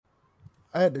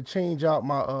I had to change out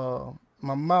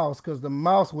my mouse because the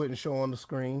mouse wouldn't show on the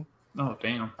screen. Oh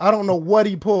damn. I don't know what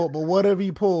he pulled, but whatever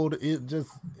he pulled, it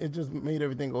just made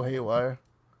everything go haywire.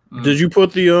 Did you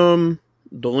put the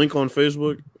link on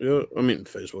Facebook? Yeah, I mean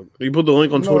Facebook. You put the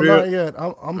link on No, Twitter not yet?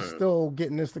 yet. I'm still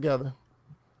getting this together.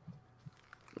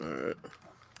 All right.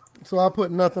 So I put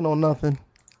nothing on nothing.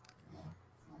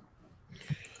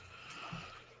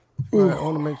 All right, I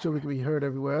want to make sure we can be heard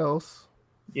everywhere else.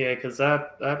 Yeah, because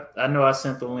I know I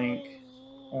sent the link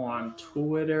on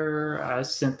Twitter. I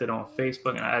sent it on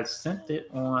Facebook, and I sent it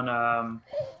on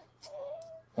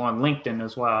LinkedIn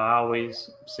as well. I always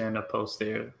send a post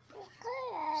there.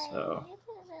 So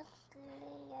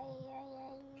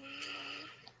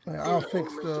Yeah, I'll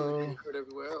fix the.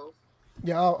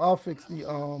 Yeah, I'll fix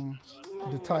the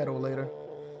title later.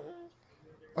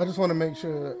 I just want to make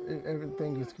sure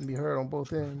everything can be heard on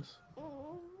both ends.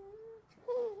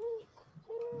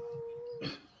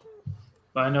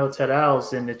 I know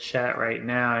Tadal's in the chat right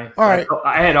now. All right.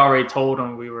 I had already told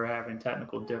him we were having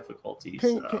technical difficulties.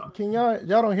 Can y'all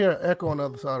don't hear an echo on the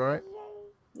other side, right?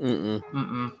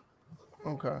 Mm-mm.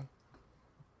 Okay.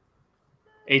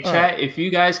 Hey, chat, if you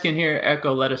guys can hear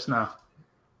echo, let us know.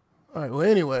 All right. Well,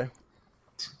 anyway,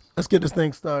 let's get this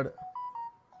thing started.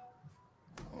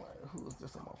 All right, who is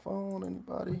this on my phone?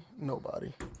 Anybody?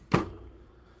 Nobody.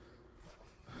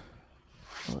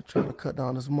 I'll try to cut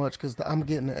down as much because I'm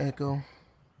getting the echo.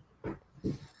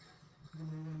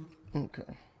 Okay.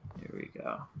 Here we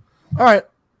go. All right.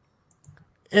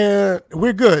 And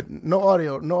we're good. No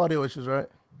audio issues, right?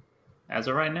 As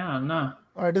of right now, no.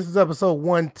 All right, this is episode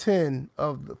 110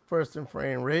 of the First and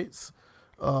Framerates.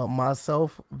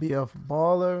 Myself, VF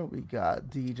Baller. We got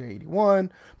DJ81,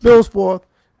 Bill's Fourth.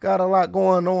 Got a lot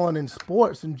going on in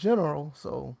sports in general,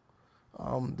 so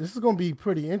this is going to be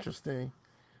pretty interesting.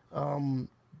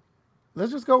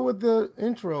 Let's just go with the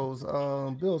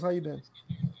intros. Bills, how you doing?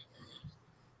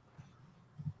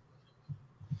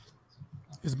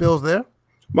 Is Bills there?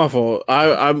 My fault.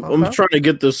 I'm trying to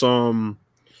get this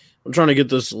I'm trying to get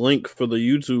this link for the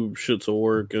YouTube shit to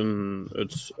work, and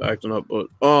it's acting up. But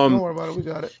don't worry about it. We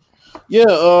got it.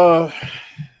 Yeah.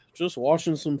 Just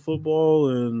watching some football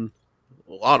and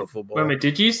a lot of football. Wait a minute,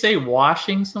 did you say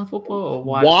washing some football or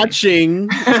watching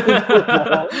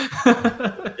football?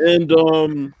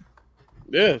 And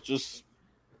yeah, just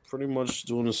pretty much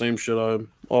doing the same shit I'm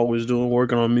always doing,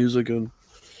 working on music, and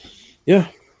yeah.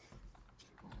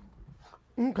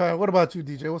 Okay, what about you,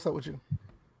 DJ? What's up with you?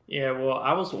 Yeah, well,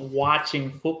 I was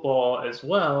watching football as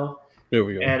well. There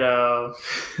we go. And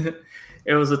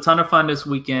it was a ton of fun this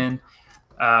weekend.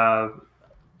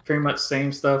 Pretty much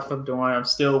same stuff I'm doing. I'm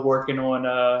still working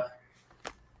on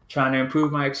trying to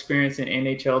improve my experience in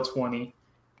NHL 20.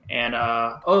 And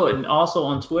and also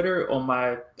on Twitter,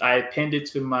 I pinned it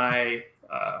to my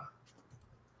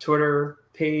Twitter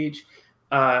page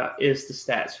is the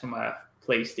stats for my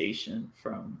PlayStation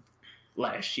from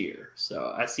last year.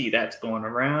 So I see that's going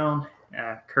around.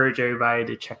 I encourage everybody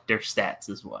to check their stats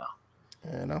as well.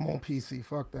 And I'm on PC.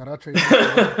 Fuck that. I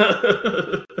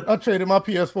traded my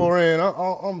PS4 in.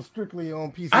 I'm strictly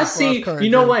on PC. I see. You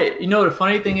know what? You know the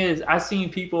funny thing is, I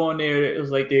seen people on there. It was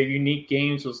like their unique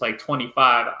games was like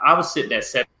 25. I was sitting at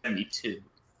 72.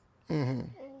 Mm-hmm.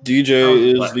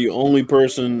 DJ is the only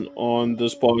person on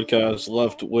this podcast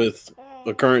left with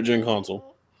a current gen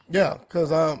console. Yeah,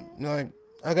 because I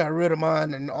got rid of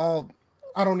mine and all.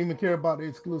 I don't even care about the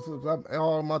exclusives.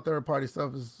 All my third party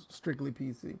stuff is strictly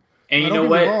PC. And you know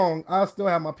what? Don't get me wrong, I still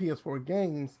have my PS4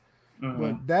 games,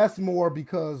 but that's more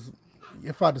because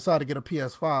if I decide to get a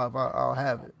PS5, I'll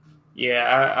have it.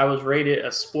 Yeah, I was rated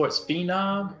a sports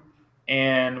phenom,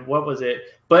 and what was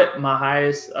it? But my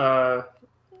highest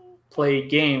played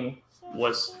game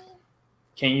was,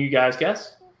 can you guys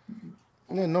guess?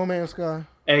 Yeah, No Man's Sky.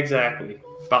 Exactly.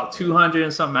 About 200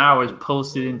 and something hours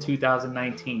posted in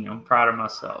 2019. I'm proud of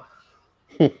myself.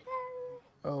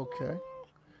 Okay.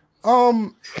 A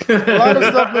lot of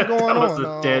stuff been going that was on.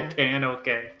 A deadpan,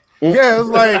 okay. Yeah,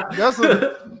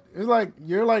 it's like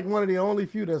you're like one of the only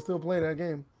few that still play that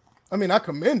game. I mean, I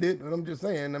commend it, but I'm just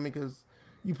saying. I mean, because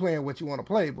you playing what you want to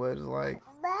play, but it's like.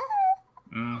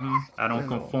 I don't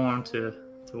conform to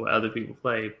what other people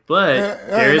play, but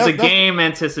there is a game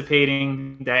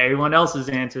anticipating that everyone else is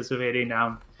anticipating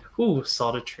now.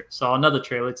 Saw another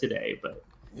trailer today, but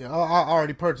yeah, I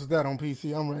already purchased that on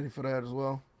PC. I'm ready for that as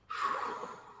well.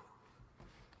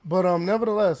 But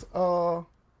nevertheless,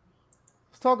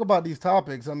 let's talk about these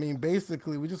topics. I mean,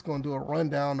 basically, we're just going to do a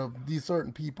rundown of these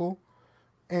certain people,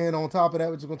 and on top of that,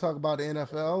 we're just going to talk about the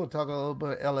NFL. We'll talk a little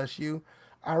bit of LSU.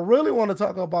 I really want to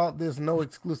talk about this no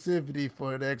exclusivity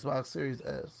for the Xbox Series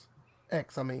X.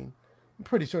 I'm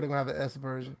pretty sure they're gonna have the S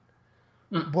version.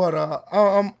 But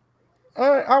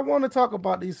I want to talk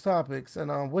about these topics,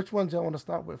 and which ones y'all want to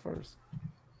start with first?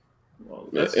 Well,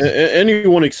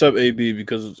 anyone except AB,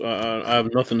 because I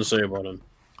have nothing to say about him.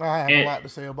 I have a lot to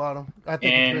say about him. I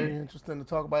think it's very interesting to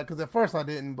talk about, because at first I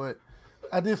didn't, but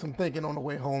I did some thinking on the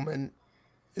way home, and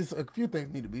it's a few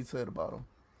things need to be said about him.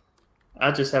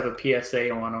 I just have a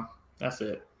PSA on him. That's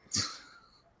it.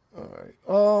 All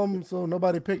right. So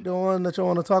nobody picked the one that you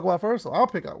want to talk about first, so I'll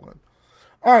pick out one.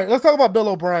 All right, let's talk about Bill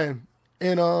O'Brien.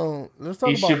 And let's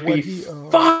talk about what he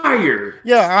fired.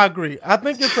 Yeah, I agree. I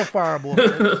think it's a fireable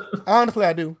offense. Honestly,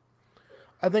 I do.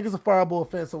 I think it's a fireable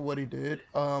offense of what he did.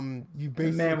 You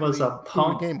basically the man was a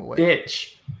punk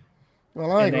bitch.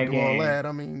 Well, I ain't gonna do all that.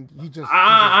 I mean,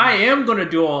 I am gonna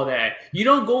do all that. You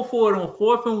don't go for it on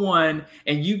 4th and 1,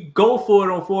 and you go for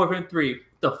it on 4th and 3.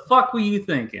 The fuck were you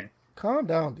thinking? Calm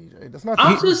down, DJ. That's not.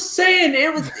 I'm just saying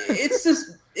it's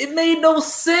just. It made no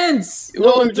sense.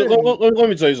 Well, let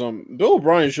me tell you something. Bill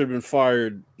O'Brien should have been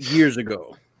fired years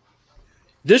ago.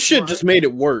 This shit just made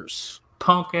it worse.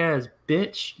 Punk ass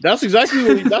bitch. That's exactly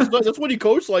what that's what he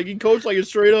coached like. He coached like a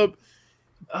straight up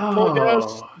punk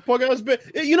ass bitch.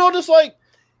 You know, just like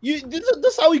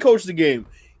that's how he coached the game.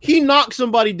 He knocked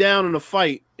somebody down in a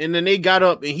fight, and then they got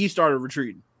up and he started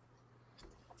retreating.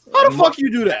 How the fuck you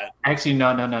do that? Actually,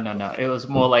 no. It was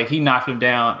more like he knocked him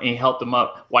down and he helped him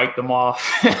up, wiped him off.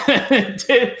 and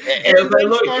like,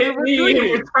 look, hit me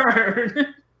in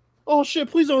return. Oh shit!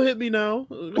 Please don't hit me now.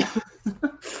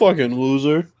 Fucking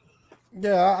loser.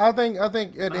 Yeah, I think at the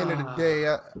end of the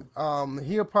day,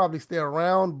 he'll probably stay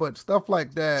around, but stuff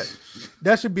like that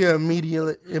should be an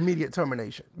immediate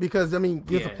termination, because I mean,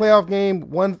 it's a playoff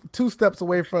game, 2 steps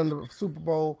away from the Super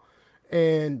Bowl.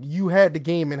 And you had the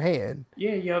game in hand.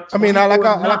 Yeah. I mean, like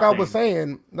I was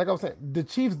saying, the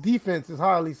Chiefs' defense is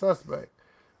highly suspect.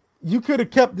 You could have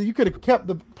kept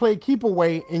the play keep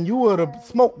away, and you would have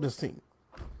smoked this team.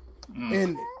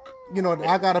 And you know,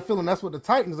 I got a feeling that's what the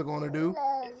Titans are going to do.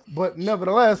 But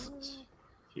nevertheless,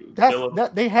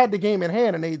 they had the game in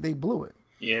hand, and they blew it.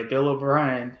 Yeah, Bill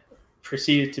O'Brien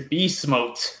proceeded to be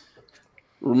smoked.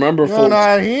 Remember,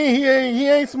 he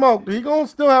ain't smoked. He gonna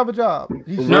still have a job.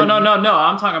 No.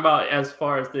 I'm talking about as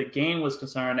far as the game was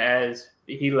concerned. As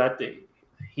he had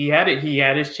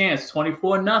his chance.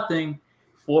 24-0,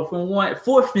 4th and 1,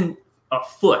 4th and a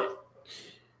foot,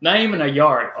 not even a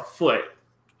yard, a foot.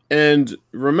 And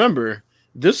remember,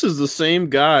 this is the same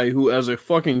guy who, as a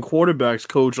fucking quarterbacks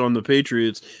coach on the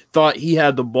Patriots, thought he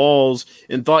had the balls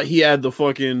and thought he had the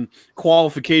fucking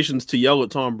qualifications to yell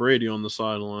at Tom Brady on the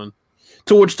sideline.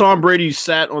 To which Tom Brady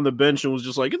sat on the bench and was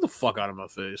just like, "Get the fuck out of my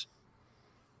face."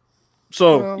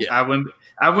 So yeah, I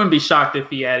wouldn't be shocked if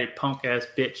he added punk ass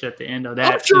bitch at the end of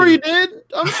that. I'm sure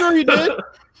he did.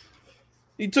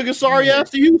 He took his sorry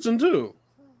ass to Houston too.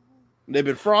 They've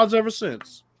been frauds ever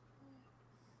since.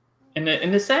 And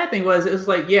the sad thing was, it was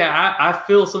like, I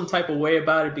feel some type of way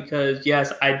about it, because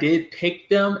yes, I did pick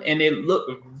them and it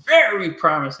looked very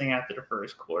promising after the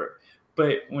first quarter.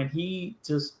 But when he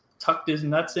just tucked his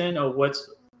nuts in, or what's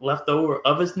left over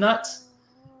of his nuts,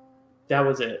 that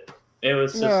was it. It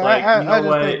was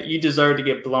just you deserve to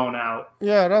get blown out.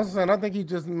 Yeah, that's what I'm saying. I think he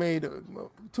just made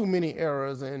too many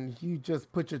errors, and you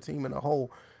just put your team in a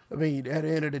hole. I mean, at the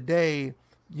end of the day,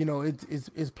 you know, it's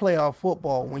playoff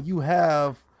football. When you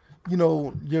have, you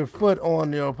know, your foot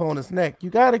on your opponent's neck,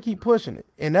 you got to keep pushing it.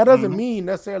 And that doesn't mean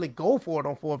necessarily go for it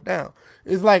on 4th down.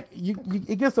 It's like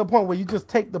it gets to a point where you just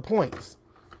take the points.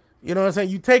 You know what I'm saying?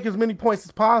 You take as many points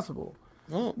as possible.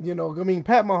 You know, I mean,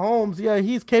 Pat Mahomes,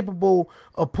 he's capable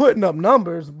of putting up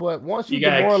numbers, but once you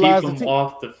demoralize the team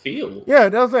off the field. Yeah,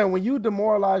 that's what I'm saying. When you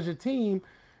demoralize your team,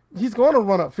 he's going to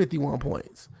run up 51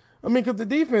 points. I mean, because the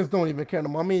defense don't even care no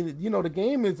more. I mean, you know, the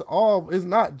game is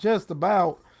not just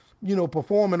about, you know,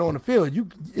 performing on the field.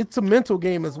 It's a mental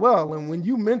game as well. And when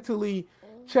you mentally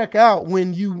check out,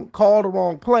 when you call the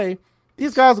wrong play,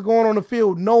 these guys are going on the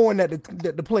field knowing that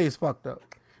the play is fucked up.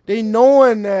 They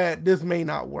knowing that this may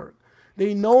not work.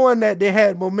 They knowing that they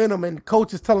had momentum and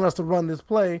coach is telling us to run this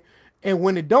play. And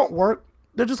when it don't work,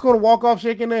 they're just going to walk off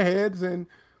shaking their heads, and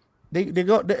they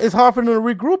go. It's hard for them to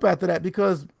regroup after that,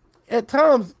 because at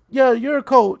times, you're a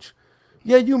coach.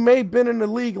 Yeah, you may have been in the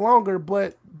league longer,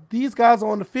 but these guys are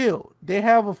on the field. They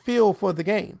have a feel for the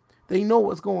game. They know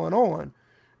what's going on.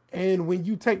 And when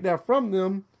you take that from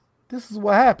them, this is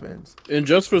what happens. And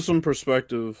just for some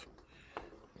perspective,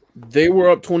 they were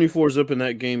up 24-0 in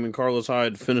that game, and Carlos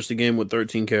Hyde finished the game with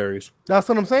 13 carries. That's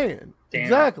what I'm saying. Damn.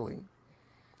 Exactly.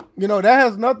 You know, that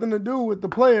has nothing to do with the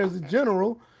players in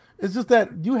general. It's just that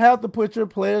you have to put your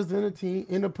players in a team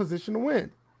in a position to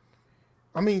win.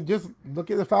 I mean, just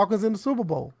look at the Falcons in the Super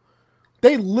Bowl.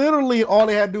 They literally all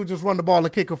they had to do was just run the ball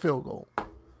and kick a field goal.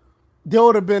 They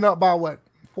would have been up by what,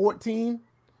 14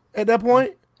 at that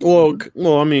point? Well,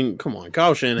 I mean, come on,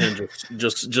 Kyle Shanahan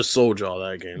just sold y'all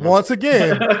that game. Once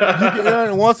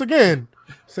again,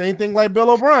 same thing like Bill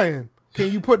O'Brien.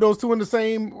 Can you put those two in the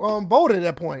same boat at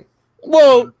that point?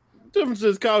 Well, difference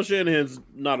is Kyle Shanahan's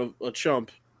not a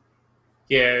chump.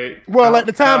 Yeah. Well, at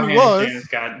the time he was.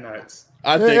 Got nuts.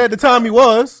 At the time he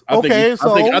was. I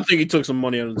think he took some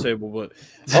money on the table, but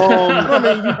I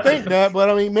mean, you think that, but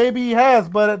I mean, maybe he has.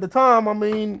 But at the time, I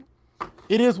mean,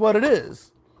 it is what it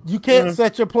is. You can't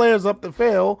set your players up to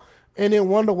fail and then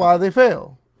wonder why they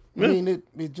fail. I mean,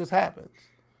 it just happens.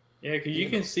 Yeah, because you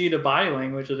can see the body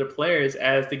language of the players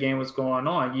as the game was going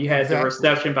on. You had the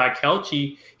reception by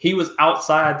Kelce. He was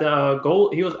outside the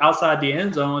goal. He was outside the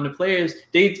end zone. The players,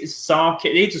 they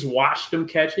just watched him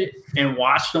catch it and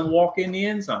watched him walk in the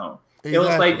end zone. Exactly. It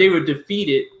was like they were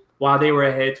defeated while they were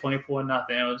ahead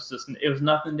 24-0. It was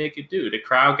nothing they could do. The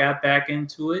crowd got back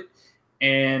into it,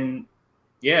 and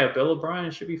yeah, Bill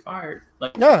O'Brien should be fired.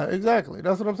 Yeah, exactly.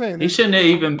 That's what I'm saying. He shouldn't have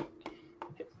even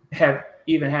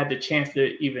had the chance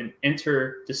to even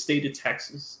enter the state of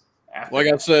Texas. Like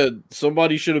I said,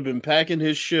 somebody should have been packing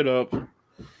his shit up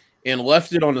and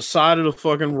left it on the side of the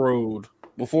fucking road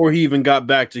before he even got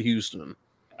back to Houston.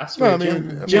 I swear,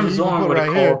 Jim Zorn would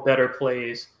have called better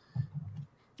plays.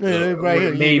 Yeah, right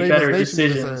here. Made better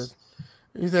decisions.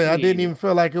 He said, "I didn't even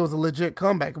feel like it was a legit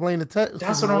comeback." Blame the Texas.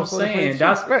 That's what I'm saying.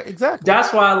 That's right. Exactly.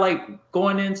 That's why I like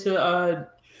going into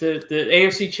the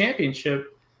AFC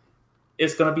Championship.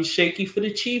 It's gonna be shaky for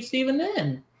the Chiefs even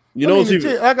then.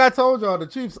 Like I told y'all,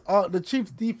 the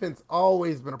Chiefs defense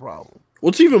always been a problem.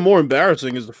 What's even more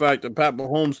embarrassing is the fact that Pat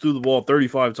Mahomes threw the ball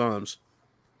 35 times.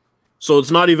 So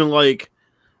it's not even like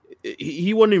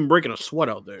he wasn't even breaking a sweat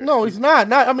out there. No, he's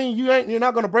not. I mean, you're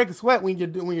not gonna break a sweat when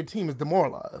your team is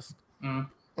demoralized. Mm.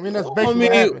 I mean, that's basically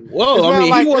what happened.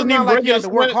 He wasn't even breaking a sweat. To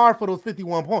work hard for those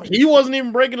 51 points. He wasn't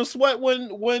even breaking a sweat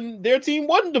when their team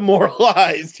wasn't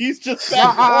demoralized. He's just.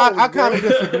 I kind of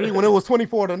disagree. When it was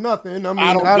 24-0, I mean,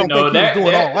 I don't think he was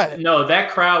doing all that. No,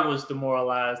 that crowd was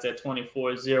demoralized at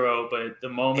 24-0. But the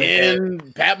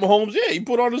moment Pat Mahomes, he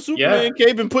put on the Superman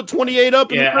cape and put 28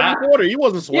 up in the second quarter. He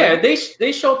wasn't sweating. Yeah,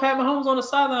 they showed Pat Mahomes on the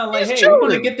sideline like, "Hey, we're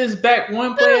going to get this back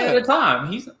one play at a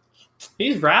time."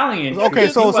 He's rallying. Okay,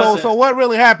 so what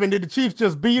really happened? Did the Chiefs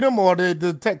just beat him, or did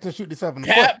the Texans shoot themselves in the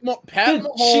foot? Pat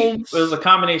Mahomes. It was a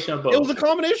combination of both. It was a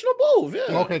combination of both.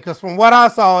 Yeah. Okay, because from what I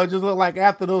saw, it just looked like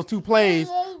after those two plays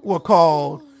were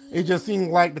called, it just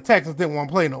seemed like the Texans didn't want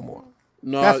to play no more.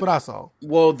 No, that's what I saw.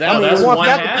 Well, once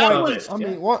that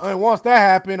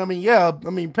happened,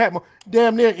 Pat,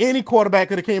 damn near any quarterback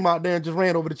could have came out there and just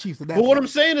ran over the Chiefs. But what I'm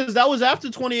saying is that was after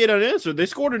 28 unanswered. They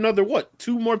scored another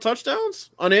 2 more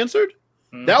touchdowns unanswered.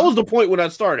 Mm-hmm. That was the point when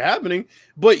that started happening.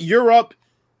 But you're up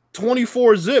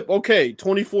 24-0. Okay,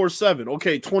 24-7.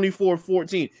 Okay,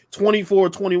 24-14,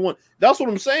 24-21. That's what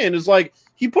I'm saying. It's like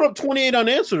he put up 28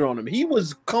 unanswered on him. He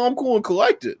was calm, cool, and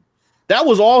collected. That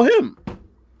was all him.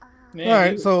 Man, all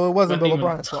right, so it wasn't Bill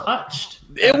O'Brien's fault.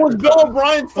 It was Bill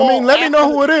O'Brien's fault. I mean, let me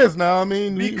know who it is now. I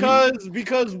mean,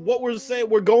 because what we're saying,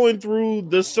 we're going through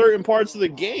the certain parts of the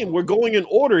game. We're going in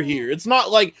order here. It's not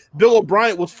like Bill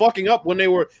O'Brien was fucking up when they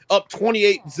were up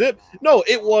 28-0. No,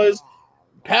 it was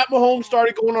Pat Mahomes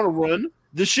started going on a run.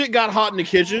 The shit got hot in the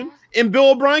kitchen, and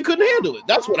Bill O'Brien couldn't handle it.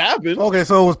 That's what happened. Okay,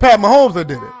 so it was Pat Mahomes that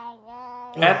did it.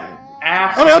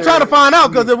 I'm trying to find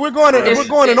out because if we're going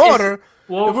in order.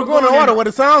 Well, if we're going in order, what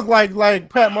it sounds like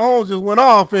Pat Mahomes just went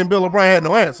off and Bill O'Brien had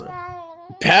no answer.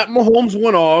 Pat Mahomes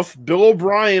went off. Bill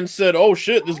O'Brien said, "Oh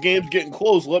shit, this game's getting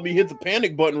close. Let me hit the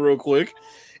panic button real quick."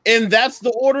 And that's the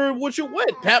order in which it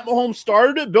went. Pat Mahomes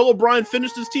started it. Bill O'Brien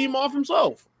finished his team off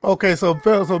himself. Okay, so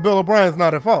Bill O'Brien's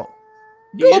not at fault.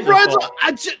 Bill O'Brien's.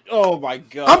 Oh my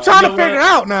god! I'm trying to figure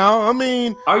out now. I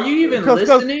mean, are you even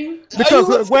listening? Because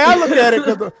the way I look at it,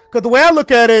 because the way I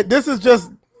look at it, this is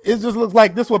just. It just looks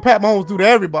like this is what Pat Mahomes do to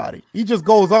everybody. He just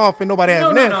goes off and nobody has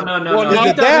an answer. No.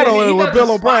 Is it that or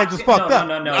Bill O'Brien just fucked up?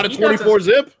 Not a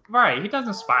 24-0? Right. He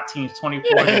doesn't spot teams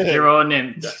 24-0 and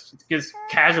then just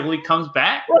casually comes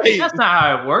back. Right. That's not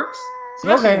how it works.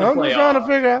 Okay, I'm just trying to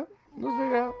figure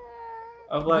out.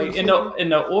 Of like in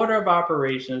the order of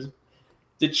operations,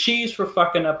 the Chiefs were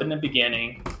fucking up in the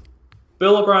beginning.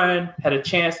 Bill O'Brien had a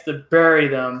chance to bury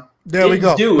them. There we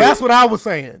go. That's what I was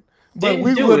saying. But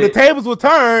the tables were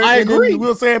turned, and then we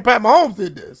were saying Pat Mahomes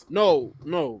did this. No.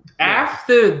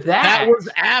 After that was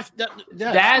after.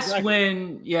 That's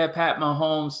when Pat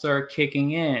Mahomes started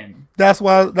kicking in. That's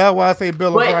why I say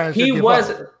Bill O'Brien. He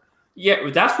was. Yeah,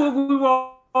 that's what we were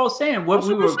all I was saying what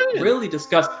we were really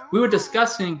discussing. We were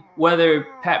discussing whether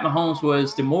Pat Mahomes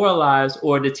was demoralized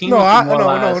or the team was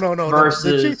demoralized. No.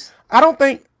 Versus, the Chiefs, I don't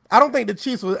think the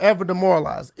Chiefs was ever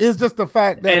demoralized. It's just the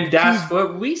fact that, and that's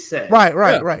what we said. Right.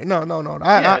 No.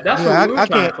 That's what we were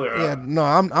trying to clear up. Yeah, no,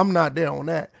 I'm not there on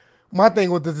that. My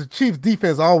thing was that the Chiefs'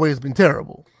 defense always been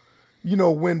terrible. You know,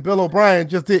 when Bill O'Brien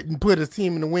just didn't put his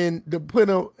team in the win, to put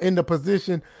him in the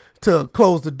position to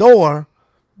close the door,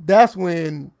 that's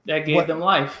when that gave them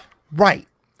life. Right.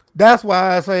 That's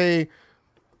why I say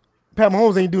Pat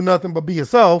Mahomes ain't do nothing but be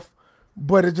himself,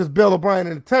 but it's just Bill O'Brien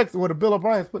and the Texans, where the Bill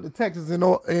O'Brien's put the Texans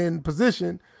in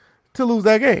position to lose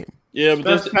that game. Yeah,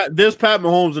 but there's Pat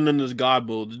Mahomes and then there's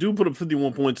Godbowl. The dude put up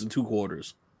 51 points in 2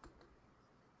 quarters.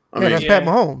 That's Pat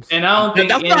Mahomes. And I don't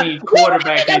think any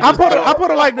quarterback. I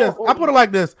put it like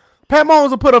this. Pat Mahomes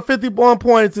will put up 51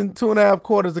 points in 2.5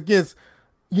 quarters against,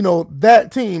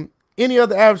 that team. Any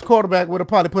other average quarterback would have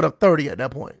probably put up 30 at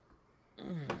that point.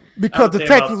 Because the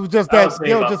Texans was just that,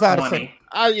 they were just out of sync.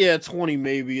 20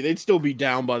 maybe. They'd still be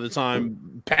down by the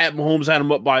time Pat Mahomes had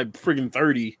them up by freaking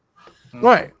 30.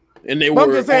 Right. And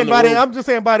I'm just saying by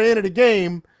the end of the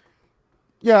game,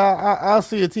 I'll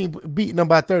see a team beating them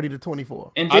by 30 to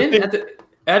 24. And then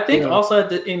I think also at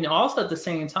the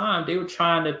same time, they were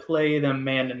trying to play them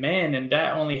man to man, and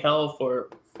that only held for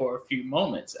a few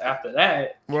moments. After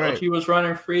that, he was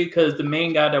running free because the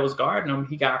main guy that was guarding him,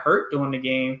 he got hurt during the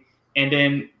game, and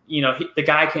then the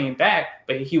guy came back,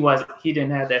 but he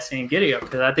didn't have that same giddy up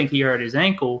because I think he hurt his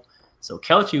ankle. So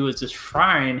Kelce was just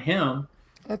frying him.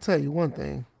 I'll tell you one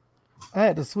thing, I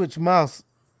had to switch my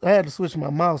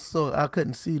mouse so I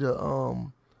couldn't see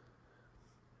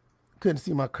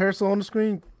my cursor on the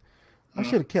screen. I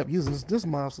should have kept using this. This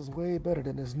mouse is way better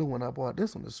than this new one I bought.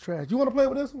 This one is trash. You want to play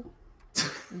with this one?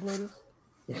 You play this?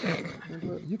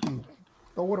 You can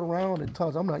throw it around and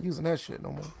toss. I'm not using that shit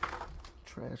no more.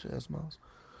 Trash ass mouse.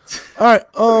 All right,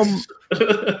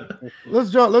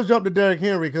 let's jump to Derrick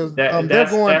Henry because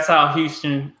that's how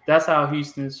Houston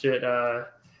should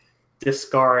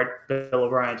discard Bill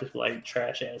O'Brien, just like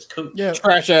trash ass coach. Yeah,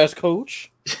 trash ass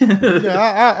coach.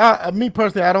 Me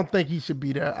personally, I don't think he should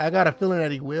be there. I got a feeling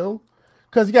that he will,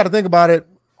 because you got to think about it.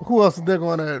 Who else who's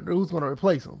gonna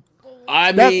replace him?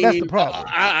 That's the problem.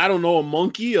 I don't know, a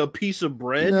monkey, a piece of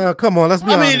bread. Yeah, come on, let's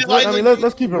be honest.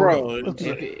 Let's keep it real.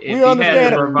 We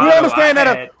understand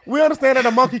that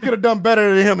a monkey could have done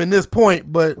better than him in this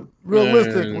point, but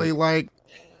realistically,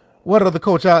 what other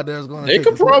coach out there is going to? They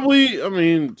could probably,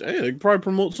 they could probably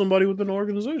promote somebody within the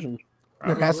organization.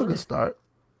 Yeah, that's a good start.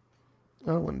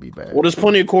 That wouldn't be bad. Well, there's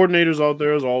plenty of coordinators out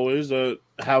there, as always, that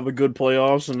have a good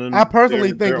playoffs. And then I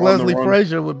personally think Leslie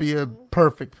Frazier would be a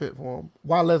perfect fit for him.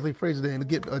 Why Leslie Frazier didn't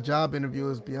get a job interview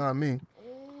is beyond me.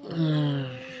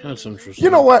 That's interesting.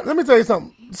 You know what? Let me tell you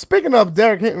something. Speaking of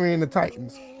Derrick Henry and the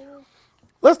Titans,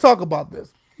 let's talk about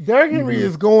this. Derrick Henry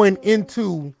is going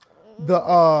into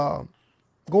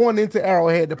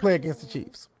Arrowhead to play against the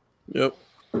Chiefs. Yep.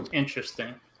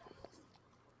 Interesting.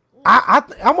 I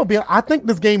think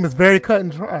this game is very cut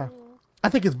and dry. I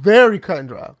think it's very cut and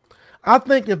dry. I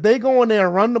think if they go in there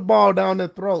and run the ball down their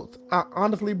throats, I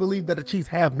honestly believe that the Chiefs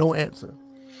have no answer.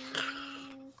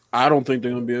 I don't think they're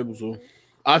going to be able to.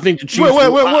 I think the Chiefs...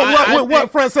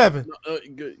 What front seven?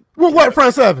 What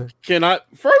front seven?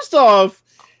 First off,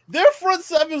 their front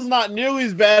seven is not nearly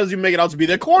as bad as you make it out to be.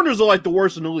 Their corners are like the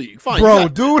worst in the league. Fine, bro,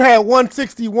 dude had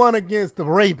 161 against the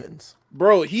Ravens.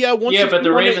 Bro, he had 161. Yeah, but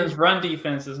the Ravens' run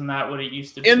defense is not what it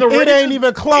used to be. It ain't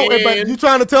even close. But you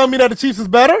trying to tell me that the Chiefs is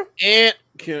better? And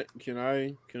can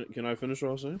I finish what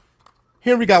I was saying?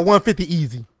 Henry got 150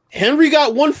 easy. Henry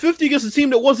got 150 against a team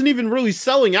that wasn't even really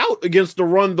selling out against the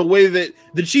run the way that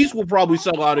the Chiefs will probably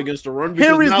sell out against the run.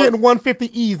 Henry's getting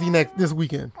 150 easy this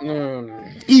weekend.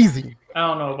 Easy. I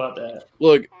don't know about that.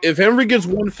 Look, if Henry gets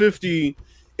 150,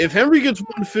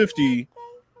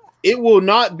 it will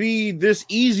not be this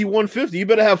easy 150. You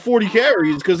better have 40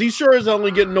 carries because he sure is only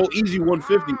getting no easy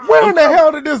 150. Where in the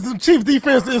hell did this Chiefs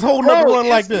defense is holding up a run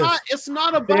like this? It's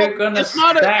not about. They're gonna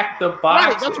stack the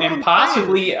box and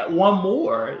possibly one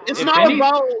more. It's not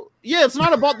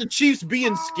about the Chiefs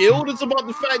being skilled. It's about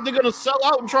the fact they're gonna sell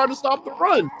out and try to stop the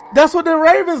run. That's what the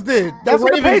Ravens did. That's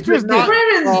what the Patriots did. The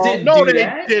Ravens didn't no, do they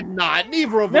that. did not.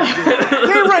 Neither of them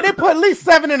did. They put at least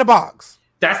 7 in the box.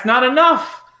 That's not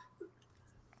enough.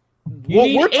 What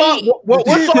we're talking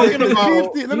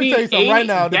about. Let me tell you something right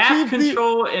now. The gap Chiefs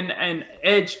control and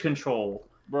edge control,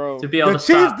 bro. to be able to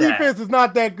stop that. The Chiefs defense is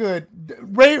not that good.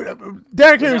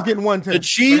 Derrick Henry's getting 110. The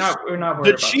Chiefs. We're not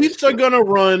the Chiefs are gonna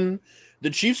run. The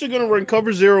Chiefs are gonna run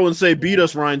cover 0 and say, "Beat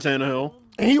us, Ryan Tannehill."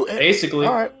 Basically,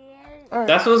 all right. right.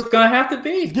 That's what it's gonna have to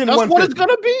be. That's what it's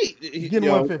gonna be. He's getting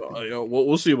 150.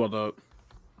 We'll see about that.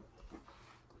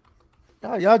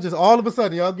 Y'all just all of a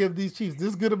sudden y'all give these Chiefs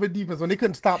this good of a defense when they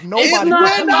couldn't stop nobody.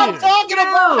 We're not talking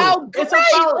about how great. It's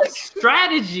about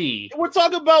strategy. We're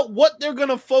talking about what they're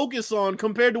gonna focus on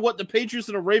compared to what the Patriots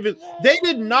and the Ravens. They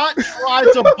did not try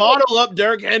to bottle up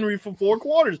Derrick Henry for 4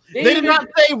 quarters. They did not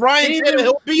say Ryan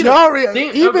Tannehill beat him.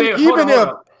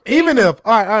 Even if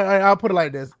all right, I'll put it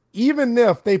like this. Even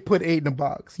if they put 8 in the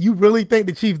box, you really think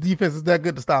the Chiefs defense is that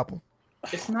good to stop them?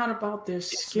 It's not about their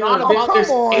skill. There's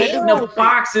 8 in the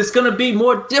box. It's going to be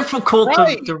more difficult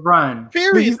to run.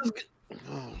 Period.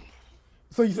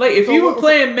 So if you were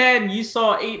playing Madden, you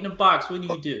saw 8 in the box.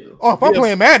 What do? Oh, if I'm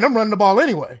playing Madden, I'm running the ball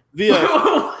anyway.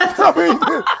 Let's keep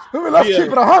it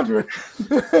 100.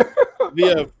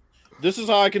 VF, this is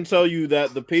how I can tell you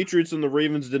that the Patriots and the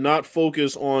Ravens did not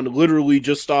focus on literally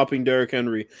just stopping Derrick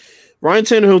Henry. Ryan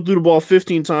Tannehill threw the ball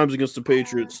 15 times against the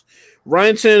Patriots.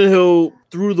 Ryan Tannehill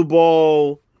threw the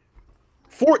ball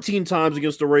 14 times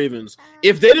against the Ravens.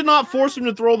 If they did not force him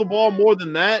to throw the ball more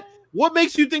than that, what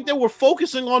makes you think they were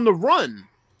focusing on the run?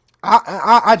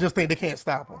 I just think they can't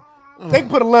stop him. They can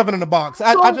put 11 in the box.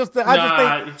 I just think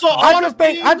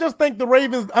the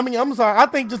Ravens. I mean, I'm sorry. I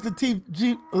think just the Chiefs.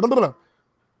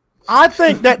 I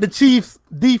think that the Chiefs'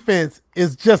 defense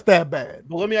is just that bad.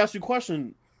 But let me ask you a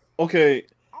question. Okay,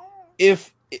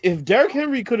 if Derrick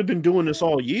Henry could have been doing this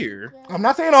all year, I'm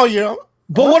not saying all year.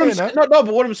 But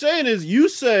what I'm saying is, you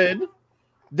said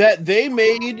that they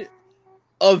made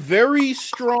a very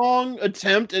strong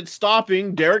attempt at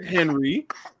stopping Derrick Henry,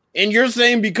 and you're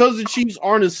saying because the Chiefs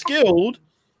aren't as skilled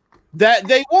that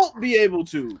they won't be able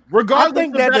to. Regardless, I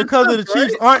think that because the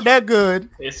Chiefs aren't that good,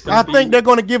 I think they're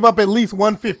going to give up at least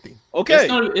 150. Okay,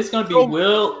 it's going to be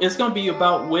will. It's going to be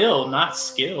about will, not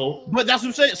skill. But that's what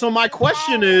I'm saying. So my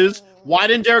question is, why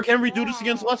didn't Derrick Henry do this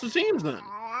against lesser teams then?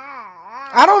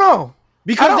 I don't know.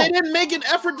 Because they didn't make an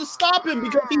effort to stop him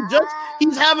because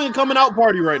he's having a coming out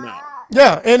party right now.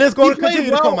 Yeah, and it's going to continue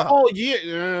to come out all year.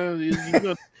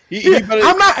 I'm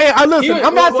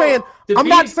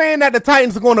not saying that the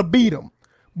Titans are going to beat him,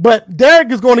 but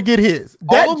Derrick is going to get his.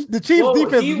 The Chiefs'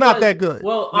 defense is not that good.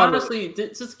 Well, honestly,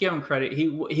 just give him credit.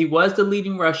 He was the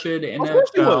leading rusher in the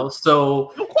NFL,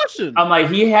 so no question. I'm like,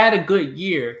 he had a good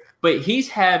year, but he's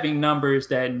having numbers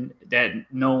that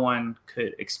no one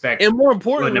could expect. And more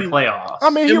importantly, in the playoffs. I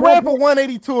mean, he ran for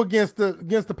 182 against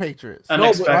the Patriots.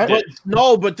 Unexpected.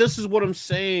 But this is what I'm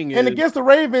saying. And against the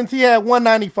Ravens, he had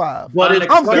 195. But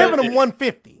I'm giving him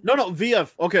 150. No,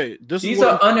 VF. Okay, these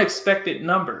are unexpected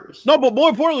numbers. No, but more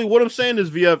importantly, what I'm saying is,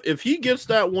 VF, if he gets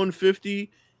that 150,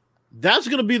 that's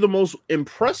going to be the most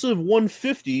impressive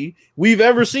 150 we've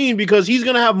ever seen because he's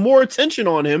going to have more attention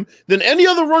on him than any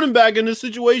other running back in this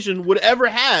situation would ever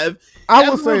have. I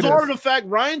will say this. As a result of the fact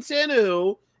Ryan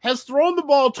Tannehill has thrown the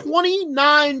ball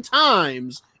 29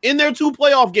 times in their 2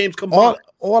 playoff games combined.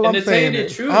 All I'm saying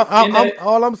is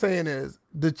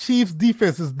the Chiefs'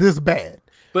 defense is this bad.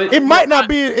 But it might not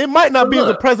be as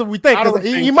impressive as we think.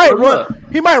 He might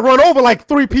run over like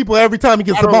 3 people every time he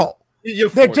gets the ball.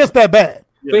 They're just that bad.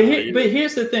 But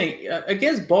here's the thing: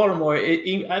 against Baltimore,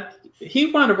 he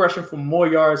wound up rushing for more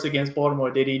yards against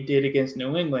Baltimore than he did against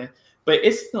New England. But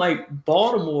it's like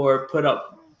Baltimore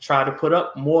tried to put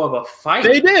up more of a fight.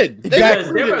 They did.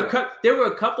 Because there were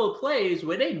a couple of plays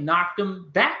where they knocked him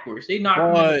backwards. They knocked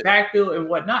him in the backfield and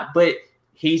whatnot. But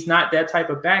he's not that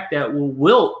type of back that will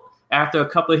wilt after a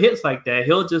couple of hits like that.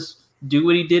 He'll just do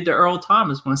what he did to Earl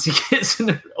Thomas once he gets in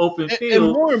the open field. And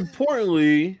more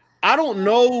importantly, I don't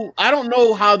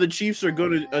know how the Chiefs are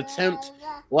going to attempt,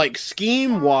 like,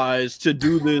 scheme-wise to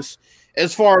do this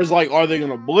as far as, like, are they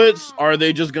going to blitz? Are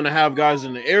they just going to have guys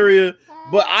in the area?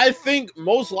 But I think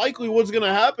most likely what's going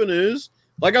to happen is,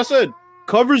 like I said,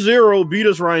 cover 0, beat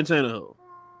us Ryan Tannehill.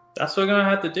 That's what they're going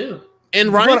to have to do.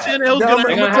 And Ryan Tannehill's going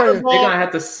to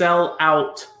have to sell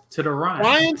out to the run.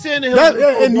 Ryan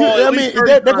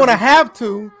Tannehill. They're going to have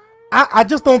to. I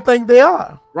just don't think they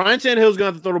are. Ryan Tannehill's going to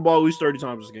have to throw the ball at least 30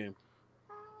 times this game.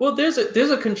 Well, there's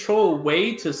a controlled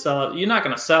way to sell. You're not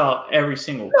going to sell out every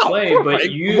single play,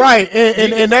 but you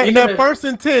And that first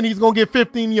and 10, he's going to get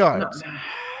 15 yards. No,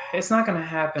 it's not going to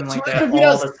happen like that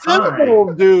all the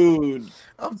time, dude.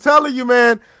 I'm telling you,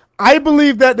 man. I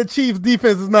believe that the Chiefs'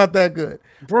 defense is not that good.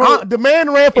 Bro, the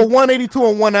man ran for 182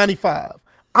 and 195.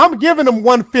 I'm giving him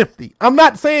 150. I'm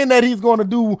not saying that he's going to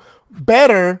do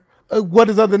better. What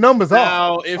his other numbers are?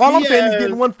 All I'm saying is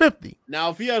getting 150.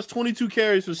 Now, if he has 22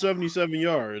 carries for 77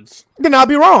 yards, then I'll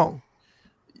be wrong.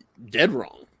 Dead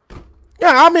wrong.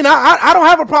 Yeah, I mean, I don't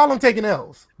have a problem taking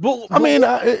L's. But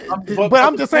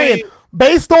I'm just saying,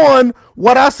 based on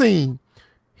what I've seen,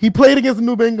 He played against the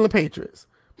New England Patriots.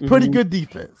 Pretty good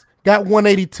defense. Got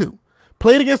 182.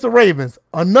 Played against the Ravens.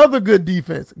 Another good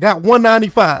defense. Got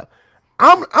 195.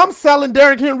 I'm selling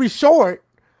Derrick Henry short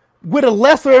with a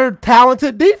lesser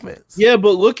talented defense. Yeah,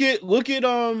 but look at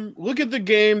the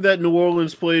game that New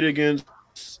Orleans played against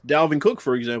Dalvin Cook,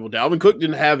 for example. Dalvin Cook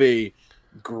didn't have a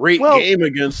great game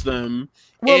against them,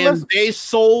 and they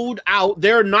sold out.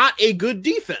 They're not a good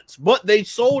defense, but they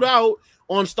sold out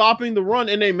on stopping the run,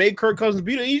 and they made Kirk Cousins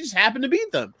beat it. He just happened to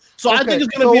beat them. So I think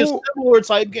it's going to be a similar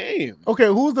type game. Okay,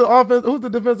 who's the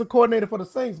defensive coordinator for the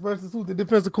Saints versus who's the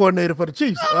defensive coordinator for the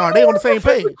Chiefs? Are they on the same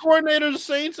page? The coordinator the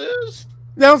Saints is.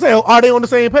 You know what I'm saying? Are they on the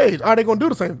same page? Are they going to do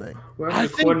the same thing? Whoever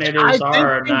the coordinators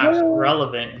are not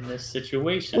relevant in this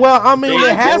situation. Well, I mean,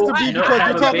 it has to be because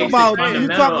you're talking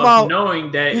about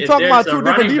knowing that you're talking about two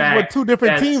different defenses with two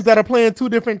different teams that are playing two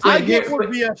different teams. I get what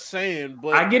BF's saying,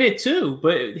 but I get it too.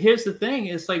 But here's the thing: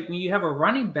 it's like when you have a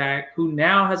running back who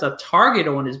now has a target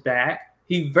on his back.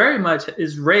 He very much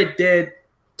is red dead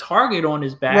target on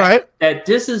his back. Right. That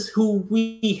this is who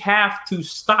we have to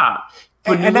stop.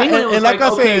 For and like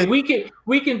I said, we can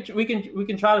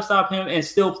try to stop him and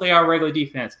still play our regular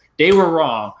defense. They were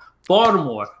wrong.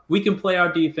 Baltimore, we can play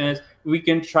our defense. We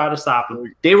can try to stop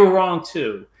them. They were wrong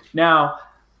too. Now,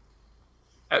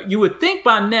 you would think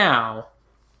by now,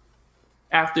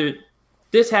 after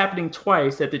this happening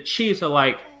twice, that the Chiefs are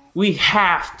like, we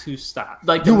have to stop.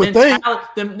 Like the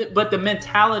mentality, but the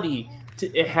mentality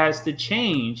it has to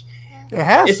change. It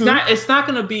has to. It's not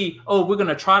going to be, oh, we're going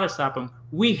to try to stop him.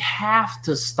 We have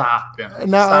to stop him.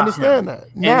 Now I understand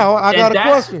that. Now I got a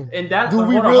question. Do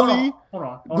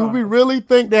we really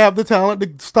think they have the talent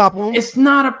to stop him? It's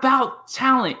not about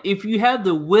talent. If you have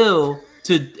the will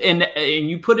to and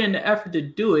you put in the effort to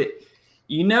do it,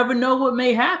 you never know what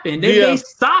may happen. They may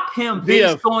stop him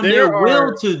based on their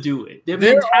will to do it. Their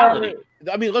mentality.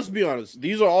 I mean, let's be honest.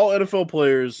 These are all NFL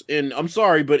players, and I'm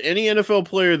sorry, but any NFL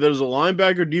player that is a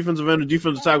linebacker, defensive end, or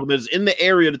defensive tackle that is in the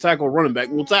area to tackle a running back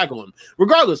will tackle him.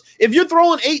 Regardless, if you're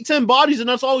throwing 8-10 bodies and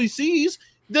that's all he sees,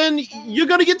 then you're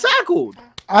going to get tackled.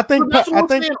 I think that's what I'm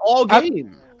saying all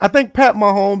game. I think Pat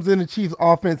Mahomes and the Chiefs'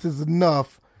 offense is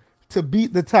enough to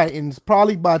beat the Titans,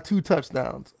 probably by 2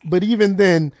 touchdowns. But even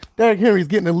then, Derrick Henry's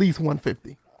getting at least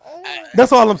 150.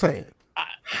 That's all I'm saying.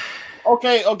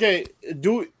 Okay.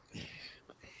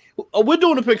 We're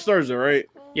doing the picks Thursday, right?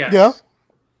 Yeah.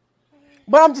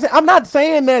 But I'm not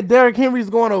saying that Derrick Henry's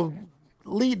going to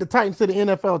lead the Titans to the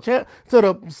NFL to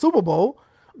the Super Bowl.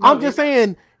 No, I'm just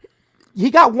saying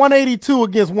he got 182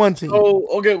 against one team. Oh,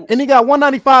 okay. And he got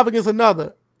 195 against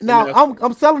another. Now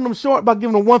I'm selling them short by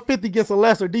giving them 150 against a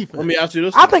lesser defense. Let me ask you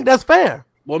this. I think that's fair.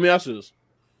 Let me ask you this.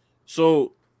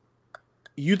 So,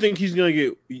 you think he's going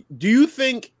to get? Do you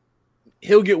think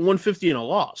he'll get 150 in a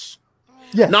loss?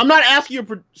 Yes. Now I'm not asking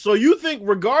you. So you think,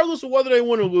 regardless of whether they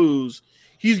win or lose,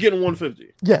 he's getting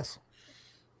 150? Yes.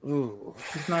 Ooh.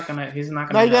 He's not gonna.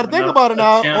 Now you got to think about it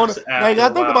now. Now you got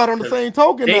to think about it on the same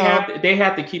token. They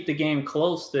have to keep the game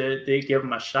close to they give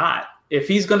him a shot. If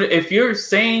you're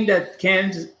saying that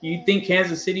you think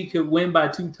Kansas City could win by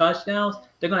 2 touchdowns,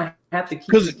 they're gonna have to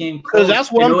keep the game close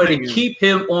that's what in order to keep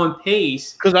him on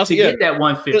pace to get that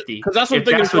 150. Because that's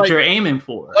what you're aiming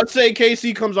for. Let's say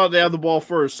KC comes out, they have the ball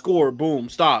first, score, boom,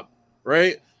 stop,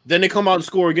 right? Then they come out and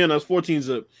score again. That's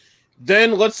 14-zip.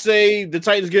 Then let's say the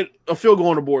Titans get a field goal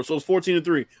on the board, so it's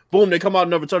 14-3. Boom, they come out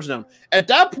another touchdown. At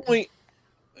that point,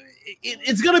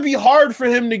 it's going to be hard for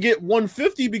him to get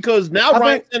 150 because now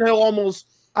Ryan Tannehill almost.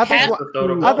 I think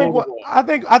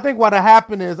what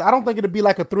happened is I don't think it'll be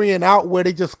like a 3 and out where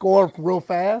they just score real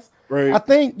fast. Right. I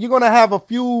think you're gonna have a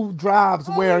few drives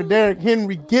where Derrick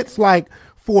Henry gets like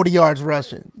 40 yards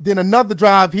rushing. Then another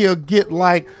drive he'll get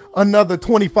like another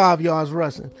 25 yards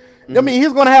rushing. Mm-hmm. I mean,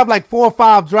 he's gonna have like 4 or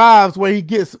 5 drives where he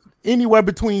gets anywhere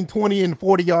between 20 and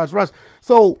 40 yards rush.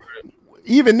 So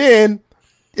even then,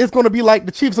 it's gonna be like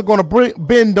the Chiefs are gonna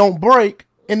bend, don't break,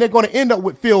 and they're gonna end up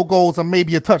with field goals and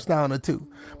maybe a touchdown or 2.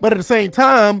 But at the same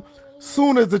time,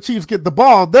 soon as the Chiefs get the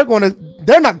ball, they're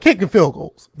not kicking field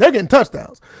goals. They're getting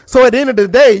touchdowns. So at the end of the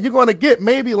day, you're going to get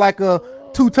maybe like a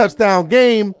 2 touchdown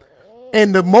game,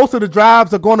 and most of the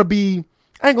drives are going to be,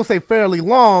 I ain't going to say fairly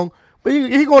long, but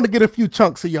he's going to get a few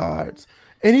chunks of yards.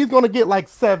 And he's going to get like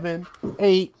 7,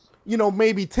 8,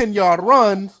 maybe 10-yard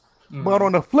runs. Mm-hmm. But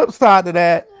on the flip side of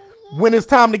that, when it's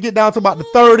time to get down to about the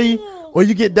 30 or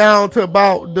you get down to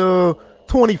about the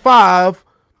 25,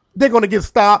 they're going to get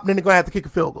stopped, and then they're going to have to kick a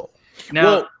field goal.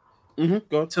 Now,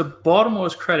 to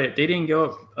Baltimore's credit, they didn't give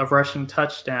up a rushing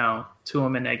touchdown to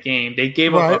him in that game. They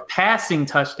gave up a passing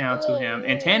touchdown to him,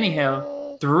 and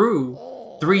Tannehill threw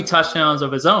 3 touchdowns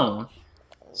of his own.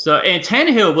 So and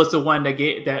Tannehill was the one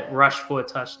that rushed for a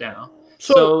touchdown.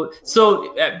 So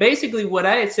basically, what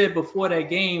I had said before that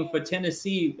game for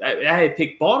Tennessee, I had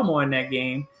picked Baltimore in that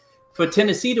game. For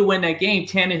Tennessee to win that game,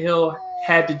 Tannehill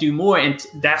had to do more, and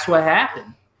that's what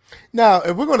happened. Now,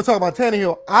 if we're going to talk about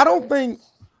Tannehill, I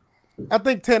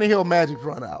think Tannehill magic's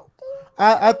run out.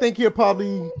 I think he'll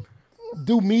probably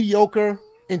do mediocre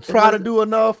and try to do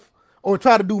enough, or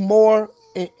try to do more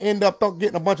and end up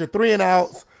getting a bunch of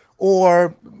 3-and-outs,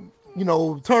 or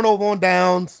turnover on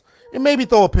downs, and maybe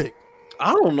throw a pick.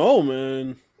 I don't know,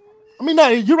 man. I mean, no,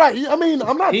 you're right. I mean,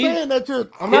 I'm not saying that you're.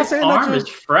 I'm not saying that you're. His arm is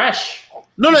fresh.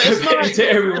 No, it's not to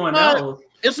everyone else.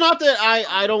 It's not that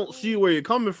I don't see where you're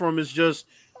coming from. It's just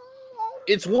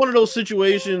it's one of those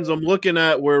situations I'm looking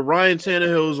at where Ryan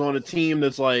Tannehill is on a team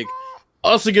that's like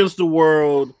us against the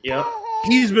world. Yep.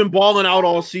 He's been balling out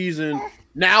all season.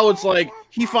 Now it's like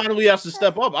he finally has to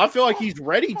step up. I feel like he's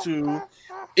ready to.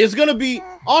 It's gonna be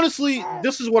honestly.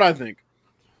 This is what I think.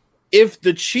 If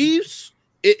the Chiefs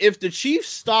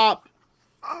stop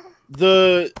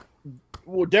Derrick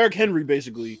Henry,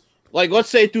 basically, like let's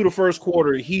say through the first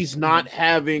quarter, he's not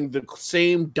having the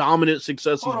same dominant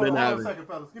success he's been having. Hold on a second,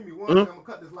 fellas. Give me one second. I'm gonna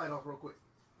cut this light off real quick.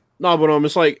 No, but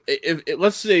it's like if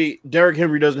let's say Derrick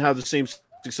Henry doesn't have the same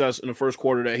success in the first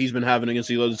quarter that he's been having against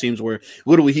the other teams, where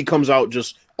literally he comes out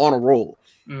just on a roll,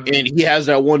 and he has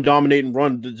that one dominating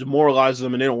run that demoralizes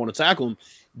them, and they don't want to tackle him.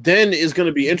 Then it's going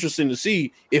to be interesting to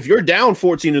see if you're down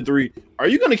 14-3, are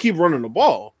you going to keep running the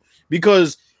ball?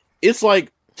 Because it's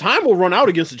like time will run out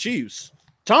against the Chiefs.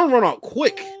 Time will run out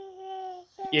quick.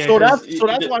 Yeah, so that's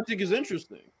why I think it's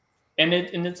interesting. And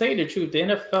to tell you the truth, the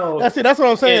NFL. That's it. That's what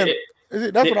I'm saying.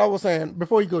 That's what I was saying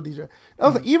before you go, DJ.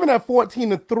 Even at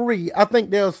 14-3, I think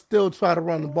they'll still try to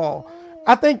run the ball.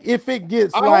 I think if it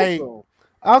gets I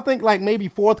think like maybe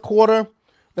fourth quarter,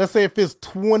 let's say if it's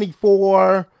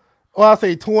 24. Or I'll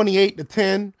say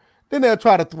 28-10, then they'll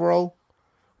try to throw.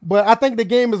 But I think the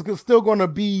game is still going to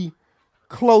be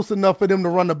close enough for them to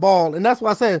run the ball. And that's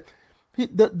why I said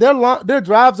their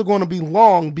drives are going to be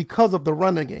long because of the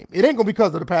running game. It ain't going to be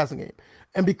because of the passing game.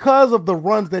 And because of the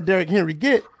runs that Derrick Henry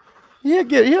he'll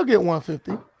get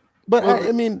 150. But,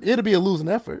 I mean, it'll be a losing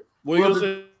effort.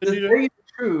 To tell you the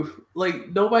truth, like,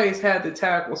 nobody's had to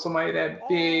tackle somebody that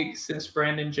big since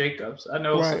Brandon Jacobs. I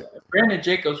know Brandon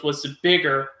Jacobs was the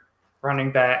bigger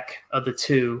running back of the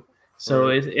two. So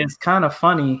it's kind of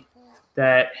funny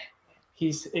that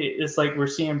it's like we're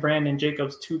seeing Brandon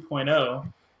Jacobs 2.0.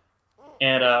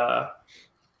 And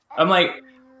I'm like,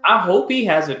 I hope he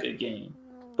has a good game,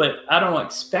 but I don't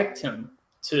expect him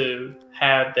to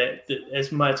have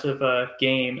as much of a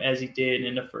game as he did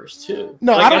in the first two.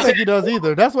 No, like I don't think he does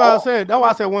either. That's why I said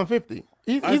 150.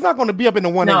 He's not going to be up in the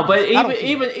 180. No, but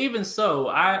even so,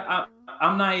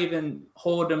 I'm not even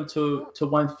holding him to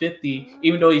 150,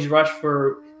 even though he's rushed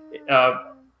for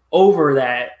over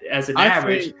that as an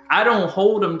average. I don't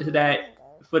hold him to that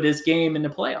for this game in the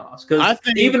playoffs, because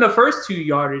even the first 2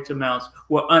 yardage amounts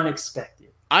were unexpected.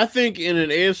 I think in an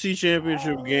AFC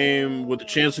Championship game with a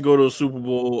chance to go to a Super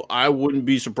Bowl, I wouldn't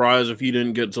be surprised if he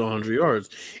didn't get to 100 yards.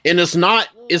 And it's not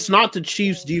the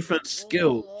Chiefs' defense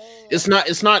skill. It's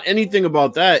not anything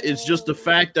about that. It's just the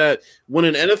fact that when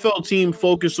an NFL team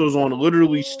focuses on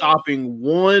literally stopping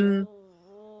one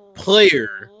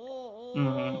player,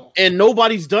 and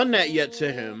nobody's done that yet to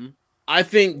him, I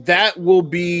think that will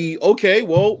be okay.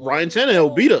 Well, Ryan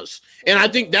Tannehill beat us, and I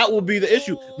think that will be the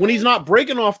issue when he's not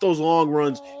breaking off those long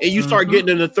runs, and you start getting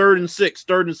into 3rd and 6,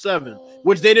 3rd and 7,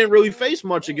 which they didn't really face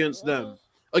much against them,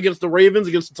 against the Ravens,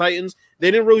 against the Titans.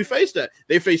 They didn't really face that.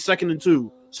 They faced 2nd and 2,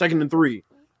 2nd and 3.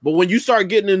 But when you start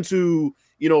getting into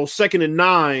 2nd and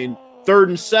 9, 3rd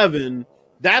and 7,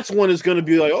 that's when it's going to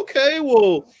be like, okay,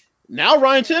 well, now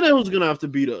Ryan Tannehill is going to have to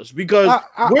beat us because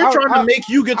we're trying to make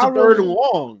you get to 3rd and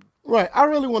long. Right. I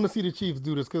really want to see the Chiefs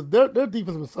do this because their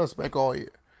defense was suspect all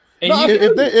year.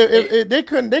 If they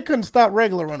couldn't stop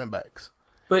regular running backs.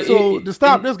 But to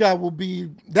stop this guy would be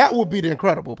the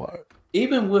incredible part.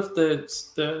 Even with the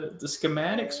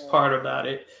schematics part about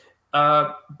it,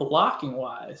 blocking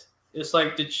wise, it's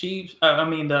like the Chiefs.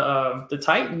 The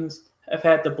Titans have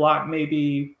had to block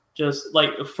maybe just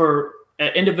like for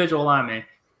an individual lineman.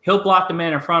 He'll block the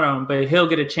man in front of him, but he'll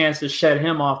get a chance to shed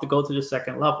him off to go to the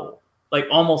second level, like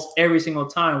almost every single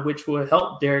time, which will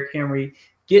help Derrick Henry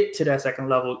get to that second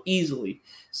level easily.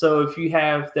 So if you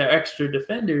have the extra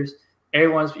defenders,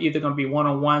 everyone's either going to be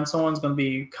one-on-one, someone's going to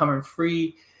be coming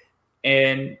free,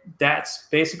 and that's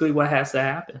basically what has to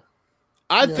happen.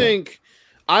 I think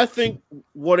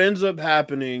what ends up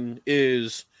happening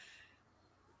is,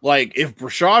 like, if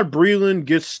Rashad Breeland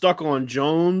gets stuck on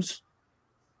Jones,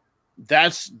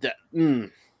 that's that.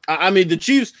 I mean, the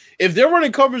Chiefs, if they're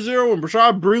running cover 0 and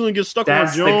Rashad Breeland gets stuck on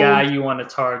Jones, that's the guy you want to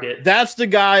target. That's the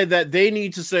guy that they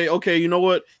need to say, okay, you know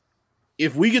what?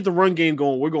 If we get the run game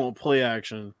going, we're going to play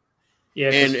action.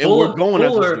 Yeah, and we're going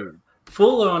at this dude.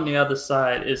 Fuller on the other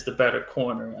side is the better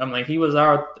corner. I'm like, he was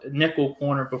our nickel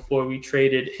corner before we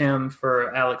traded him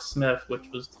for Alex Smith, which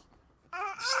was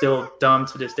still dumb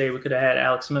to this day. We could have had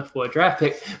Alex Smith for a draft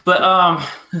pick, but all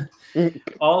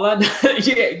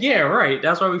that, yeah, right.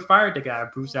 That's why we fired the guy,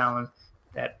 Bruce Allen,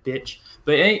 that bitch.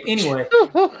 But anyway,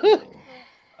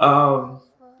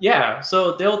 yeah.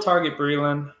 So they'll target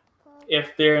Breeland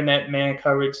if they're in that man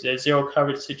coverage, that zero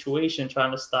coverage situation,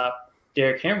 trying to stop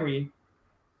Derrick Henry.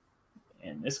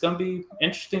 And it's going to be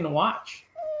interesting to watch.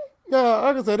 Yeah,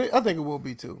 like I said, I think it will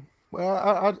be too.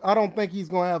 Well, I don't think he's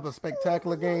going to have a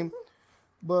spectacular game,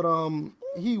 but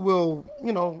he will,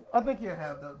 I think he'll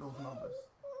have those numbers.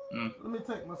 Let me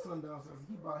take my son downstairs.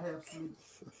 He about half asleep.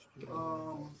 If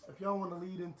y'all want to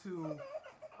lead into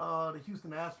the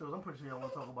Houston Astros, I'm pretty sure y'all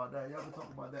want to talk about that. Y'all can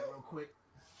talk about that real quick.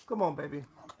 Come on, baby.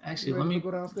 Actually, let me go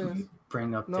downstairs. Let me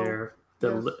bring up the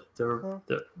All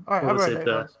right, what was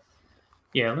it?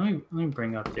 Yeah, let me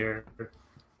bring up there,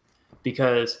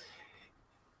 because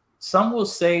some will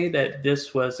say that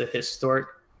this was a historic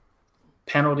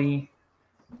penalty.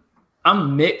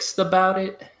 I'm mixed about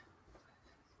it,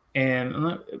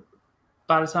 and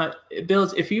by the time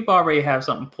Bills, if you've already have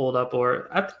something pulled up, or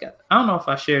I don't know if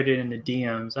I shared it in the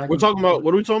DMs. We're talking about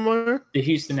what are we talking about here? The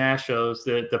Houston Astros,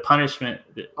 the punishment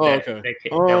that that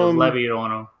was levied on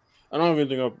them. I don't even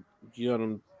think I got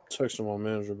him texting my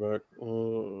manager back.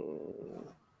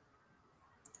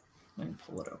 Let me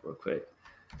pull it up real quick.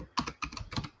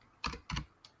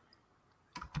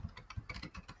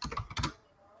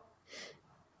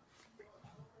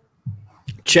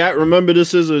 Chat, remember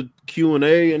this is a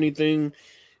Q&A. Anything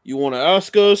you want to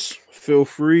ask us, feel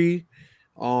free.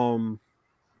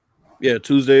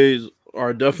 Tuesdays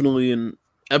are definitely an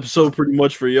episode pretty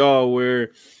much for y'all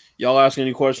where y'all ask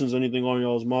any questions, anything on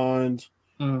y'all's minds.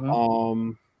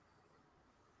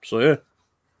 So yeah.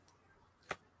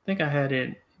 I think I had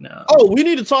it. No. Oh, we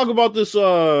need to talk about this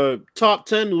top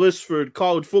 10 list for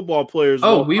college football players.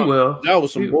 Oh, we will. That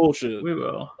was some bullshit. We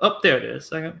will. Up there it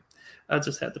is. I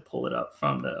just had to pull it up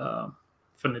from the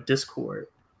Discord.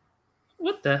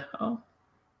 What the hell?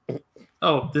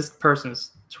 Oh, this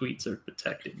person's tweets are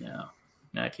protected now.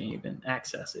 Now I can't even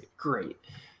access it. Great.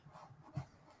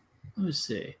 Let me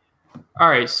see. All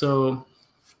right, so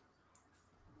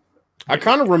I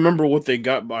kind of remember what they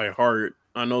got by heart.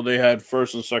 I know they had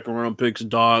first and second round picks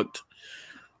docked.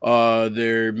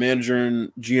 Their manager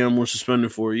and GM were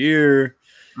suspended for a year.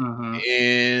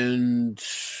 And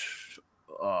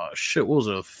what was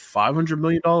it? $500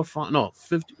 million fine? No,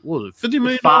 50. What was it? $50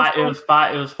 million.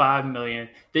 It was $5 million.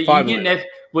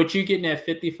 What you getting that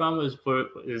 50 from is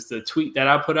the tweet that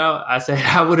I put out. I said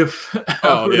I would have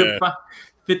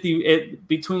 50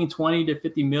 between 20 to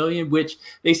 50 million, which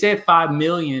they said 5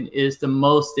 million is the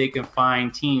most they can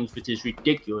find teams, which is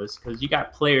ridiculous because you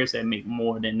got players that make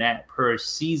more than that per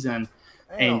season.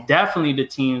 Damn. And definitely the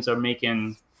teams are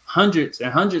making hundreds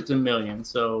and hundreds of millions.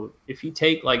 So if you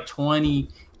take like 20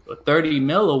 or 30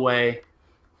 mil away,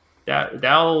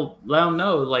 that'll let them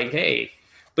know, like, hey.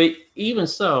 But even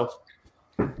so,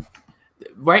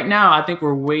 right now, I think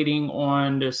we're waiting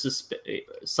on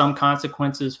some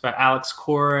consequences for Alex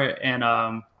Cora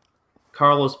and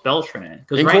Carlos Beltran.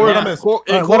 Because what I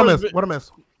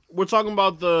miss? We're talking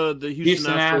about the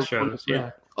Houston Astros.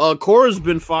 Yeah. Cora's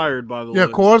been fired, by the way. Yeah,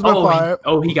 Cora's been fired.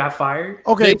 He got fired?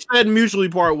 Okay. They said mutually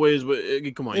part ways, but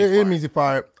come on. It means he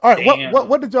fired. All right,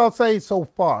 what did y'all say so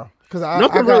far? Because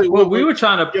we were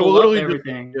trying to pull up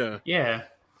everything. Yeah.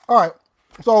 All right.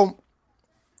 So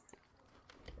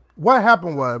what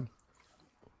happened was,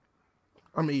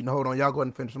 I'm eating. Hold on, y'all go ahead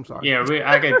and finish. I'm sorry. Yeah,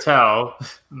 I can tell.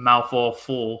 Mouth all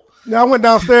full. Yeah, I went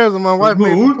downstairs and my wife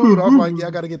made me food. I was like, yeah,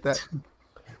 I got to get that.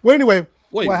 Well, anyway,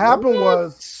 what happened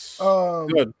was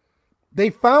they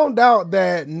found out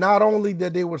that not only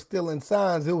that they were stealing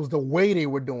signs, it was the way they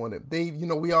were doing it.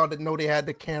 We all didn't know they had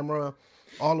the camera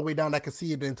all the way down. I could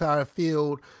see the entire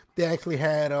field. They actually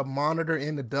had a monitor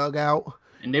in the dugout.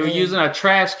 And they were using a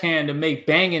trash can to make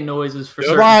banging noises for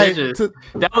certain pitches.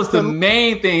 That was the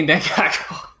main thing that got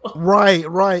caught.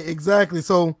 Right, exactly.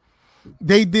 So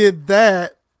they did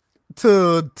that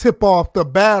to tip off the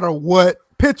batter what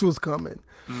pitch was coming.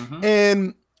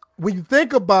 And when you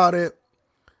think about it,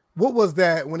 what was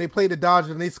that when they played the Dodgers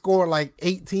and they scored like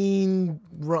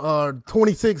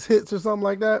 26 hits or something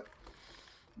like that?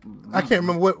 I can't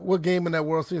remember what game in that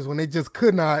World Series when they just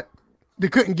couldn't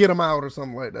get them out or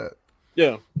something like that.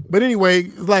 Yeah. But anyway,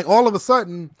 it's like all of a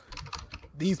sudden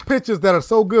these pitchers that are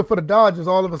so good for the Dodgers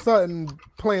all of a sudden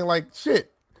playing like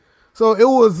shit. So it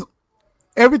was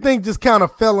everything just kind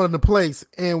of fell into place.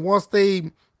 And once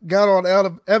they got all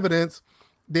the evidence,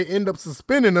 they end up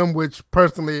suspending them, which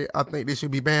personally I think they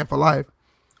should be banned for life.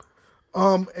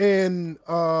 And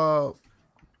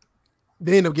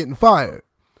they end up getting fired.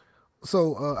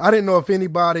 So I didn't know if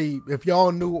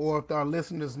y'all knew or if our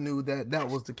listeners knew that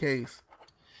was the case.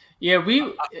 Yeah,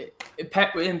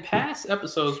 in past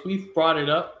episodes we've brought it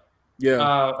up.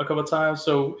 Yeah, a couple of times.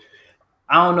 So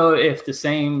I don't know if the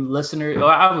same listener,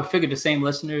 or I would figure the same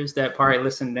listeners that probably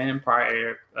listened then probably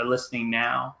are listening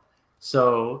now.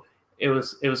 So it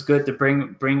was good to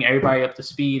bring everybody up to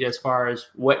speed as far as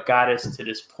what got us to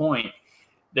this point.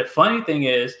 The funny thing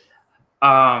is,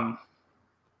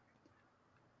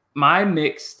 my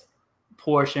mixed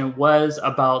portion was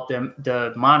about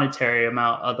the monetary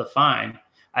amount of the fine.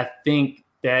 I think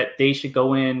that they should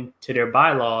go into their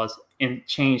bylaws and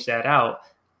change that out.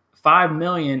 $5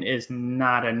 million is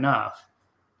not enough.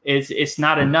 It's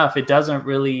not enough. It doesn't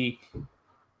really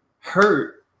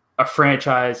hurt a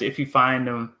franchise if you fine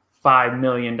them $5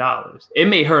 million. It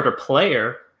may hurt a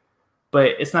player,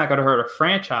 but it's not going to hurt a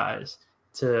franchise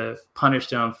to punish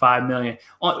them $5 million.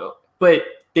 But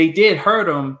they did hurt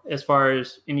them as far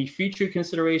as any future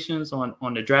considerations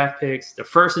on the draft picks, the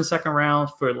first and second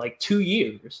rounds for like 2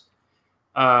 years.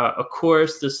 Of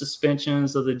course, the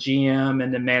suspensions of the GM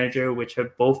and the manager, which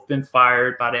have both been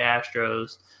fired by the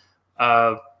Astros.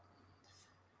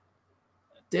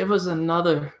 There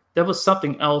was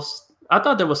something else. I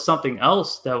thought there was something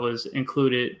else that was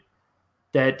included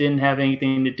that didn't have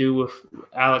anything to do with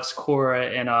Alex Cora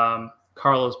and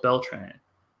Carlos Beltran.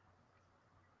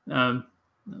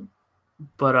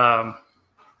 But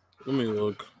let me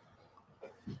look.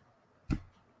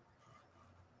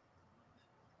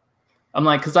 I'm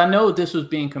like, because I know this was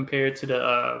being compared to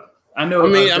the. I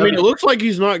mean, it looks like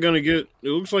he's not gonna get. It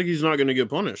looks like he's not gonna get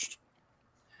punished.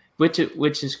 Which is well.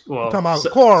 You're talking about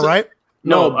Cora, right?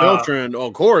 No, Beltran.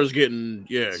 Cora's getting.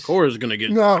 Yeah, Cora's gonna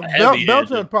get. No,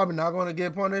 Beltran's probably not gonna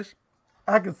get punished.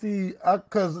 I can see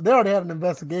because they already had an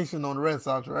investigation on the Red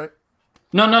Sox, right?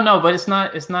 No, but it's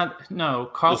not.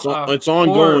 No, it's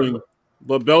ongoing.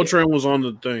 But Beltran was on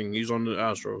the thing. He's on the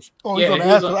Astros. Oh, he's on the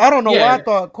Astros. I don't know why I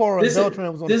thought Cora and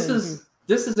Beltran was on the thing.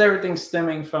 This is everything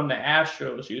stemming from the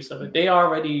Astros use of it. They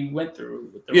already went through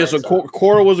with the Red Sox.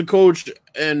 Cora was a coach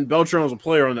and Beltran was a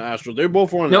player on the Astros. They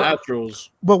both were on the Astros.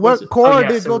 But Cora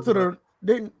didn't go to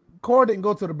Cora didn't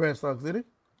go to the Red Sox, did he?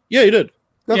 Yeah, he did.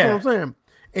 That's what I'm saying.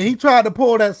 And he tried to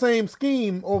pull that same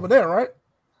scheme over there, right?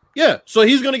 Yeah, so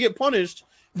he's going to get punished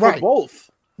for both.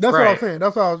 That's what I'm saying.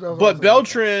 That's what I was But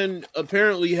Beltran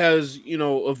apparently has,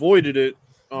 avoided it,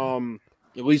 at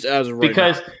least as of right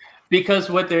now. Because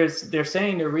what they're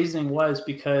saying the reasoning was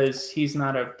because he's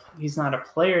not a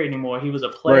player anymore. He was a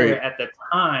player at the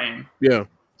time. Yeah.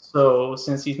 So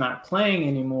since he's not playing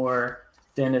anymore,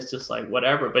 then it's just like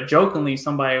whatever. But jokingly,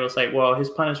 somebody was like, "Well, his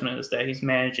punishment is that he's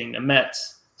managing the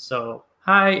Mets." So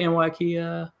hi,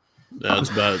 NY. That's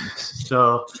bad.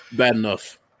 So bad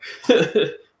enough.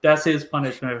 That's his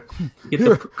punishment. Get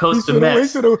to coach the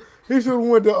Mets. He should have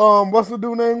went to what's the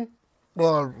dude name?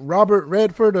 Robert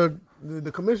Redford,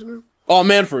 the commissioner. Oh,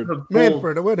 Manfred.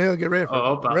 Where the hell get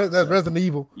Redford? That's Resident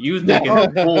Evil. You was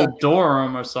thinking Bull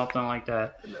Durham or something like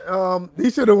that. He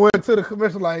should have went to the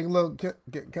commissioner like, look,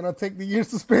 can I take the year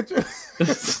suspension?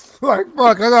 Like,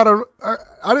 fuck,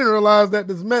 I didn't realize that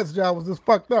this Mets job was just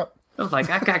fucked up. I was like,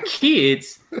 I got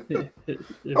kids.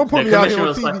 Don't put me out here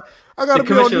on TV. I gotta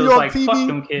be on New York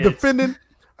TV defending.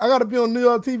 I gotta be on New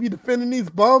York TV defending these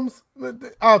bums.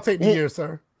 I'll take the year,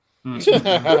 sir.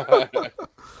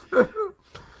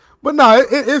 But no,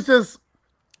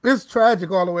 it's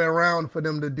tragic all the way around for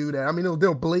them to do that. I mean,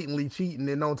 they're blatantly cheating,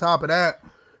 and on top of that,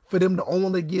 for them to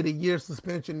only get a year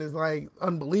suspension is like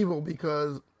unbelievable.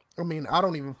 Because I mean, I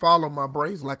don't even follow my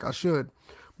Braves like I should.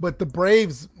 But the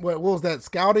Braves, what was that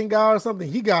scouting guy or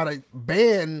something? He got a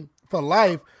ban for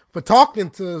life for talking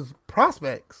to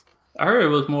prospects. I heard it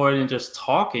was more than just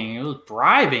talking; it was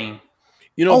bribing.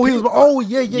 Yeah.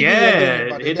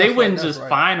 They wouldn't just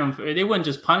fine him. They wouldn't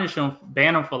just punish him,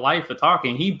 ban him for life for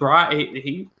talking. He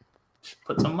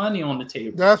put some money on the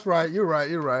table. That's right. You're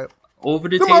right. Over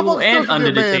the table and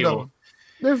under the table.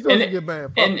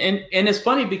 And it's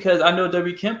funny because I know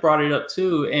W. Kemp brought it up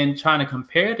too, and trying to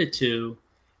compare the two.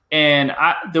 And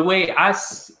the way I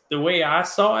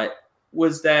saw it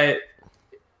was that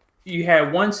you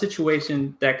had one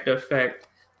situation that could affect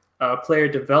player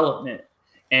development,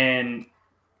 and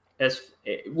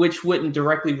which wouldn't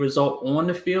directly result on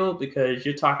the field because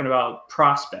you're talking about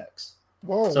prospects.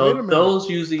 Whoa, So wait a minute. those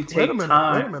usually take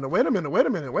time. Wait a minute.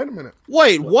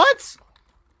 Wait, what?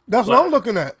 That's what I'm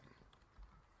looking at.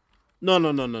 No.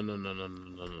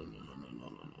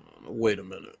 Wait a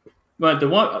minute. But the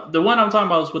one I'm talking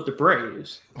about is with the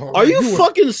Braves. Oh, Are you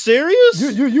fucking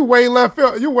serious? You way left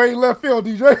field. You way left field,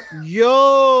 DJ.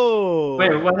 Yo.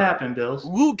 Wait, what happened, Bills?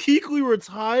 Luke Kuechly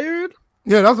retired?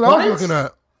 Yeah, that's what I was What? looking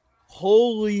at.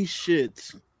 Holy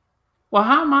shit. Well,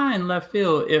 how am I in left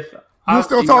field if You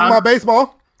still talking about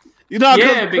baseball? You know,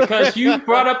 Yeah, because you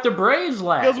brought up the Braves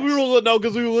last. Because we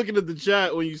were looking at the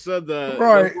chat when you said that.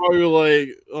 Right. That's why we were like,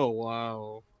 oh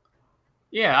wow.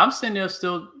 Yeah, I'm sitting there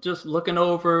still just looking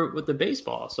over with the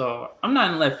baseball. So I'm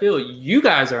not in left field. You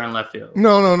guys are in left field.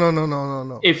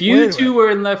 No. If you two were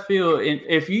in left field, and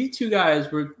if you two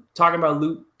guys were talking about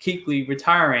Luke Kuechly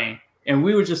retiring, and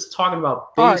we were just talking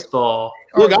about baseball.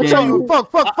 Look, I'll tell you,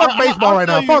 fuck baseball right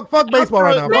now. Fuck baseball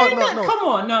right now. No. Come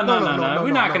on, no.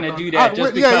 We're not going to do that.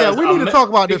 Just because, we need to talk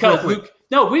about this real quick.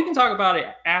 No, we can talk about it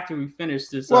after we finish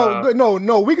this. Well,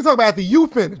 no, we can talk about it after you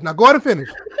finish. Now go ahead and finish.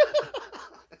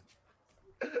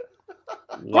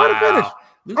 Go ahead and finish.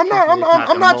 I'm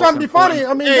not trying to be funny.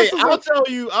 I mean, hey, I'll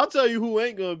tell you who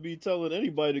ain't gonna be telling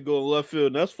anybody to go in left field,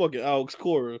 and that's fucking Alex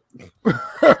Cora.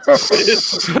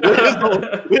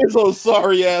 His old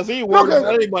sorry ass. He ain't worried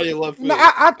about anybody in left field. No,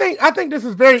 I think this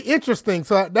is very interesting.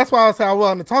 So that's why I say I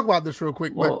want to talk about this real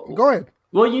quick. But go ahead.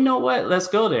 Well, you know what? Let's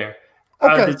go there.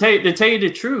 Okay. To tell you the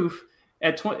truth,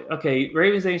 at 20,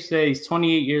 Ravens age today, he's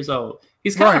 28 years old.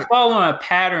 He's kind of following a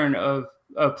pattern of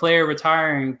a player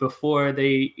retiring before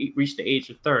they reach the age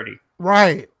of 30.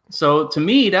 Right. So to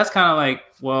me, that's kind of like,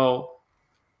 well,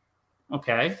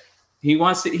 okay. He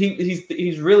wants to,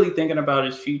 he's really thinking about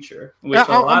his future, which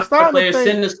a lot of players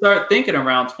tend to start thinking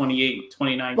around 28,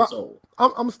 29 years old.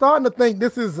 I'm starting to think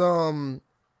this is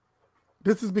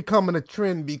becoming a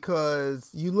trend because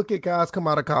you look at guys come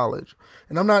out of college,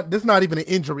 and this is not even an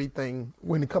injury thing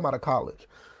when they come out of college.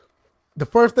 The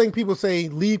first thing people say,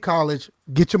 leave college,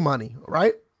 get your money,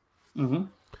 right? Mm-hmm.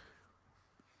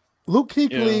 Luke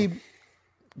Kuechly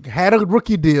had a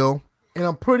rookie deal, and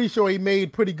I'm pretty sure he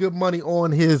made pretty good money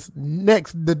on his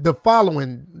the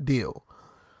following deal.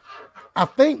 I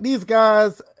think these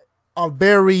guys are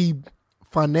very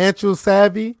financial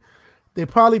savvy. They're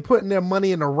probably putting their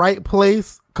money in the right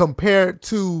place compared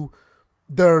to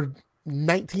their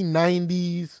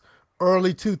 1990s,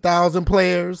 early 2000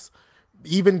 players.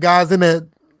 Even guys in the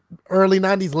early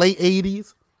 90s, late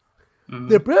 80s,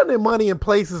 they're putting their money in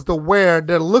places to where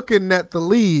they're looking at the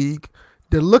league,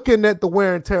 they're looking at the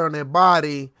wear and tear on their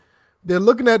body, they're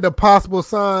looking at the possible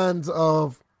signs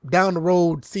of down the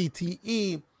road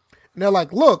CTE, and they're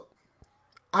like, look,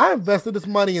 I invested this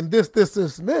money in this.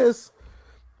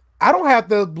 I don't have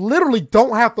to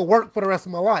work for the rest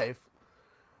of my life.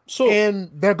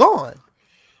 And they're gone.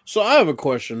 So I have a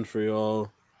question for y'all.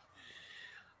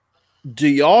 Do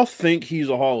y'all think he's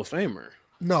a Hall of Famer?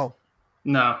 No.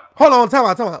 Hold on, time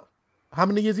out. How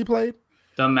many years he played?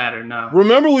 Doesn't matter, no.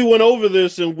 Remember we went over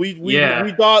this and we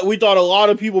thought a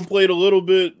lot of people played a little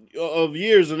bit of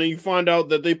years, and then you find out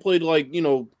that they played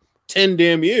 10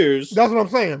 damn years. That's what I'm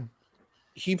saying.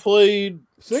 He played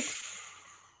 6?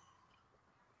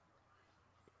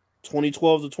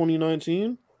 2012 to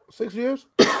 2019? 6 years?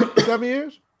 7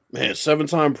 years? Man,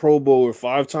 7-time Pro Bowler,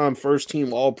 5-time first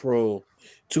team All-Pro.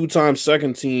 2-time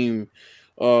second team,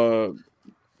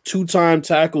 2-time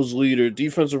tackles leader,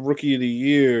 defensive rookie of the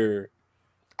year.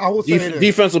 I will say this.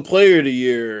 Defensive player of the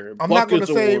year. I'm not going to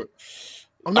say.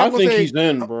 I think he's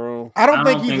in, bro. I don't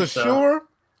think he's sure,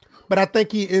 but I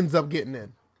think he ends up getting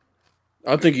in.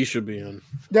 I think he should be in.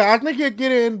 Yeah, I think he'll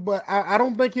get in, but I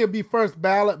don't think he'll be first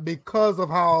ballot because of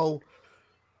how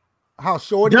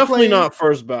short he plays. Definitely not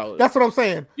first ballot. That's what I'm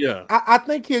saying. Yeah. I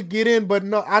think he'll get in, but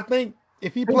no, I think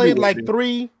if he played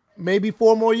 3, maybe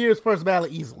 4 more years, first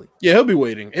ballot easily. Yeah, he'll be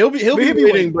waiting. He'll be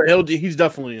waiting, but he's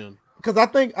definitely in. Because I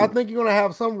think you're gonna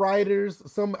have some writers,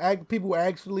 some people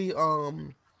actually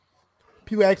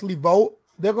vote.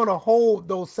 They're gonna hold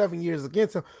those 7 years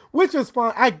against him, which is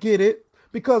fine. I get it,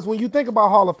 because when you think about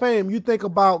Hall of Fame, you think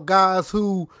about guys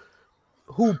who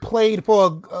played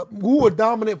who were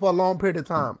dominant for a long period of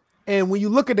time. And when you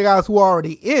look at the guys who are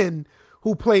already in,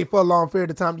 who played for a long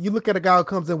period of time, you look at a guy who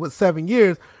comes in with 7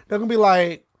 years, they're gonna be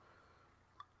like,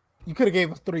 you could have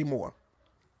gave us 3 more.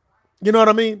 You know what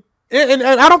I mean? And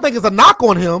I don't think it's a knock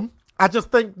on him. I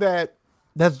just think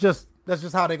that's just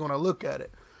how they're gonna look at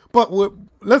it. But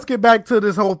let's get back to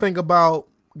this whole thing about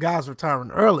guys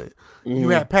retiring early. Mm-hmm. You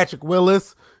had Patrick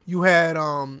Willis. You had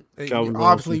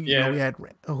obviously we had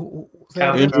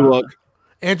Andrew Luck.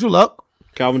 Andrew Luck.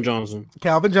 Calvin Johnson.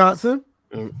 Calvin Johnson.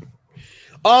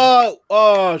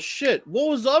 Shit. What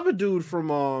was the other dude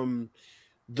from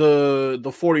the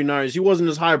 49ers? He wasn't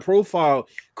as high profile.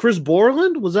 Chris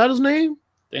Borland, was that his name?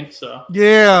 Think so.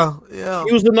 Yeah.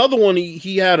 He was another one.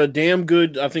 He had a damn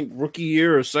good, I think, rookie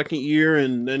year or second year,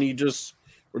 and then he just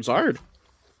retired.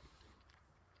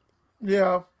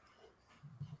 Yeah.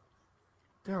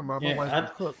 Damn, I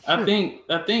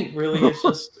think really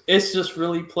it's just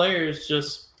really players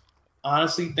just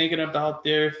honestly thinking about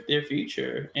their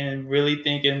future and really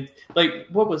thinking, like,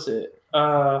 what was it?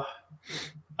 I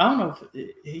don't know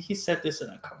if he said this in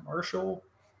a commercial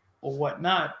or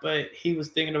whatnot, but he was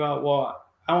thinking about, well,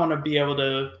 I want to be able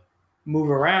to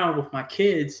move around with my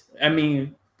kids. I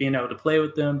mean, being able to play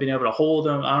with them, being able to hold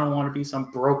them. I don't want to be some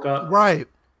broke up,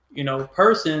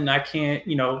 person. I can't,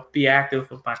 be active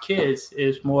with my kids.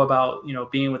 It's more about,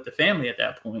 being with the family at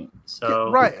that point.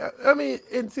 So, right. I mean,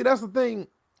 and see, that's the thing.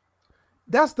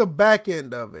 That's the back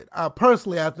end of it.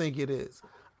 Personally, I think it is.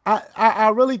 I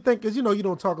really think, because, you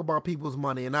don't talk about people's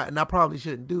money, and I probably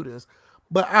shouldn't do this,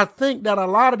 but I think that a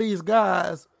lot of these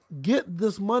guys get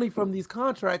this money from these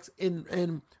contracts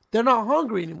and they're not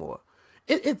hungry anymore.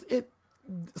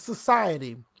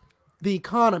 Society, the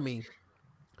economy,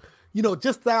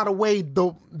 just out of the way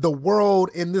the world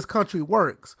in this country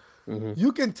works. Mm-hmm.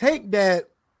 You can take that.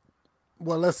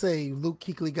 Well, let's say Luke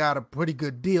Kuechly got a pretty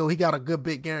good deal. He got a good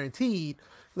bit guaranteed.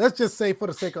 Let's just say, for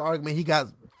the sake of argument, he got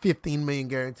 $15 million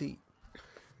guaranteed.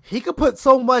 He could put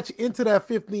so much into that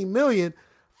 $15 million,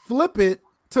 flip it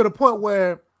to the point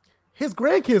where his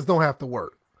grandkids don't have to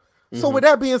work. Mm-hmm. So with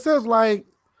that being said, like,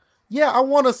 yeah, I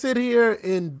want to sit here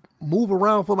and move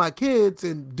around for my kids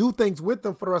and do things with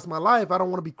them for the rest of my life. I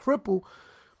don't want to be crippled.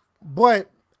 But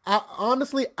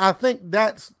I think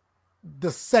that's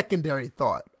the secondary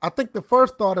thought. I think the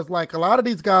first thought is, like, a lot of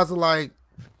these guys are like,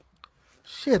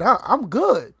 shit, I'm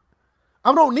good.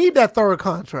 I don't need that third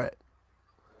contract.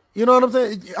 You know what I'm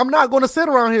saying? I'm not going to sit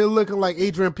around here looking like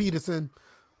Adrian Peterson,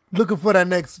 looking for that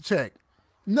next check.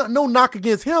 No knock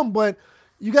against him, but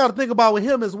you got to think about with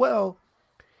him as well.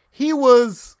 He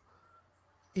was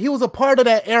a part of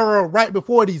that era right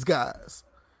before these guys.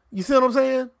 You see what I'm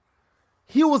saying?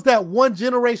 He was that one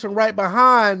generation right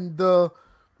behind the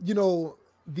Luke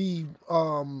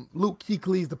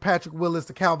Kuechlys, the Patrick Willis,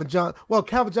 the Calvin Johnson. Well,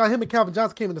 him and Calvin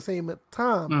Johnson came in the same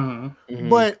time. Mm-hmm. Mm-hmm.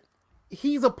 But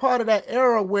he's a part of that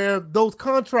era where those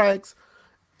contracts,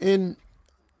 and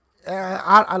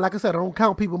I like I said, I don't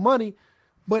count people money,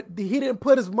 but he didn't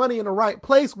put his money in the right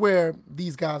place where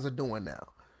these guys are doing now.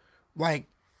 Like,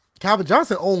 Calvin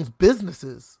Johnson owns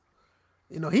businesses.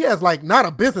 He has, like, not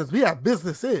a business, he has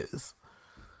businesses.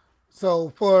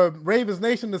 So for Ravens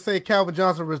Nation to say Calvin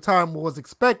Johnson's retirement was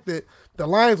expected, the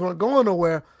Lions weren't going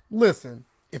nowhere. Listen,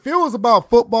 if it was about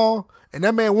football and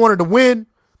that man wanted to win,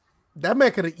 that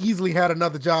man could have easily had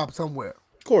another job somewhere.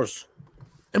 Of course.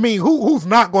 I mean, who's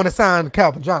not going to sign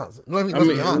Calvin Johnson? I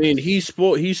mean, he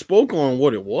spoke on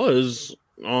what it was.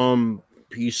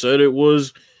 He said it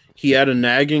was he had a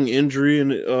nagging injury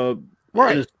in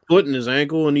his foot and his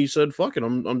ankle, and he said, "Fuck it,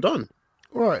 I'm done."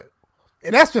 Right,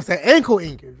 and that's just an ankle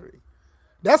injury.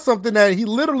 That's something that he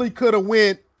literally could have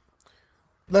went.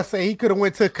 Let's say he could have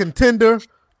went to Contender,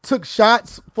 took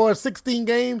shots for 16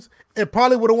 games, and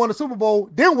probably would have won a Super Bowl.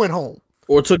 Then went home.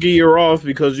 Or took a year off,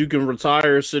 because you can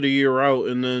retire, sit a year out,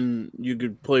 and then you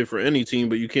could play for any team,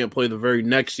 but you can't play the very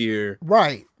next year,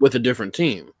 right, with a different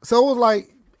team. So it was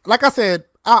like I said,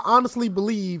 I honestly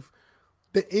believe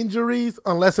the injuries,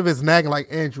 unless if it's nagging like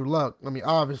Andrew Luck. I mean,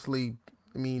 obviously,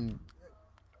 when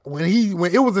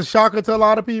it was a shocker to a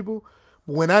lot of people,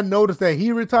 but when I noticed that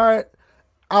he retired,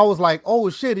 I was like, oh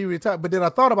shit, he retired. But then I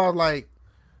thought about, like,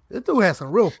 this dude has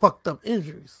some real fucked up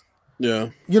injuries. Yeah,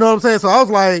 you know what I'm saying? So I was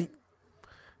like,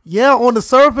 yeah, on the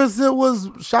surface it was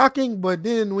shocking, but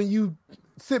then when you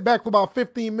sit back for about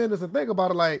 15 minutes and think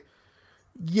about it, like,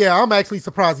 yeah, I'm actually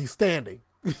surprised he's standing.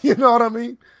 You know what I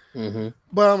mean? Mm-hmm.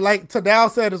 But like Tadal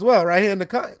said as well, right here in the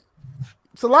cut,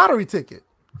 it's a lottery ticket.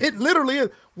 It literally is.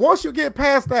 Once you get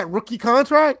past that rookie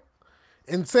contract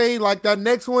and say, like, that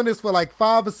next one is for like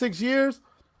 5 or 6 years,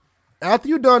 after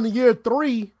you're done year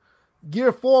 3,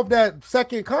 year 4 of that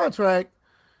second contract,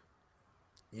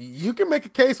 you can make a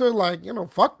case for, like,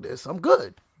 fuck this, I'm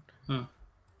good.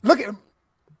 Look at,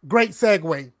 great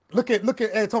segue. Look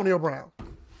at Antonio Brown.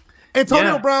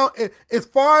 Antonio Brown, as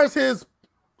far as his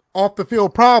off the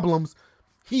field problems,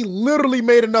 he literally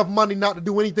made enough money not to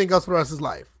do anything else for the rest of his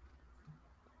life.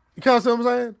 You kind of see what I'm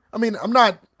saying? I mean, I'm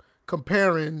not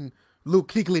comparing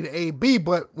Luke Kuechly to AB,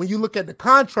 but when you look at the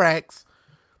contracts,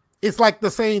 it's like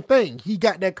the same thing. He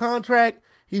got that contract.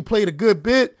 He played a good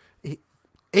bit.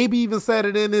 AB even said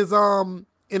it in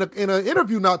in an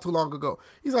interview not too long ago.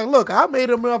 He's like, look, I made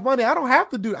enough money. I don't have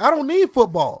to do. I don't need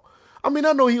football. I mean,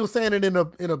 I know he was saying it in a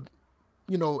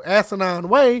asinine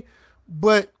way,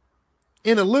 but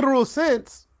in a literal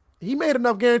sense, he made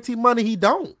enough guaranteed money. He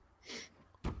don't.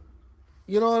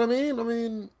 You know what I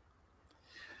mean?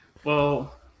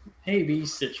 Well,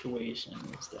 AB's situation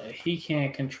is that he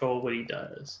can't control what he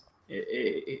does.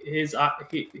 He's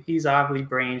obviously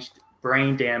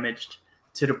brain damaged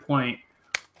to the point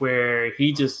where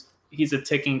he's a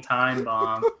ticking time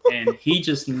bomb, and he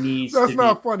just needs. That's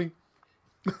not funny.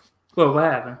 Well, what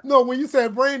happened? No, when you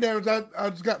said brain damage, I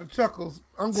just got the chuckles.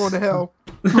 I'm going to hell.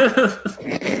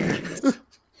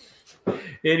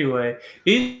 Anyway,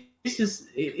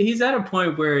 he's at a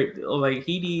point where like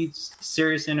he needs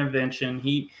serious intervention.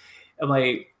 He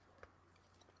probably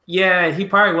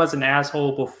was an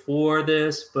asshole before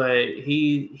this, but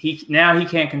he now he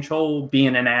can't control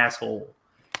being an asshole,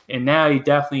 and now he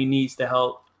definitely needs the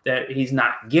help that he's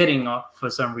not getting for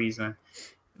some reason.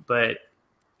 But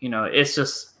it's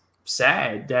just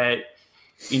sad that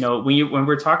when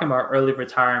we're talking about early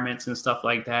retirements and stuff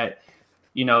like that,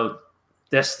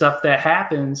 there's stuff that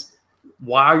happens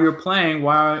while you're playing,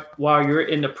 while you're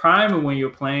in the prime of when you're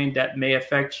playing, that may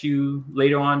affect you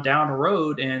later on down the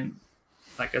road. And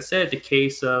like I said, the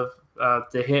case of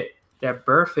the hit that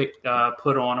Burfict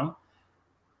put on him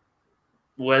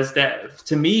was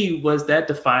that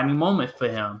defining moment for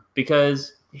him,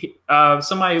 because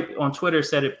somebody on Twitter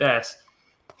said it best.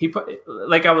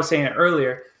 Like I was saying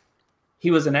earlier,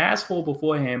 he was an asshole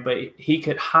beforehand, but he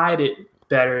could hide it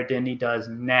better than he does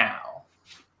now.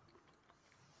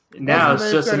 Now it's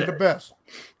just said it the best.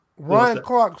 Ryan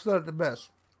Clark said it the best.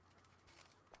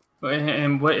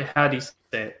 And how did he say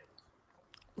it?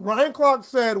 Ryan Clark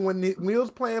said when he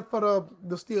was playing for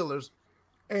the Steelers,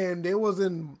 and they was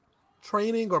in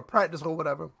training or practice or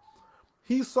whatever,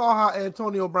 he saw how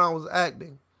Antonio Brown was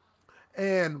acting,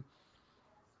 and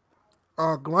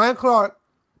Ryan Clark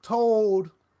told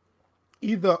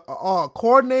either a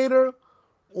coordinator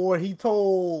or he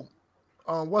told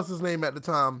what's his name at the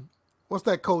time? What's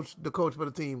that coach? The coach for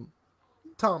the team,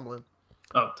 Tomlin.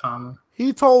 Oh, Tomlin.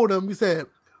 He told him. He said,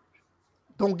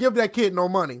 "Don't give that kid no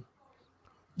money.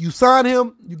 You sign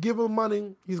him, you give him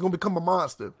money, he's gonna become a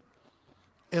monster."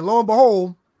 And lo and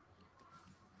behold,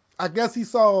 I guess he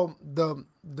saw the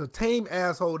tame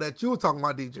asshole that you were talking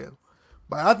about, DJ.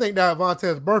 But I think that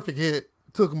Vontaze Burfict hit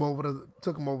took him over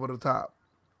the top.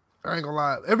 I ain't gonna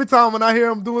lie. Every time when I hear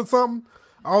him doing something,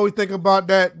 I always think about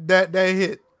that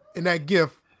hit and that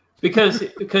gift. Because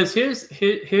here's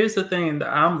the thing that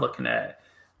I'm looking at.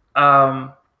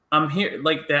 I'm here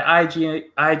like the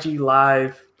IG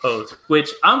live post, which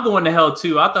I'm going to hell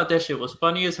too. I thought that shit was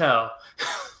funny as hell.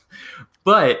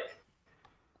 But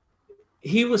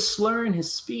he was slurring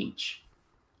his speech.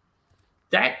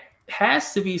 That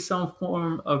has to be some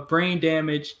form of brain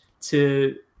damage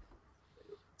to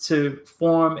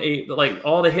form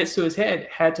all the hits to his head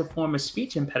had to form a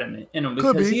speech impediment in him,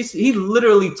 because he's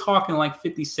literally talking like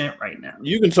 50 Cent right now.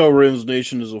 You can tell Ravens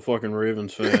Nation is a fucking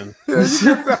Ravens fan. He was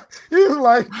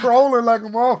like trolling like a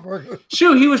motherfucker.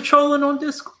 Shoot, he was trolling on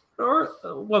Discord. Or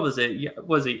what was it? Yeah,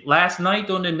 was it last night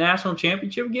during the national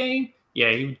championship game?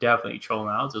 Yeah, he was definitely trolling.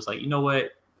 I was just like, you know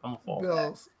what? I'm gonna fall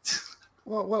back.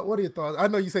 What are your thoughts? I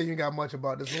know you say you ain't got much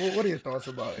about this. What are your thoughts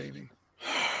about AB?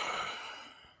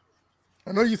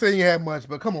 I know you say you had much,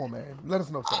 but come on, man. Let us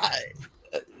know something.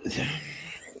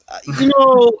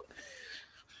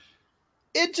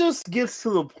 It just gets to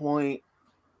the point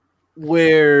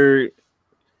where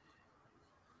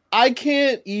I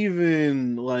can't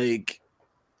even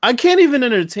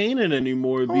entertain it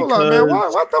anymore. Hold on, man.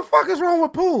 What the fuck is wrong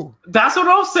with Pooh? That's what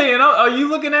I'm saying. Are you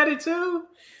looking at it too?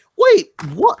 Wait,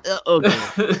 what? Okay.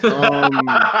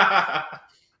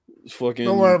 Fucking.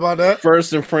 Don't worry about that.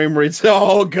 First and frame rates.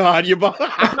 Oh God, you.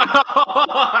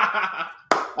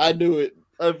 I knew it.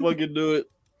 I fucking knew it.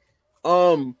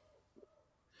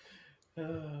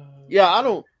 Yeah, I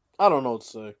don't know what to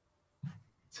say.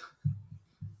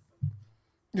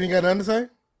 You ain't got nothing to say?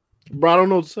 Bro, I don't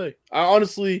know what to say. I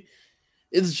honestly,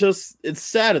 it's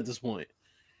sad at this point.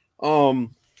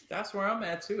 That's where I'm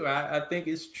at too. I think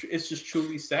it's just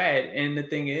truly sad. And the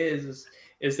thing is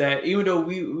that even though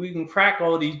we can crack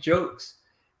all these jokes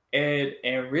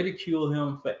and ridicule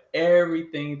him for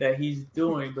everything that he's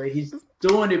doing, but he's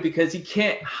doing it because he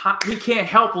can't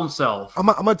help himself. I'm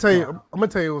gonna tell you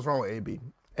what's wrong with AB.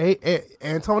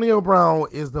 Antonio Brown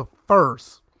is the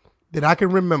first that I can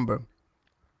remember.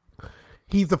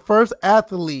 He's the first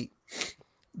athlete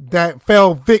that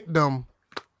fell victim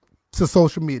to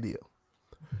social media.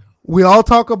 We all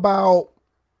talk about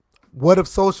what if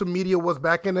social media was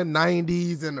back in the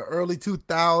 90s and the early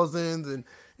 2000s,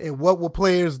 and what will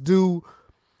players do?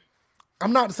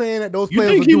 I'm not saying that those You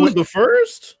players think he was the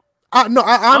first? I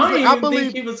honestly, I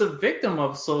believe think he was a victim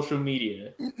of social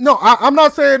media. No, I'm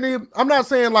not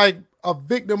saying like a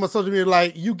victim of social media,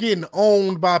 like you getting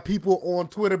owned by people on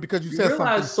Twitter because you said something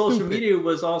realize social stupid. media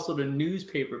was also the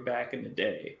newspaper back in the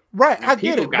day. Right, I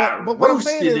get it. But what I'm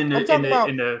saying is, in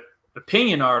the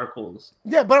opinion articles.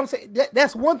 Yeah, but I'm saying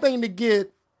that's one thing to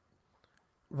get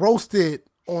roasted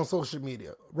on social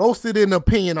media, roasted in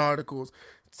opinion articles.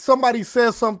 Somebody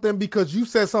says something because you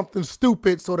said something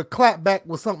stupid, so the clap back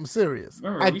was something serious.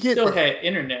 Remember, we still had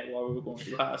internet while we were going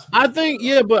through high school. I think,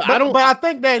 yeah, but I don't. But I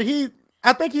think that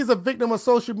I think he's a victim of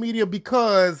social media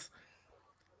because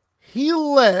he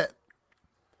let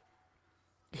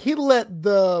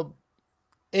the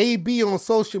AB on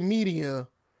social media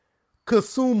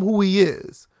consume who he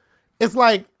is. It's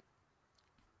like,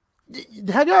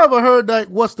 have you ever heard like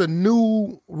what's the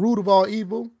new root of all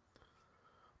evil?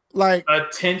 Like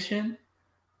attention.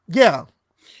 Yeah.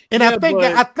 And I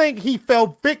think he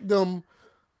fell victim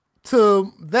to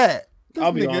that.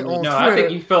 I'll be honest. No, I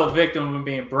think he fell victim of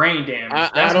being brain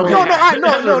damaged. That's what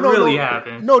really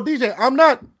happened. No, DJ, I'm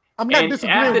not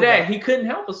disagreeing after with that. He couldn't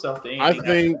help himself.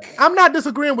 I'm not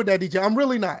disagreeing with that, DJ. I'm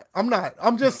really not. I'm not.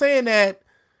 I'm just saying that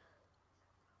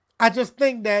I just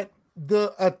think that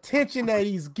the attention that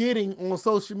he's getting on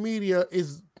social media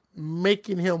is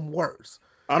making him worse.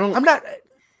 I don't know.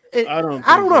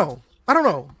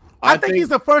 I think he's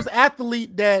the first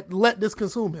athlete that let this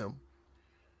consume him.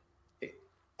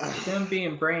 Him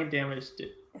being brain damaged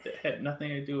that had nothing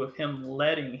to do with him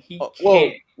letting. He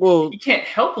can't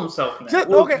help himself now.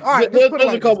 Okay, all right. Let's put it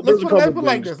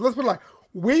like this.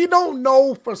 We don't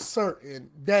know for certain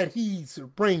that he's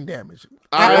brain damaged.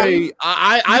 I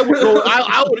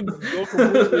would go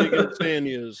completely against saying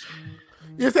he is.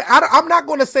 You see, I'm not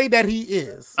going to say that he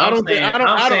is. I don't think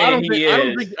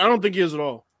he is at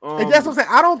all. And that's what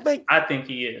I'm saying. I think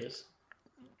he is.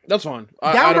 That's fine.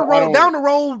 Down the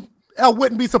road, I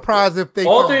wouldn't be surprised if they.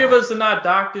 All three of us are not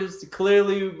doctors.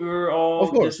 Clearly, we're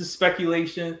all. This is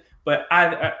speculation, but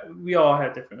we all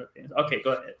have different opinions. Okay,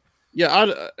 go ahead.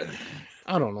 Yeah,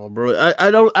 I don't know, bro.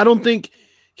 I don't think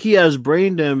he has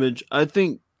brain damage. I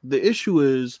think the issue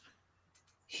is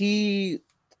he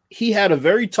had a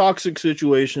very toxic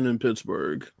situation in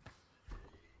Pittsburgh,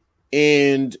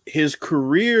 and his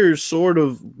career sort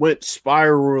of went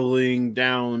spiraling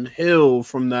downhill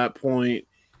from that point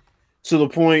to the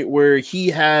point where he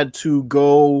had to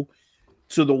go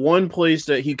to the one place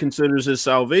that he considers his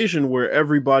salvation, where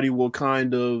everybody will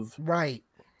kind of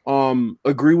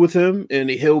agree with him, and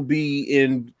he'll be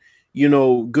in,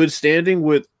 good standing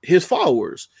with his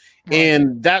followers. Right.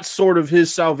 And that's sort of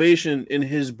his salvation in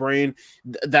his brain.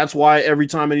 That's why every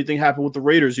time anything happened with the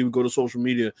Raiders, he would go to social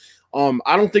media.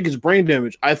 I don't think it's brain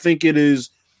damage. I think it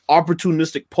is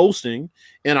opportunistic posting,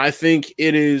 and I think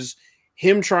it is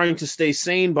him trying to stay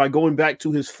sane by going back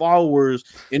to his followers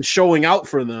and showing out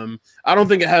for them. I don't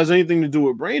think it has anything to do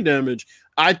with brain damage.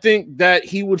 I think that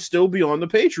he would still be on the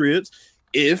Patriots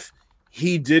if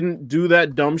he didn't do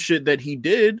that dumb shit that he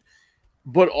did.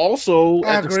 But also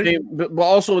at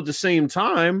the same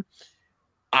time,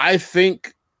 I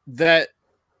think that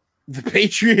the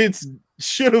Patriots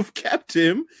should have kept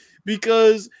him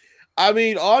because, I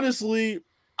mean, honestly,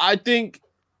 I think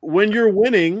when you're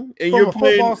winning and you're playing, from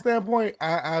a football standpoint,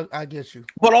 I get you.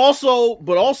 But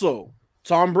also,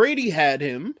 Tom Brady had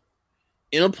him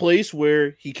in a place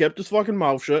where he kept his fucking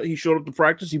mouth shut. He showed up to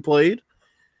practice. He played.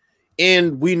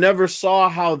 And we never saw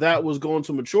how that was going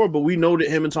to mature, but we know that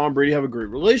him and Tom Brady have a great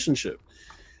relationship.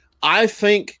 I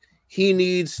think he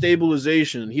needs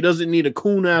stabilization. He doesn't need a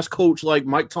coon-ass coach like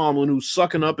Mike Tomlin who's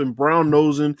sucking up and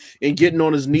brown-nosing and getting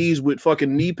on his knees with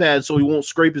fucking knee pads so he won't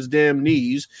scrape his damn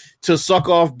knees to suck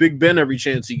off Big Ben every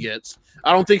chance he gets.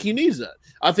 I don't think he needs that.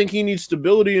 I think he needs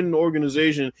stability in the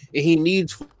organization, and he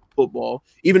needs football.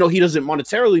 Even though he doesn't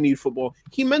monetarily need football,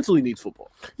 he mentally needs football.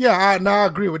 Yeah, I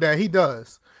agree with that. He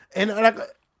does. And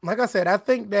like I said, I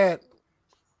think that,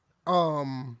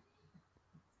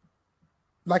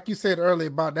 like you said earlier,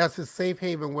 about that's his safe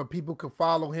haven where people can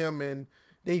follow him and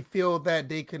they feel that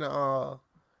they can,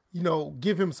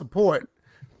 give him support.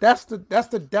 That's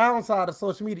the downside of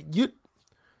social media.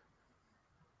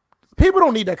 People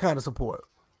don't need that kind of support.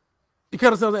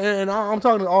 Because, and I'm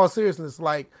talking in all seriousness,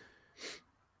 no,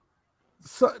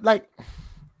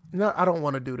 I don't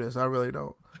want to do this. I really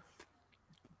don't.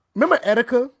 Remember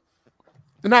Etika?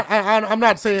 And I'm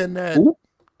not saying that.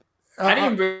 I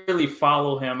didn't really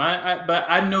follow him. But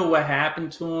I know what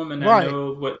happened to him, and I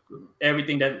know what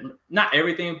everything that, not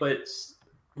everything, but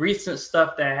recent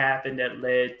stuff that happened that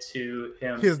led to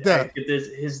him His death.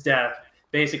 His death.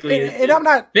 Basically, and I'm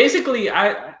not. Basically,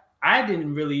 I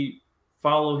didn't really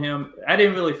follow him. I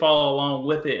didn't really follow along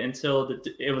with it until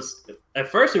it was at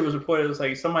first it was reported it was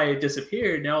like somebody had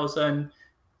disappeared, and all of a sudden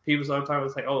people started talking.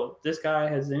 It's like, oh, this guy,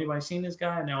 has anybody seen this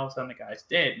guy? And then all of a sudden the guy's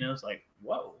dead, and it was like,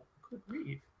 whoa, good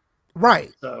grief.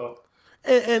 Right. So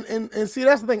and see,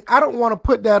 that's the thing. I don't want to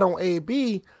put that on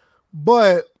AB,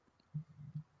 but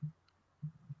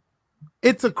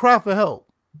it's a cry for help.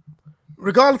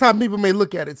 Regardless how people may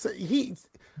look at it, so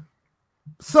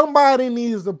somebody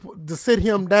needs to sit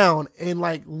him down and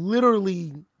like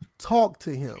literally talk to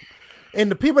him.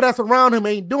 And the people that's around him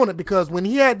ain't doing it, because when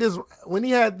he had this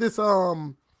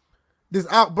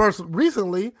outburst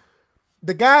recently,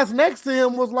 the guys next to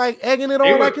him was like egging it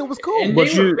on like it was cool. And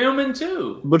they were filming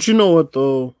too. But you know what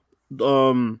though?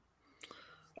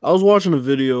 I was watching a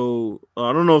video.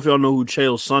 I don't know if y'all know who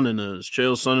Chael Sonnen is.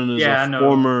 Chael Sonnen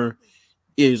is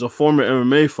he's a former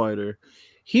MMA fighter.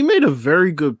 He made a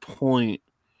very good point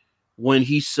when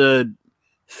he said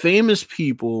famous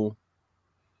people,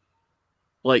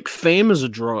 like, fame is a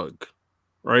drug,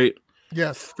 right?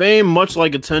 Yes. Fame, much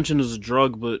like attention, is a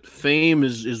drug, but fame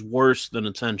is worse than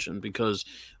attention, because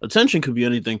attention could be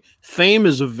anything. Fame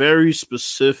is a very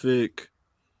specific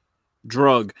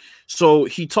drug. So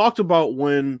he talked about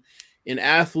when an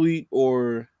athlete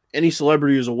or any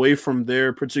celebrity is away from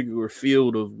their particular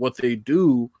field of what they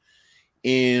do,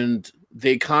 and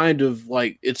they kind of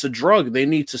like, it's a drug. They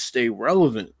need to stay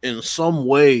relevant in some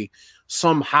way,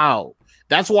 somehow.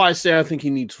 That's why I say I think he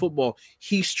needs football.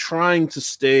 He's trying to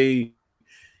stay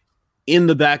in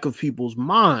the back of people's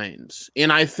minds.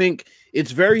 And I think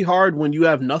it's very hard when you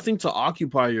have nothing to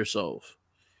occupy yourself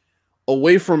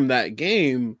away from that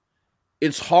game.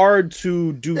 It's hard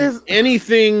to do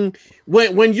anything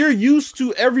when you're used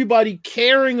to everybody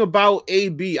caring about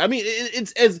AB. I mean,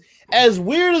 it's as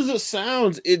weird as it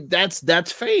sounds,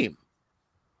 that's fame.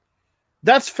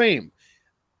 That's fame.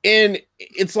 And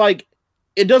it's like,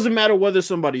 it doesn't matter whether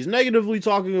somebody's negatively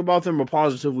talking about them or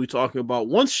positively talking about.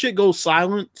 Once shit goes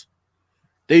silent,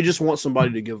 they just want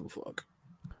somebody to give a fuck.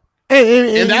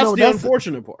 And that's the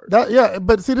unfortunate part.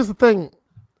 But see, this is the thing.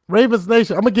 Ravens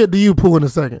Nation, I'm going to get to you, Pooh, in a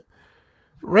second.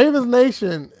 Ravens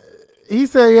Nation, he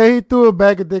said, he threw a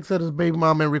bag of dicks at his baby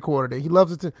mama and recorded it. He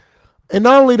loves it. And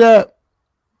not only that,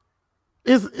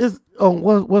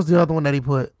 what's the other one that he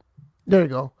put? There you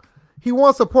go. He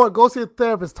wants support. Go see a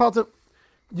therapist. Talk to.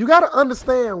 You got to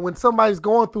understand, when somebody's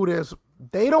going through this,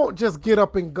 they don't just get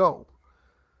up and go.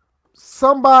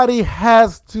 Somebody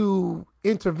has to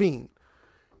intervene.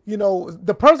 You know,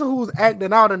 the person who's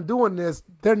acting out and doing this,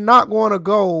 they're not going to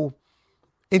go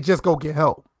and just go get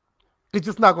help. It's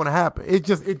just not going to happen. It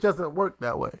doesn't work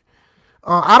that way.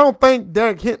 I don't think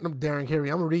Derrick Henry,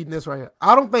 I'm reading this right here.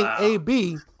 I don't think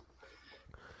AB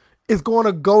is going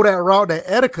to go that route that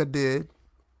Etika did,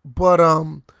 but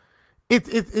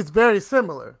it's very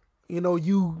similar. You know,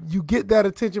 you get that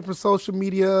attention from social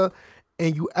media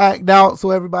and you act out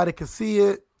so everybody can see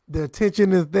it. The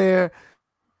attention is there.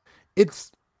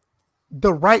 It's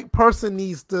the right person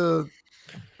needs to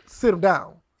sit him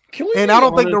down. And I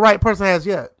don't think the right person has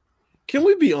yet. Can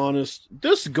we be honest?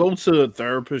 This go to the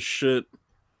therapist shit,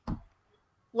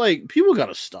 like, people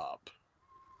gotta stop.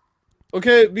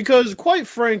 Okay? Because quite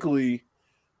frankly,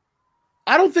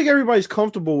 I don't think everybody's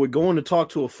comfortable with going to talk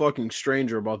to a fucking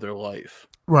stranger about their life.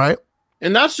 Right.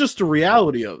 And that's just the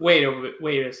reality of it.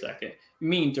 Wait a second. You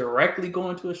mean directly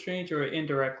going to a stranger or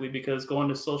indirectly? Because going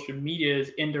to social media is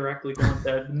indirectly going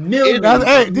to millions.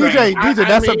 DJ,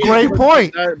 that's a great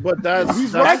point.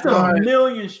 He's right. A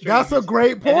million strangers. That's a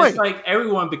great point. And it's like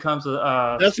everyone becomes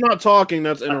that's not talking.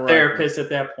 That's interacting. Therapist at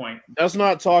that point. That's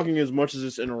not talking as much as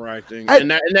it's interacting, and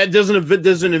that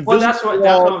doesn't. Well, that's what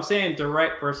I'm saying.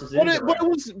 Direct versus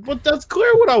indirect. But that's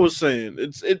clear what I was saying.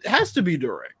 It has to be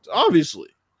direct, obviously.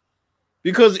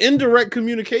 Because indirect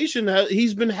communication,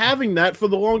 he's been having that for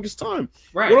the longest time.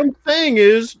 Right. What I'm saying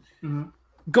is,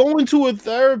 going to a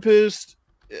therapist,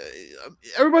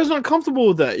 everybody's not comfortable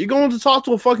with that. You're going to talk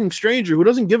to a fucking stranger who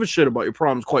doesn't give a shit about your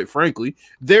problems, quite frankly.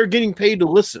 They're getting paid to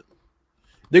listen.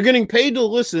 They're getting paid to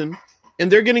listen,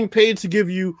 and they're getting paid to give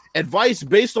you advice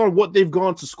based on what they've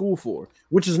gone to school for,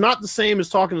 which is not the same as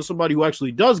talking to somebody who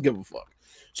actually does give a fuck.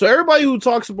 So everybody who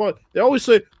talks about, they always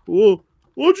say, well,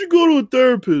 why don't you go to a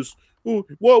therapist? Well,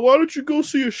 why don't you go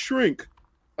see a shrink?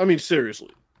 I mean, seriously,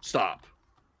 stop.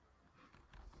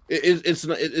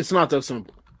 It's not that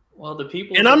simple. Well, the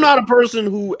people, and I'm not a person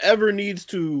who ever needs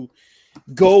to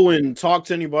go and talk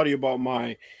to anybody about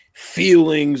my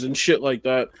feelings and shit like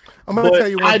that. I'm gonna tell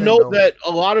you one I thing, know though. that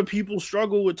a lot of people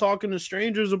struggle with talking to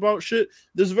strangers about shit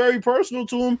that's very personal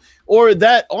to them, or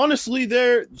that honestly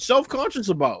they're self-conscious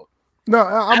about. No,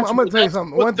 I'm gonna tell you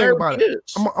something. One thing about it,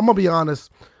 I'm gonna be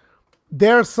honest.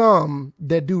 There's some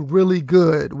that do really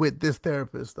good with this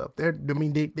therapist stuff.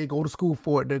 They go to school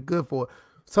for it. They're good for it.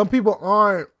 Some people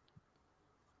aren't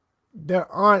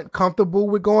comfortable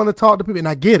with going to talk to people, and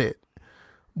I get it.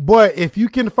 But if you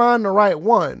can find the right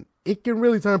one, it can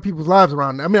really turn people's lives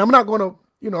around. I mean, I'm not gonna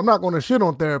shit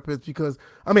on therapists because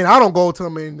I don't go to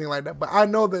them or anything like that. But I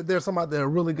know that there's some out there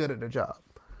really good at their job.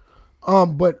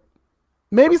 But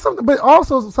maybe something. But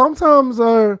also sometimes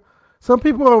some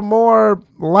people are more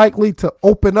likely to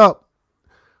open up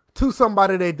to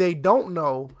somebody that they don't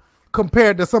know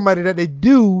compared to somebody that they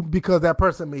do because that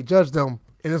person may judge them.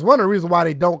 And it's one of the reasons why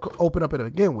they don't open up it to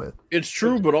begin with. It's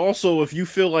true, but also if you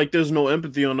feel like there's no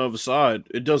empathy on the other side,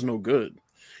 it does no good.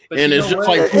 But and it's just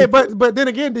but then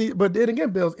again,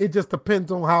 Bills, it just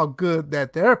depends on how good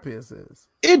that therapist is.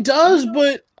 It does,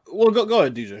 but go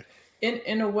ahead, DJ.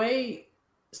 In a way,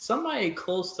 somebody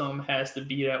close to him has to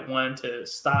be that one to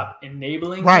stop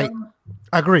enabling him.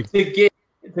 I agree.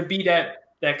 To be that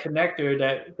connector,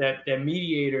 that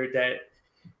mediator that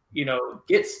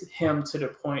gets him to the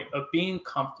point of being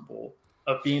comfortable,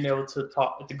 of being able to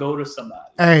talk, to go to somebody.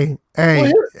 Hey.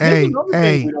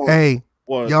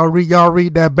 What? Y'all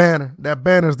read that banner. That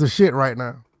banner's the shit right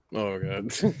now. Oh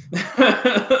god.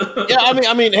 Yeah,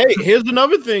 I mean, hey, here's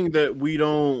another thing that we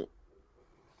don't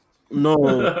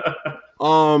know.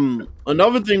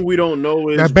 Another thing we don't know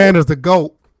is that banner's the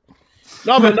GOAT.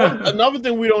 No, but another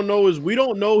thing we don't know is we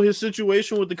don't know his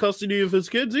situation with the custody of his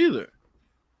kids either.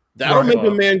 That'll make a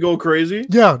man go crazy.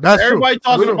 Yeah, that's everybody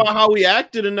true. Talking about how he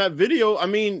acted in that video. I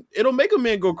mean, it'll make a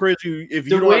man go crazy if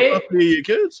you don't have custody of your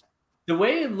kids. The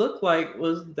way it looked like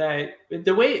was that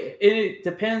the way it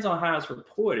depends on how it's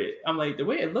reported. I'm like, the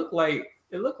way it looked like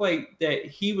that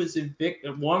he was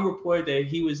evicted. One reported that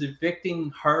he was evicting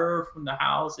her from the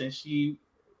house, and he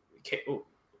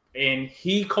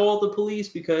called the police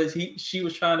because she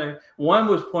was trying to. One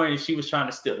was pointing she was trying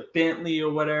to steal a Bentley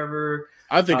or whatever.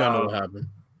 I think I know what happened.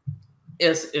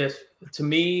 If to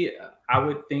me, I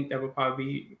would think that would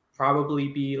probably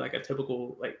be like a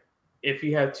typical, like if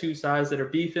you have two sides that are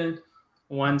beefing,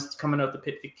 one's coming up to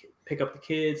pick up the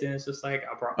kids, and it's just like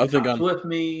I brought the cops with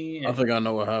me. I think I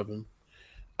know what happened.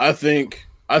 I think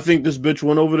this bitch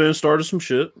went over there and started some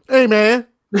shit. Hey man.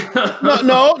 No,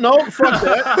 fuck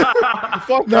that.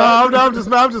 Fuck no, that. I'm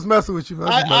just messing with you.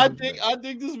 I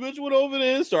think this bitch went over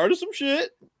there and started some shit.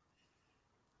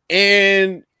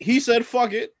 And he said,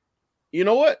 fuck it. You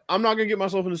know what? I'm not gonna get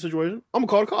myself in this situation. I'm gonna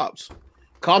call the cops.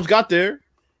 Cops got there,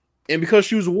 and because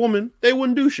she was a woman, they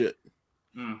wouldn't do shit.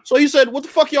 So he said, "What the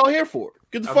fuck y'all here for?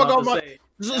 Get the fuck out of my."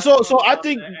 So I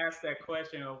think ask that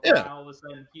question of why all of a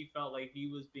sudden he felt like he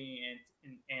was being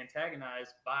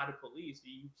antagonized by the police.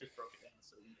 You just broke it down.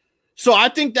 So I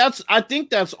think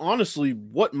that's honestly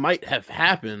what might have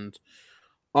happened.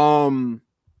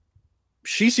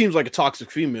 She seems like a toxic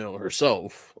female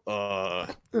herself.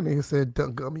 The nigga said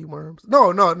 "Dunk gummy worms."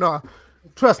 No.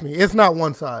 Trust me, it's not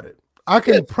one-sided. I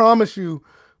can promise you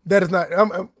that it's not.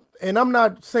 I'm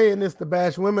not saying this to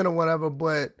bash women or whatever,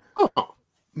 but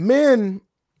men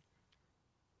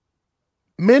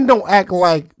don't act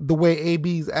like the way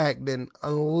AB's acting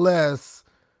unless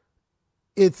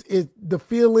it's the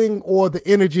feeling or the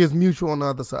energy is mutual on the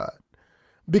other side.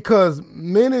 Because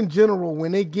men in general,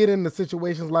 when they get into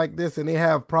situations like this and they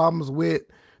have problems with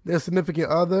their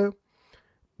significant other,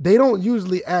 they don't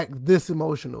usually act this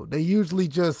emotional. They usually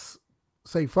just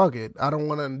say, fuck it, I don't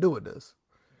want nothing to do with this.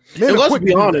 And let's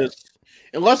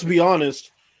be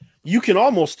honest, you can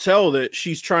almost tell that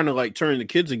she's trying to like turn the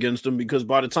kids against him, because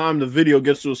by the time the video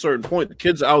gets to a certain point, the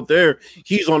kids are out there,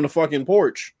 he's on the fucking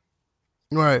porch.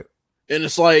 Right. And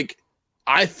it's like,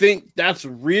 I think that's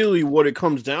really what it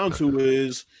comes down to,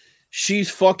 is she's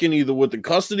fucking either with the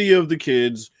custody of the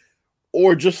kids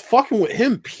or just fucking with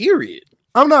him, period.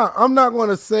 I'm not going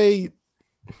to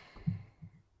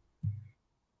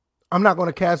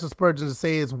cast aspersions to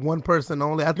say it's one person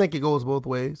only. I think it goes both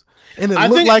ways. And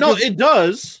it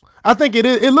does. I think it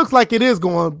is. It looks like it is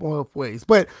going both ways.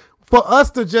 But for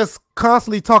us to just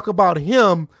constantly talk about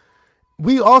him,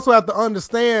 we also have to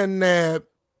understand that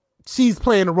she's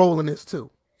playing a role in this too.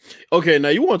 Okay, now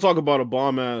you want to talk about a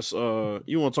bomb ass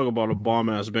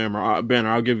banner.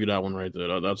 I'll give you that one right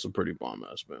there. That's a pretty bomb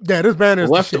ass banner. Yeah, this banner is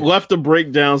left the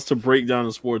breakdowns to break down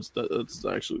the sports. That's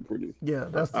actually pretty. Yeah,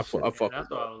 that's that's why I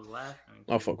was laughing.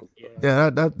 I fuck with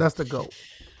that. Yeah, that's the GOAT.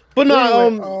 But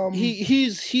no, anyway,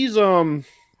 he's I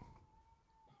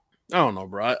don't know,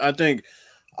 bro. I think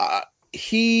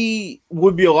he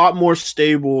would be a lot more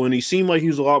stable, and he seemed like he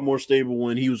was a lot more stable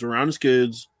when he was around his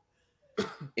kids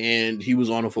and he was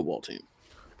on a football team.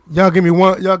 Y'all give me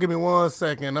 1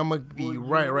 second. I'm gonna be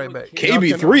right back.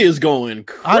 KB3 is going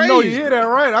crazy. I know you hear that,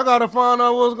 right? I gotta find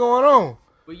out what's going on.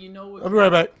 But you know what? I'll be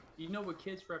right back. You know what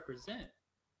kids represent?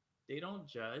 They don't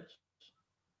judge.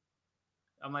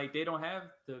 I'm like, they don't have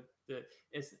the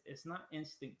it's not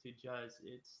instinct to judge.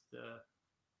 It's the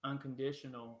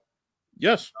unconditional,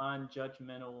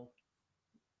 non-judgmental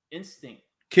instinct.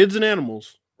 Kids and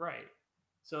animals. Right.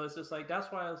 So it's just like, that's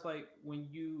why it's like, when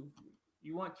you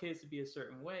want kids to be a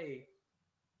certain way,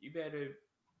 you better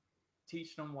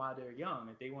teach them while they're young.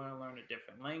 If they want to learn a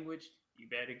different language, you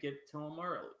better get to them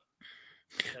early.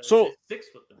 So it sticks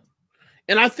with them.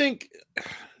 And I think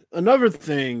another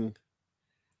thing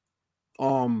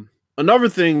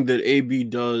that AB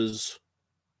does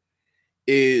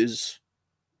is,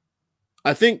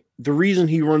 I think the reason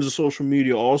he runs the social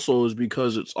media also is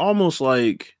because it's almost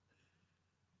like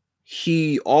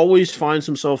he always finds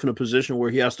himself in a position where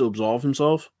he has to absolve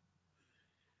himself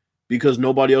because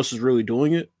nobody else is really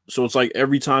doing it. So it's like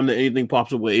every time that anything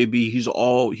pops up with AB, he's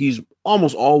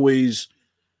almost always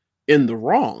in the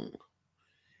wrong.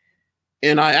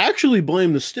 And I actually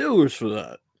blame the Steelers for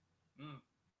that.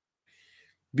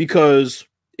 Because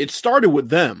it started with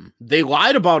them. They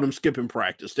lied about him skipping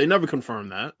practice. They never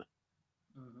confirmed that.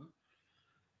 Mm-hmm.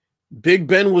 Big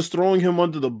Ben was throwing him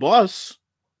under the bus.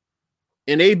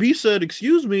 And AB said,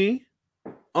 "Excuse me,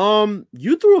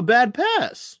 you threw a bad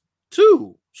pass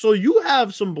too. So you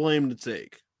have some blame to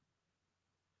take."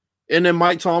 And then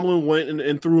Mike Tomlin went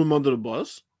and threw him under the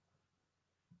bus.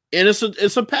 And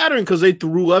it's a pattern because they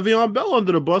threw Le'Veon Bell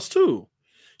under the bus too.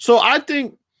 So I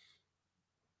think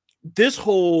this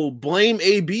whole blame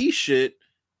AB shit,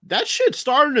 that shit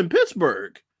started in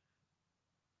Pittsburgh.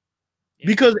 Yeah,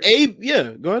 because go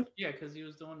ahead. Yeah, because he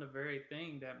was doing the very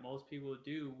thing that most people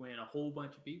do when a whole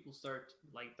bunch of people start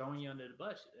like throwing you under the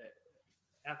bus.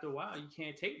 After a while, you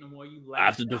can't take no more. You I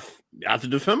have to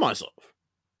defend myself.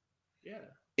 Yeah.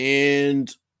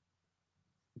 And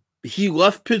he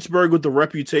left Pittsburgh with the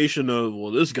reputation of, well,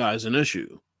 this guy's an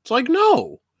issue. It's like,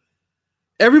 no.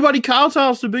 Everybody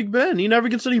kowtows to Big Ben. He never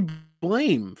gets any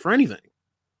blame for anything.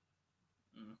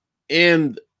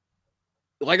 And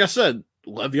like I said,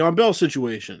 Le'Veon Bell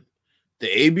situation, the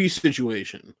AB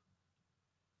situation,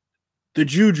 the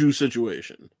Juju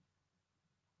situation.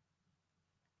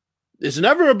 It's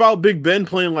never about Big Ben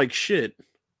playing like shit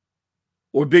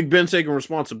or Big Ben taking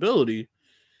responsibility.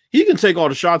 He can take all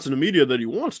the shots in the media that he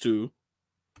wants to,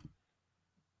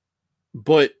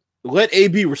 but let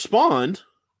AB respond,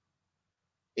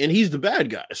 and he's the bad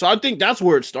guy. So I think that's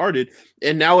where it started.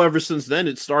 And now ever since then,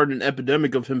 it started an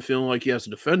epidemic of him feeling like he has to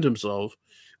defend himself,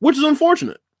 which is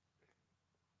unfortunate.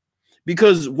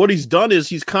 Because what he's done is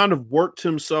he's kind of backed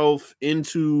himself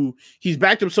into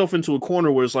a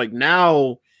corner where it's like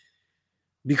now,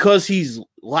 because he's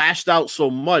lashed out so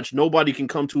much, nobody can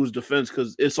come to his defense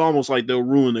because it's almost like they'll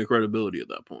ruin their credibility at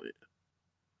that point.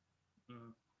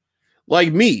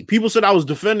 Like me, people said I was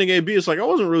defending AB. It's like I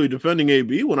wasn't really defending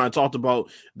AB when I talked about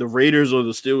the Raiders or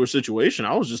the Steelers situation.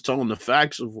 I was just telling the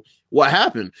facts of what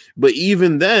happened. But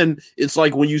even then, it's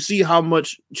like when you see how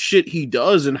much shit he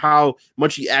does and how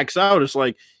much he acts out, it's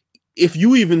like if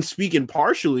you even speak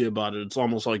impartially about it, it's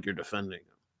almost like you're defending him.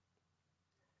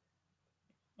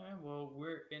 Well,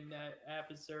 we're in that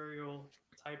adversarial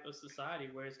type of society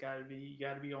where you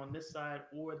got to be on this side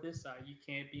or this side. You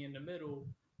can't be in the middle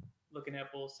looking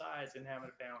at both sides and having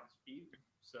a balanced view.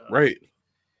 So right.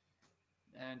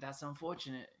 And that's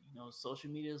unfortunate. You know, social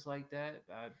media is like that.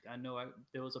 I know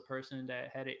there was a person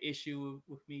that had an issue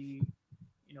with me,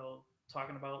 you know,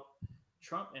 talking about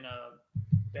Trump in a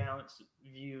balanced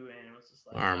view, and it was just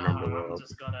like, I remember I'm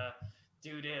just gonna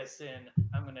do this and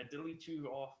I'm gonna delete you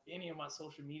off any of my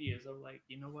social medias. I'm like,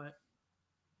 you know what?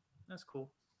 That's cool.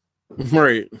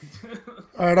 Right.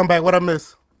 All right, I'm back. What I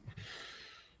miss?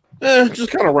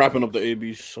 Just kind of wrapping up the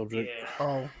AB subject. Yeah.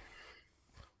 Oh.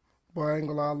 Boy, I ain't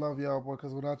gonna lie, I love y'all, boy,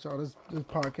 because without y'all, this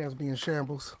podcast be in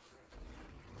shambles.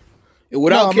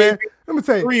 Without man, let me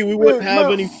tell you, we wouldn't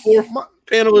have any fourth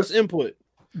panelist input.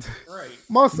 Right.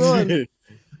 My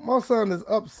son is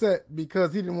upset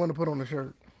because he didn't want to put on the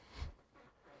shirt.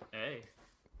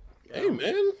 Hey,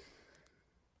 man.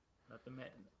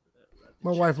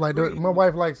 My wife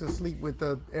likes to sleep with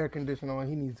the air conditioner on.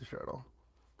 He needs the shirt on.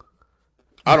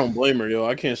 I don't blame her, yo.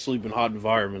 I can't sleep in hot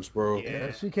environments, bro.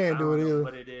 Yeah, she can't do it either.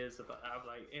 What it is, I'm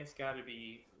like, it's got to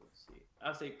be.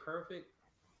 I'd say perfect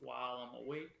while I'm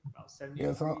awake, about 70.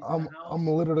 Yes, I'm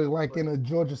literally like in a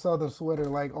Georgia Southern sweater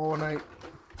like all night.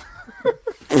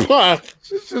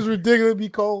 It's just ridiculous. Be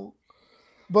cold,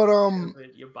 but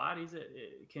But your body's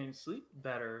it can sleep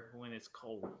better when it's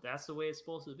cold. That's the way it's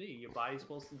supposed to be. Your body's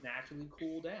supposed to naturally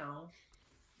cool down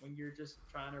when you're just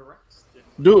trying to rest.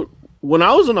 Dude, when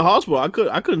I was in the hospital, I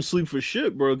couldn't sleep for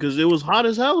shit, bro, because it was hot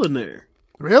as hell in there.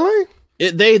 Really?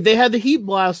 They had the heat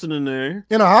blasting in there.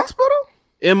 In a hospital?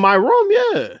 In my room,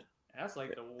 yeah. That's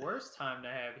like the worst time to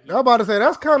have heat. I'm about to say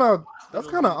that's kind of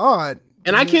odd.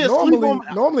 And I can't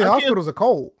normally hospitals are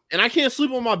cold. And I can't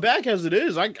sleep on my back as it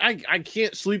is. I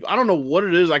can't sleep. I don't know what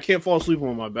it is. I can't fall asleep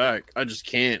on my back. I just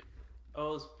can't.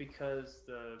 Oh, it's because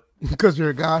because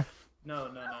you're a guy.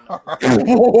 No.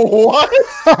 What?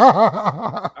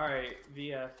 All right,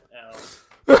 VFL.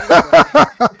 What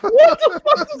the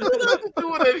fuck does that have to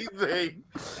do with anything?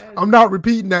 I'm not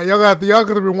repeating that. Y'all got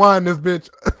to rewind this bitch.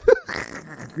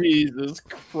 Jesus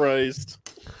Christ.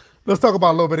 Let's talk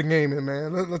about a little bit of gaming,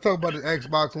 man. Let's talk about the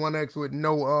Xbox One X with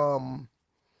no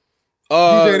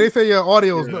DJ, they say your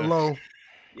audio is low.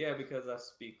 Yeah, because I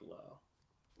speak low.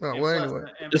 Oh, well,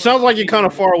 anyway. It sounds like you're kind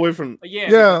of far away from.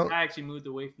 Yeah. I actually moved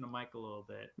away from the mic a little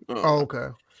bit. Oh, okay.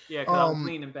 Yeah, because I'm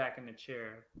leaning back in the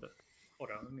chair. But hold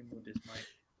on, let me move this mic.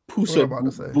 Pooh said,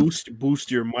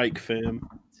 "Boost your mic, fam."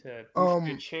 To boost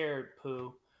your chair,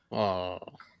 Pooh. Oh.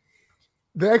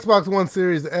 The Xbox One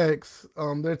Series X,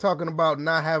 they're talking about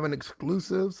not having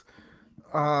exclusives.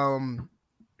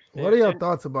 What are your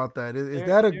thoughts about that? Is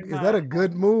that a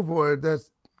good move, or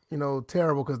that's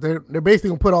terrible? Because they're basically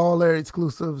gonna put all their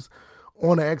exclusives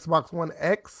on the Xbox One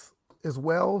X as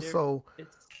well. So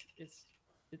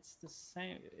it's the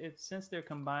same. Since they're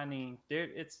combining,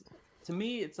 to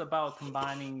me it's about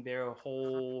combining their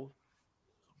whole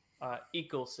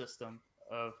ecosystem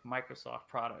of Microsoft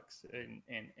products and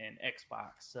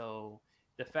Xbox. So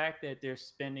the fact that they're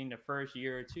spending the first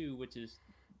year or two, which is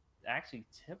actually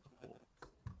typical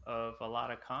of a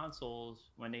lot of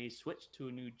consoles when they switch to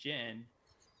a new gen,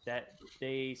 that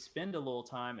they spend a little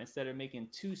time instead of making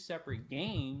two separate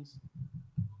games,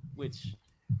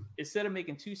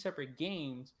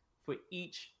 for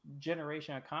each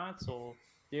generation of console,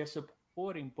 they're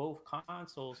supporting both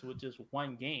consoles with just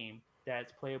one game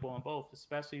that's playable on both,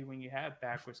 especially when you have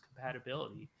backwards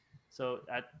compatibility. So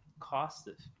the cost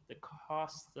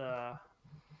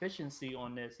efficiency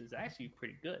on this is actually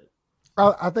pretty good.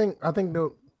 I think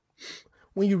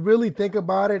when you really think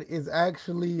about it, it's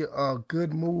actually a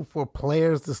good move for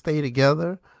players to stay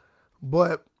together.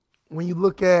 But when you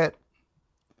look at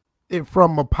it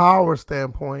from a power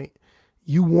standpoint,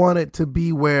 you want it to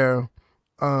be where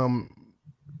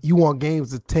you want games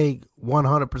to take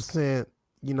 100%,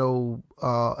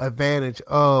 advantage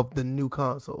of the new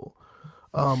console.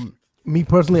 Me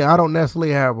personally, I don't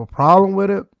necessarily have a problem with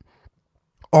it.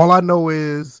 All I know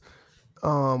is,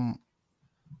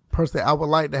 personally, I would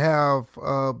like to have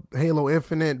Halo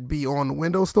Infinite be on the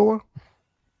Windows Store,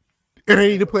 and they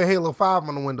need to put Halo 5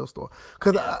 on the Windows Store,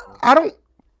 because I don't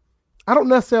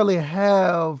necessarily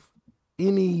have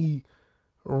any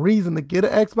reason to get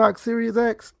an Xbox Series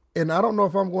X, and I don't know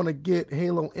if I'm going to get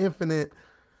Halo Infinite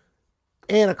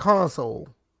and a console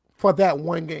for that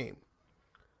one game.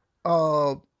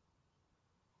 I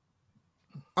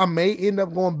may end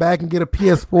up going back and get a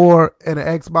PS4 and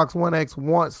an Xbox One X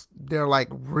once they're like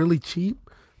really cheap,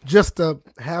 just to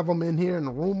have them in here in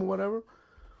the room or whatever.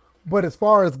 But as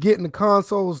far as getting the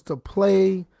consoles to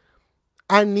play,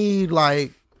 I need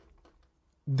like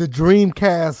the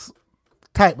Dreamcast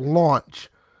type launch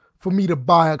for me to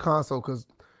buy a console, because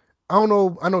I don't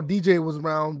know. I know DJ was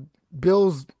around.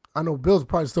 I know Bill's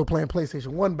probably still playing PlayStation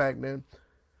 1 back then.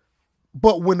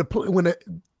 But when the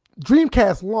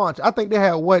Dreamcast launched, I think they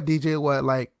had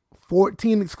like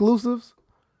 14 exclusives?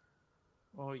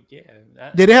 Oh yeah.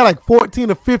 They had like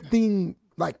 14 or 15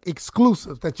 like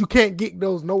exclusives that you can't get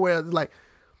those nowhere. Like,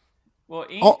 well,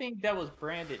 anything that was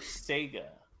branded Sega,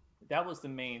 that was the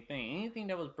main thing. Anything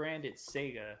that was branded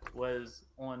Sega was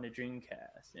on the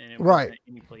Dreamcast, and it wasn't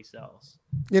anyplace else.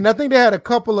 And I think they had a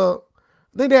couple of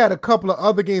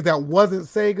other games that wasn't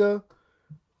Sega.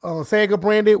 Sega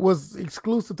branded was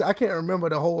exclusive to, I can't remember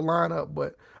the whole lineup,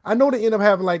 but I know they ended up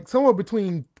having like somewhere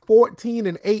between 14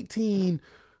 and 18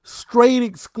 straight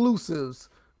exclusives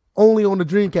only on the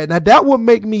Dreamcast. Now that would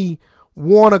make me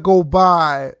want to go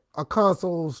buy a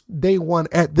console's day one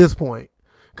at this point,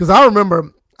 because I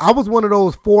remember I was one of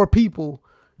those 4 people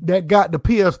that got the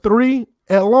PS3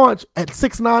 at launch at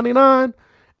 $6.99,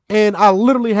 and I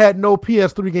literally had no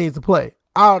PS3 games to play.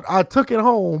 I took it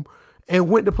home and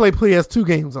went to play PS2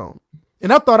 games on,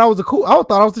 and I thought I was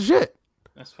the shit.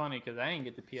 That's funny, because I didn't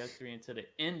get the PS3 until the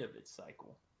end of its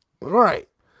cycle. Right.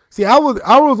 See, I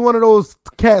was one of those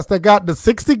cats that got the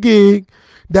 60 gig,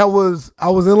 I was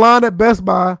in line at Best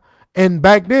Buy, and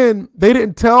back then they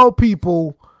didn't tell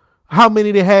people how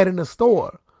many they had in the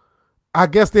store. I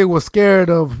guess they were scared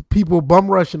of people bum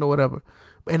rushing or whatever.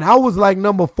 And I was like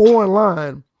number 4 in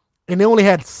line, and they only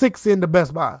had 6 in the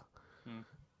Best Buy.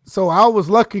 So I was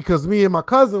lucky because me and my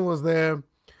cousin was there.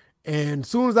 And as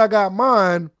soon as I got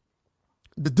mine,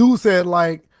 the dude said,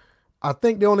 like, I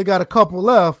think they only got a couple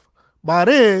left. By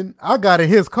then, I got in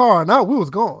his car, and we was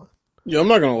gone. Yeah, I'm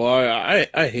not going to lie.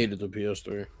 I hated the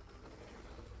PS3.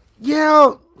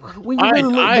 Yeah, when you really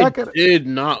look back at it. I did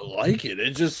not like it.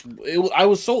 I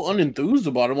was so unenthused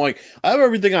about it. I'm like, I have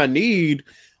everything I need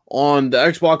on the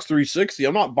Xbox 360.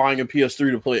 I'm not buying a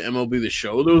PS3 to play MLB The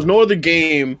Show. There was no other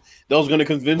game that was going to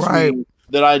convince me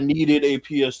that I needed a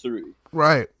PS3.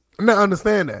 Right. I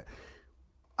understand that.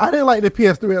 I didn't like the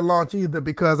PS3 at launch either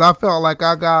because I felt like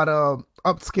I got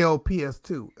upscale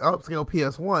PS2, upscale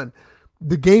PS1.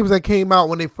 The games that came out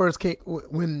when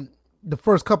the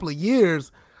first couple of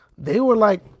years, they were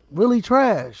like really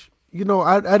trash. You know,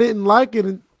 I didn't like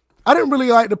it. I didn't really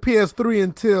like the PS3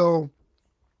 until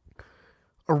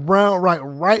around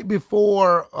right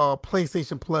before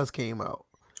PlayStation Plus came out.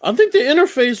 I think the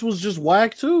interface was just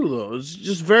whack too, though. It's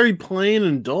just very plain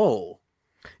and dull.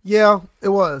 Yeah, it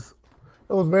was.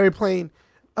 It was very plain.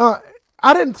 I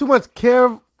didn't too much care.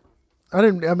 I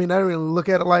didn't really look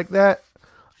at it like that.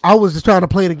 I was just trying to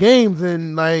play the games,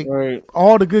 and like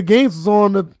all the good games was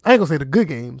on the. I ain't gonna say the good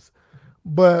games,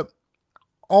 but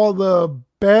all the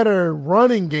better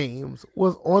running games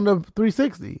was on the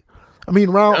 360. I mean,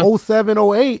 around 07,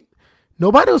 08,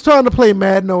 nobody was trying to play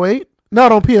Madden 08.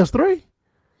 Not on PS3.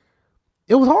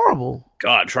 It was horrible.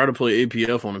 God, try to play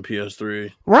APF on a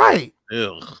PS3. Right.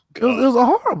 Ugh, it was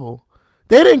horrible.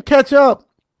 They didn't catch up.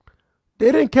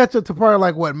 They didn't catch up to probably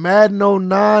like what, Madden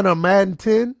 09 or Madden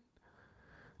 10?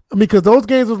 Because those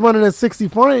games was running at 60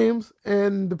 frames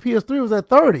and the PS3 was at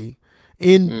 30.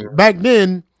 And back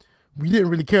then, we didn't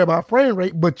really care about frame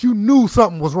rate, but you knew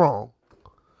something was wrong.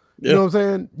 Yep. You know what I'm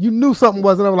saying? You knew something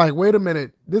wasn't. I'm like, wait a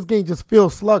minute, this game just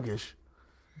feels sluggish.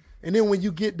 And then when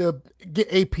you get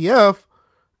APF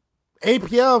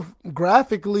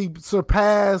graphically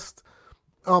surpassed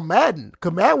Madden.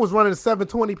 Because Madden was running at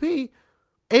 720p.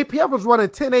 APF was running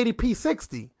 1080p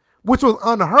 60, which was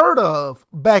unheard of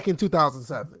back in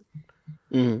 2007.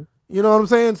 Mm-hmm. You know what I'm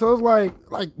saying? So it's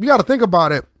like you got to think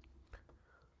about it.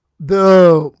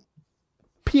 The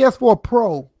PS4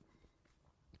 Pro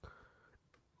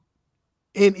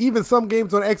and even some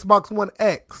games on Xbox One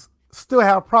X still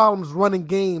have problems running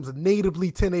games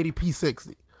natively 1080p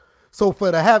 60. So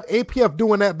for to have APF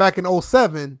doing that back in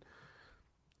 07,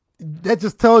 that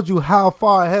just tells you how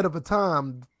far ahead of a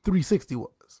time 360 was.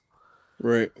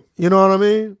 Right. You know what I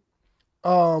mean?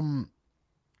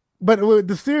 But with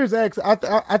the Series X, I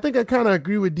think I kind of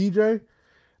agree with DJ.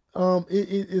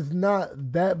 It is not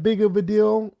that big of a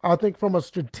deal. I think from a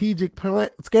strategic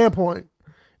standpoint,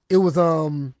 it was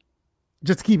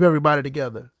just to keep everybody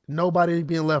together. Nobody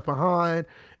being left behind.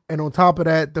 And on top of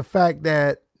that, the fact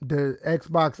that the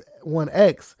Xbox One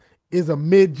X is a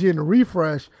mid-gen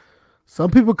refresh,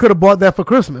 some people could have bought that for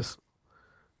Christmas.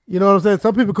 You know what I'm saying?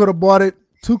 Some people could have bought it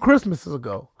 2 Christmases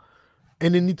ago.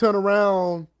 And then you turn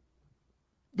around,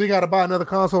 they got to buy another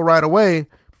console right away.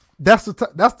 That's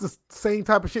the same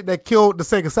type of shit that killed the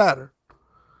Sega Saturn.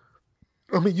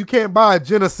 I mean, you can't buy a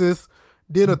Genesis,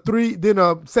 then a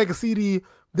Sega CD,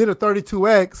 then a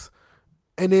 32X,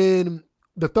 and then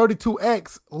the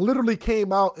 32X literally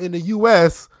came out in the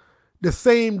US the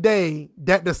same day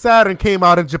that the Saturn came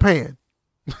out in Japan.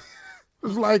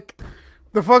 It's like,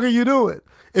 the fuck are you doing?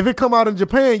 If it come out in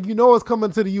Japan, you know it's coming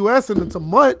to the US in some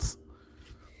months.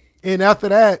 And after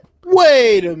that,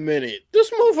 wait a minute.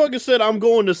 This motherfucker said I'm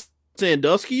going to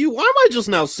Sandusky. Why am I just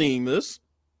now seeing this?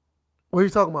 What are you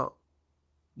talking about?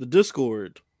 The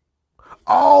Discord.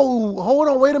 Oh, hold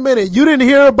on, wait a minute. You didn't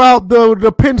hear about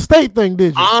the Penn State thing,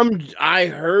 did you? I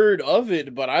heard of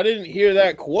it, but I didn't hear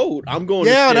that quote. I'm going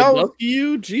to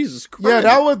Sandusky. Jesus Christ.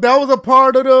 Yeah, that was a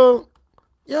part of the.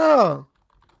 Yeah.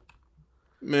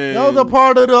 Man. That was a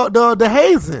part of the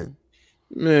hazing.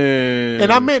 Man.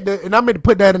 And I meant to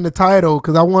put that in the title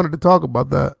because I wanted to talk about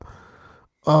that.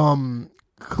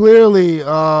 Clearly,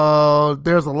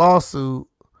 there's a lawsuit.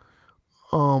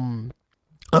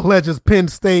 Alleges Penn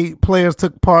State players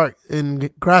took part in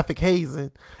graphic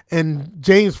hazing, and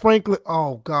James Franklin.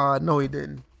 Oh God, no, he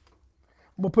didn't.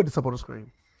 I'm gonna put this up on the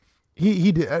screen.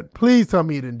 He did. Please tell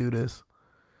me he didn't do this.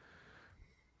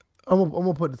 I'm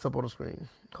gonna put this up on the screen.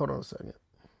 Hold on a second.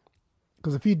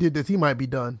 Because if he did this, he might be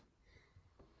done.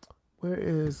 Where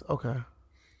is... Okay.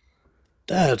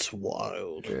 That's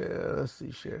wild. Yeah, let's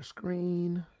see. Share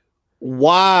screen.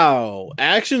 Wow.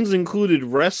 Actions included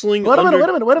wrestling. Wait a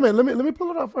minute. Let me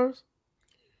pull it up first.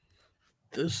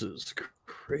 This is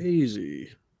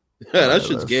crazy. Yeah, that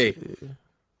shit's gay.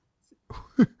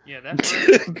 Yeah,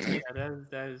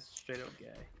 that is straight up gay.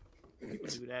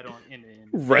 Do that on in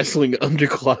Wrestling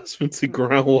underclassmen to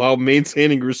ground while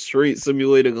maintaining restraint,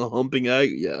 simulating a humping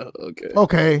act. Yeah, okay.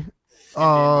 Okay.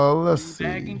 Let's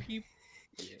see. People?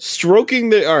 Stroking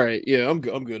the. All right, yeah, I'm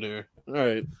good here. All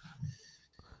right.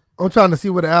 I'm trying to see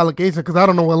what the allegation because I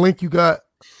don't know what link you got.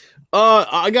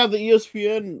 I got the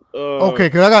ESPN. Okay,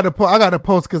 because I got the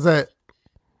Post Gazette.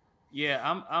 Yeah,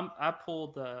 I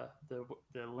pulled the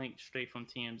link straight from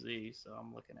TMZ, so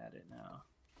I'm looking at it now.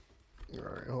 All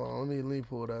right, hold on. Let me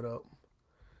pull that up.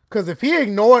 Because if he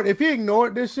ignored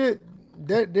this shit,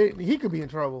 that he could be in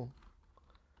trouble.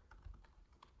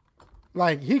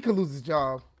 Like he could lose his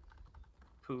job.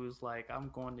 Who's like, I'm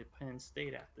going to Penn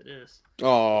State after this.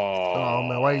 Oh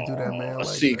man, why you do that, man?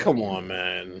 See, come on,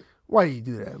 man. Why you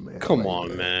do that, man? Come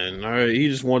on, man. All right, he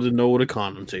just wanted to know what a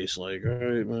condom tastes like. All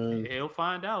right, man. He'll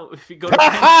find out if he goes to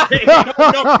Penn State. No,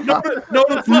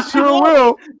 the fuck he sure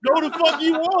will. No, the fuck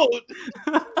you won't.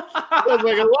 There's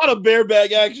like a lot of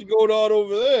bareback action going on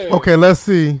over there. Okay, let's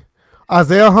see.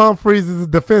 Isaiah Humphries is a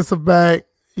defensive back.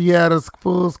 He had a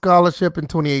full scholarship in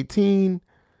 2018.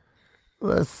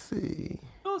 Let's see.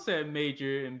 Who said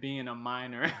major and being a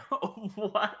minor?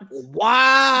 What?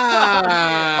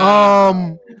 Wow.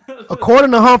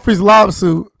 According to Humphries'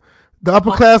 lawsuit, the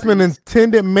upperclassmen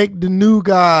intended to make the new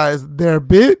guys their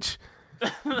bitch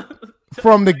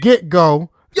from the get-go,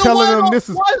 telling them this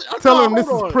is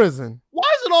prison.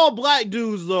 Why is it all black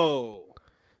dudes though?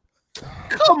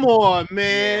 Come on,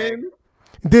 man.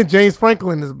 Then James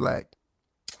Franklin is black.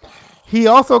 He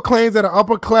also claims that an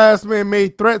upperclassman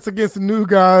made threats against the new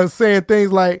guys, saying things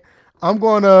like, "I'm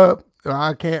going to."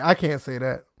 I can't say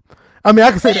that. I mean,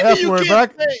 I can say the F word,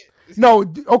 but no.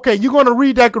 Okay, you're going to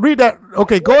read that. Read that.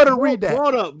 Okay, go ahead and read that. Blow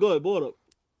it up. Go ahead. Blow it up.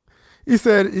 He's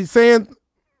saying.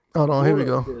 Hold on. Here we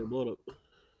go.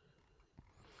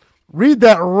 Read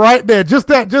that right there. Just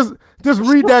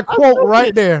read that quote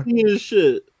right there.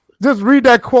 Shit. Just read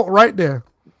that quote right there.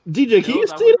 DJ, can you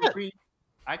see that?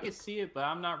 I can see it, but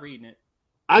I'm not reading it.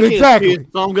 I can't see it,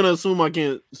 so I'm gonna assume I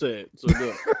can't say it. So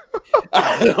good.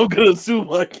 I'm gonna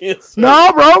assume I can't say it.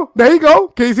 No, bro. There you go.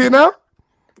 Can you see it now?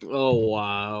 Oh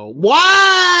wow.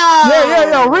 Wow.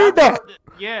 Yeah. Read that.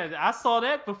 Yeah, I saw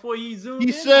that before you zoomed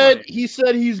He said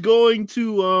he's going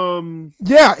to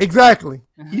Yeah, exactly.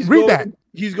 Read that.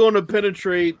 He's going to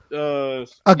penetrate a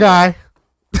guy.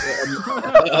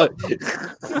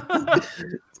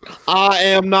 I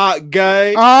am not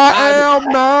gay. I am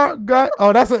not gay.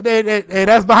 Oh, that's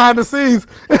that's behind the scenes.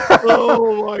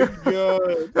 Oh my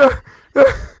god.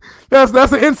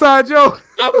 That's an inside joke.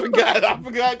 I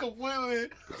forgot completely.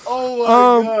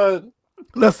 Oh my god.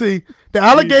 Let's see. The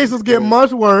allegations get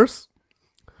much worse.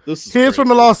 Here's crazy. From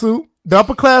the lawsuit. The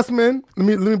upperclassmen.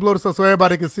 Let me blow this up so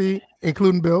everybody can see,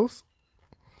 including Bills.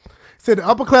 Said the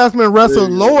upperclassmen wrestled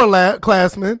lower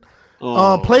classmen.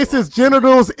 Places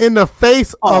genitals in the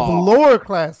face of lower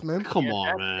classmen. Come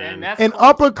on, man. And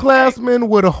upperclassmen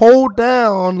would hold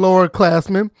down lower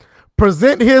classmen,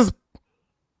 present his.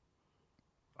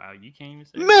 Wow, you can't even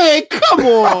say man, come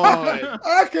on.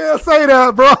 I can't say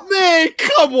that, bro. Man,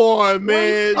 come on,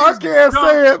 man. I can't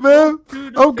say it, man.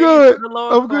 I'm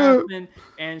good.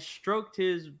 And stroked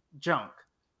his junk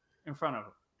in front of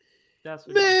him. That's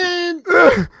what man.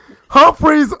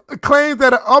 Humphries claims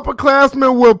that an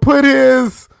upperclassman will put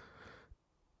his.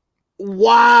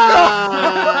 Wow.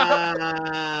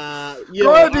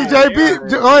 Go ahead, DJ.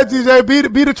 Go ahead,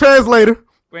 DJ. Be the translator.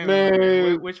 Wait a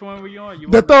minute. Which one were you on?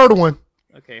 The third one.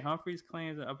 Okay, Humphries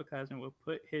claims an upperclassman will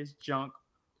put his junk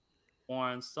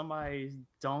on somebody's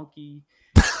donkey,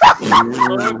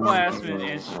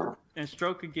 upperclassman, and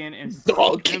stroke again and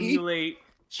simulate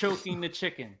choking the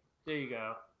chicken. There you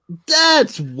go.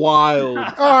 That's wild.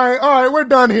 All right, we're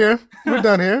done here.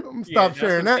 Stop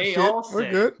sharing that shit.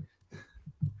 We're good.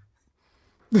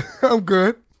 I'm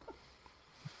good.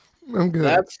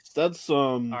 That's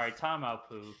All right, timeout,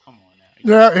 Pooh. Come on now.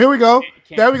 Yeah, here we go.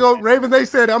 There we go. Ravens, they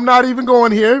said, I'm not even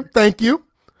going here. Thank you.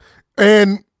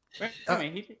 And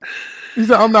he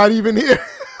said, I'm not even here.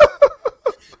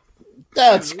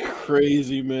 That's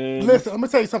crazy, man. Listen, I'm going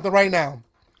to tell you something right now.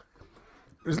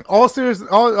 All serious,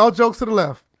 all jokes to the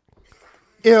left.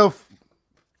 If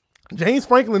James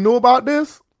Franklin knew about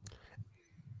this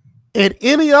at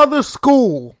any other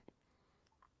school,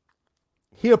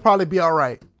 he'll probably be all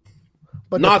right.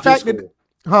 But not this school.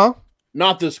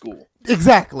 Not this school.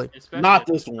 Exactly. Especially not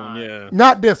this one, yeah.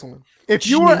 Not this one. If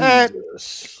you were at,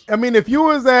 if you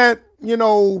was at,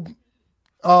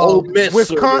 Ole Miss,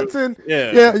 Wisconsin.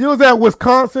 Yeah, you was at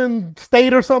Wisconsin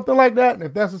State or something like that.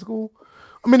 If that's a school,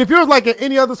 I mean, if you was like at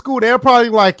any other school, they're probably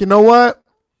like, you know what,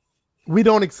 we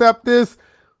don't accept this.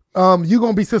 You're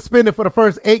gonna be suspended for the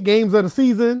first 8 games of the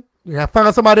season. You have to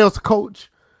find somebody else to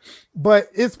coach. But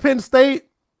it's Penn State.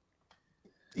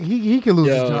 He can lose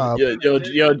his job.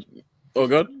 Oh,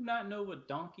 God. Do you not know what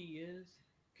donkey is?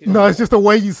 No, it's just the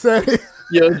way you said it.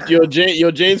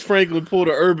 James Franklin pulled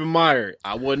an Urban Meyer.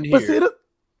 I wasn't here. But see,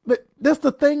 but that's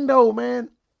the thing, though, man.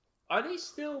 Are they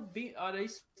still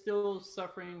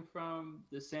suffering from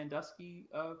the Sandusky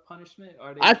punishment?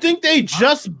 I think they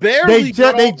just barely. They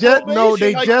just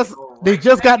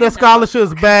got their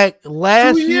scholarships back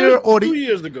last year or 2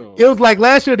 years ago. It was like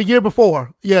last year, or the year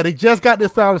before. Yeah, they just got their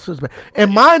scholarships back.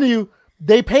 And mind you,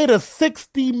 they paid a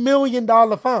 $60 million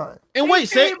fine. And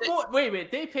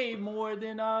they paid more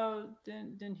than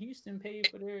Houston paid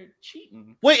for their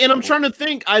cheating. Wait, and I'm trying to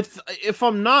think. If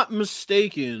I'm not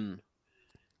mistaken,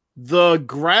 the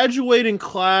graduating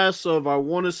class of, I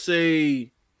want to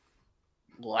say,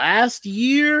 last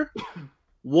year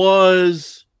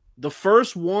was the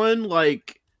first one,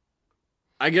 like,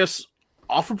 I guess,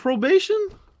 off of probation.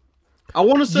 I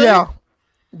want to say,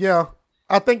 yeah.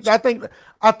 I think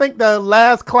the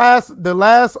last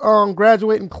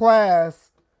graduating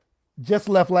class just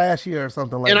left last year or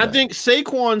something like that. And I think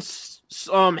Saquon's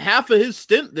half of his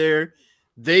stint there,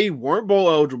 they weren't bowl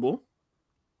eligible.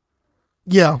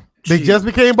 Yeah, they just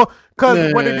became bowl,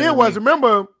 because what they did was,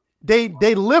 remember, they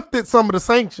lifted some of the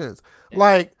sanctions.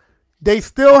 Like, they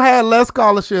still had less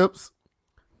scholarships.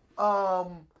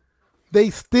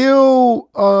 They still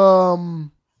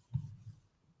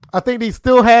I think they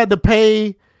still had to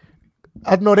pay.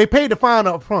 I know they paid the fine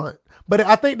up front, but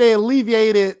I think they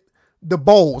alleviated the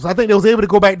bowls. I think they was able to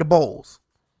go back to bowls.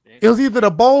 It was either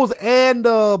the bowls and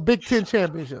the Big Ten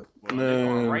championship. Well, they're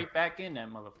going right back in that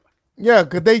motherfucker. Yeah,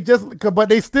 but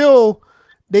they still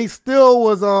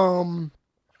was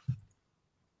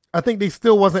I think they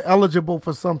still wasn't eligible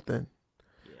for something.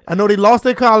 Yeah. I know they lost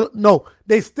their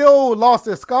they still lost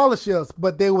their scholarships,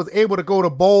 but they was able to go to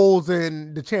bowls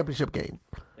and the championship game.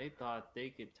 They thought they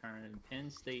could turn Penn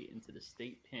State into the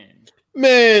state pen.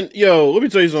 Man, let me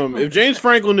tell you something. If James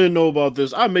Franklin didn't know about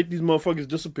this, I'd make these motherfuckers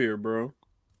disappear, bro.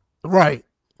 Right.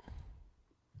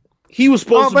 He was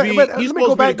supposed to be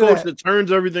the coach that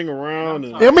turns everything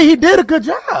around. I mean, he did a good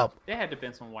job. There had to have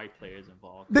been some white players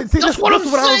involved. This is what I'm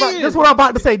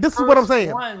about to say. This is what I'm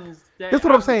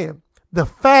saying. The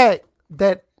fact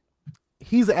that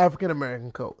he's an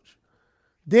African-American coach.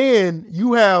 Then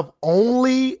you have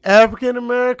only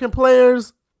African-American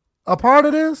players a part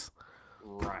of this?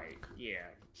 Right, yeah.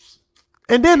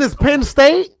 And then it's Penn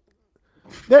State.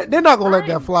 They're not going to let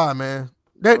that fly, man.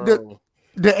 The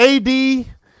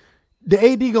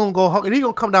AD gonna go hard. He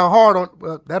gonna come down hard on.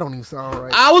 Well, that don't even sound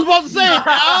right. I was about to say.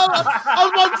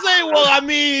 Well, I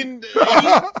mean.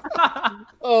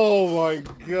 Oh my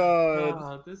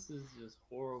god. This is just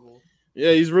horrible.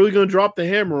 Yeah, he's really gonna drop the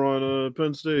hammer on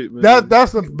Penn State, man.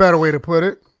 That's a better way to put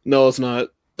it. No, it's not.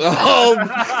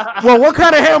 Well, what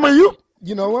kind of hammer you?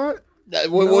 You know what?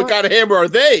 What kind of hammer are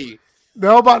they? They're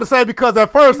about to say, because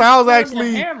at first I was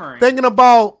actually thinking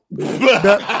about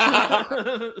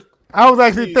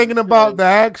thinking about the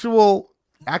actual.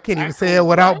 I can't even say it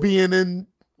without being in.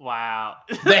 Wow.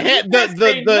 The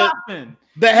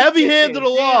heavy hand of the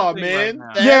law, man.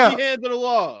 Right, the heavy hand of the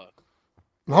law.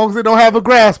 As long as it don't have a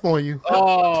grasp on you.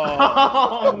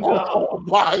 Oh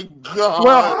my god.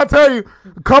 Well, I tell you,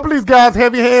 a couple of these guys'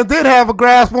 heavy hands did have a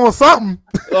grasp on something.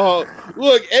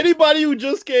 Look, anybody who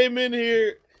just came in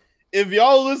here, if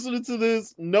y'all listening to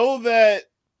this, know that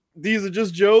these are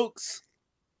just jokes.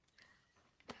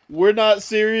 We're not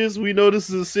serious. We know this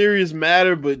is a serious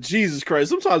matter, but Jesus Christ,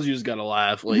 sometimes you just gotta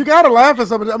laugh. Like, you gotta laugh at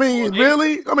something. I mean,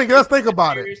 really? I mean, let's think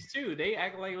about it. Too. They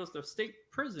act like it was the state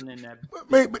prison in that.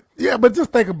 But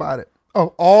just think about it.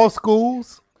 Of all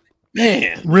schools,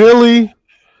 man, really?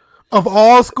 Of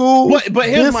all schools, but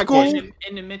here's my question.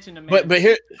 And to mention the man, but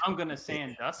here, I'm gonna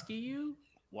Sandusky you.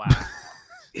 Wow.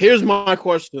 Here's my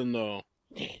question though.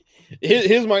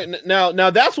 Here's my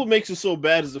now that's what makes it so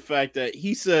bad is the fact that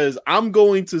he says I'm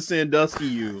going to Sandusky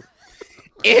you,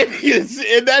 and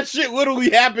that shit literally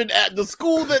happened at the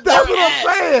school that's what I'm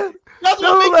saying. That's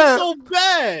what makes it so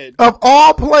bad. Of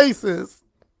all places,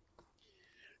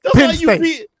 that's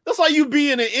why you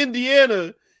be in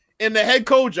Indiana, and the head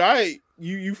coach, all right,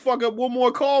 you fuck up one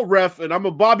more call, ref, and I'm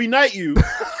a Bobby Knight you.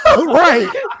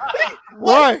 Right.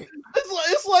 Right.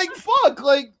 It's like fuck,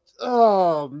 like.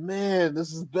 Oh man,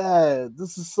 this is bad.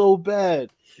 This is so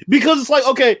bad. Because it's like,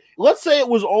 okay, let's say it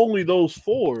was only those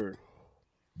 4.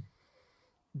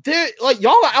 they're like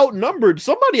y'all are outnumbered.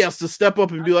 Somebody has to step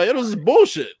up and be like, "This is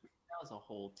bullshit." That was a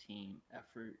whole team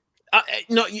effort.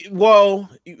 No, well,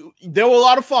 there were a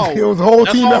lot of fouls. It was a whole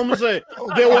That's team all effort. I'm gonna say.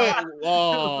 There were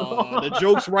the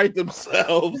jokes write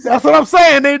themselves. That's what I'm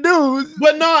saying. They do.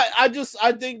 But no, I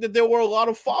think that there were a lot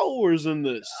of followers in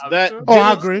this that Oh,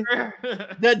 I agree.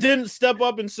 that didn't step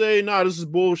up and say, "Nah, this is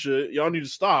bullshit. Y'all need to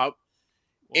stop."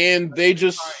 And they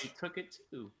just took it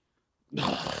too.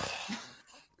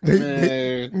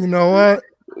 You know what?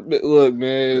 Look,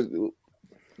 man.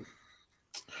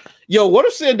 Yo, what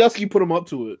if Sandusky put him up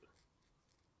to it?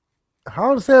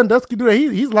 How does Sandusky do that?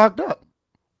 He's locked up.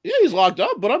 Yeah, he's locked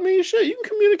up, but I mean, shit, you can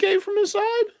communicate from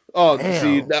inside. Oh, Damn.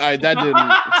 see, that didn't.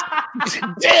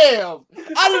 Damn,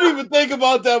 I didn't even think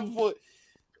about that before.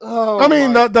 Oh, I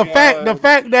mean, the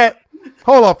fact that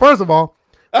hold on. First of all,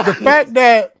 the fact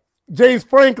that James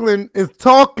Franklin is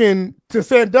talking to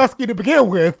Sandusky to begin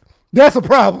with, that's a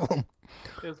problem.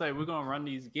 It's like we're gonna run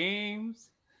these games.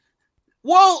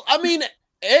 Well, I mean,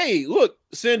 hey, look,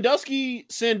 Sandusky.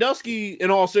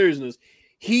 In all seriousness,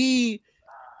 he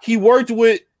worked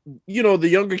with the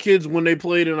younger kids when they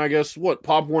played in, I guess,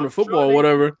 Pop Warner football or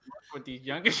whatever. With these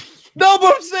younger. No,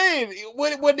 but I'm saying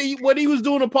when he was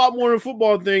doing a Pop Warner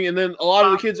football thing, and then a lot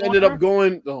of the kids ended up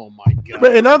going. Oh my god!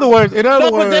 But in other words,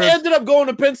 but they ended up going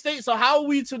to Penn State. So how are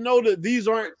we to know that these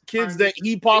aren't kids that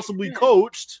he possibly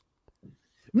coached?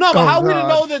 No, but how are we to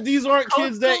know that these aren't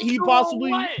kids that he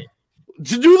possibly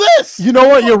to do this? You know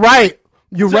what? You're right.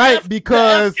 You're right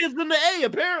because kids in the A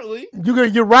apparently.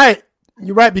 You're right.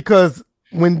 You're right because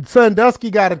when Sandusky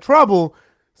got in trouble,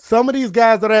 some of these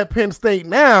guys that are at Penn State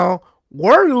now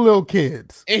were the little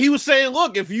kids. And he was saying,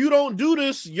 look, if you don't do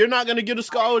this, you're not going to get a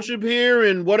scholarship here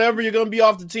and whatever, you're going to be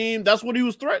off the team. That's what he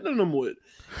was threatening them with.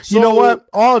 So, you know what?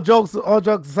 All jokes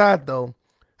aside, though,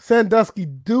 Sandusky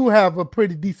do have a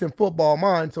pretty decent football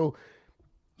mind, so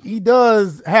he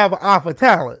does have an eye for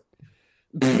talent.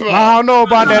 I don't know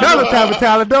about that other type of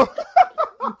talent, though.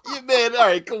 Yeah, man, all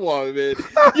right, come on, man.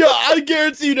 Yo, I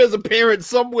guarantee you there's a parent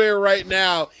somewhere right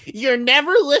now. You're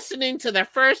never listening to the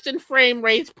First and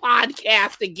Framerates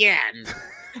podcast again.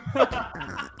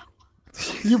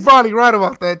 You're probably right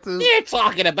about that, too. You're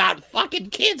talking about fucking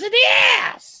kids in the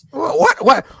ass.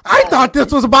 What? I thought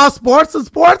this was about sports and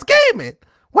sports gaming.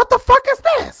 What the fuck is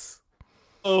this?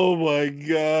 Oh, my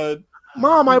God.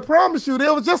 Mom, I promise you, they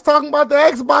was just talking about the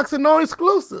Xbox and no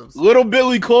exclusives. Little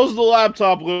Billy, close the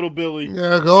laptop, little Billy.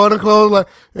 Yeah, go ahead and close.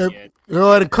 Go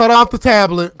ahead and cut off the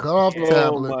tablet. Cut off the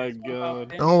tablet. Oh my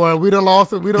god! Don't worry, we done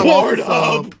lost it. We done lost the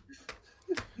sub.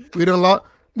 We done lost.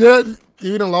 Yeah,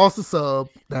 you done lost the sub.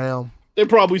 Damn. They're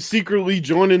probably secretly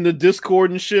joining the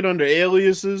Discord and shit under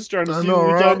aliases, trying to see what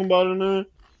we're talking about in there.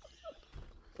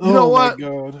 You know what? My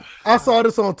god. I saw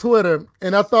this on Twitter,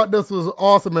 and I thought this was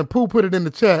awesome. And Pooh put it in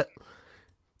the chat.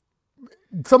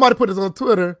 Somebody put this on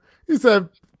Twitter. He said,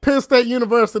 Penn State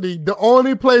University, the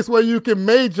only place where you can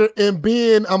major in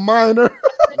being a minor.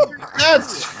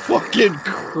 That's fucking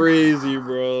crazy,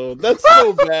 bro. That's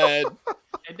so bad.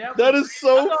 That is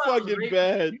so fucking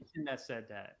bad. That said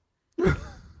that.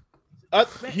 I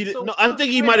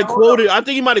think he might have quoted. I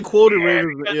think he might have quoted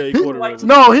Ravens. Yeah, he quoted Ravens.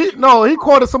 No, he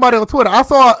quoted somebody on Twitter. I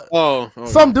saw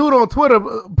some dude on Twitter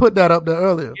put that up there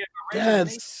earlier. Yeah,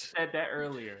 said that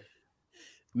earlier.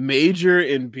 Major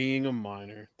in being a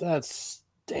minor. That's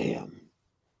damn.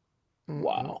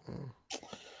 Wow.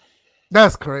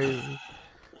 That's crazy.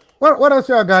 What else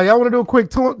y'all got? Y'all want to do a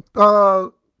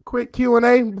quick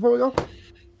Q&A before we go?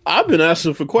 I've been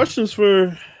asking for questions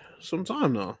for some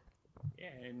time now. Yeah,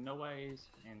 and nobody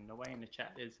in the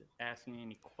chat is asking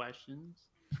any questions.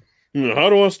 How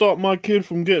do I stop my kid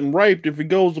from getting raped if he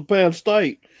goes to Penn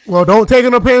State? Well, don't take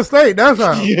him to Penn State. That's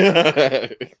how. Yeah.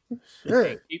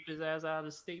 Shit. Keep his ass out of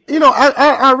the state. You know,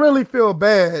 I really feel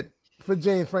bad for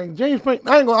James Frank. I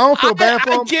don't feel bad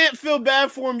for him. I can't feel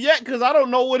bad for him yet because I don't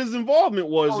know what his involvement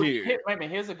was here. Wait a minute.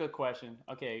 Here's a good question.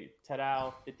 Okay,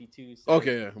 Tadao52.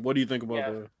 Okay, what do you think about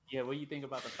that? Yeah, what do you think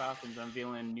about the Falcons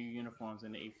unveiling new uniforms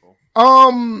in April?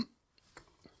 I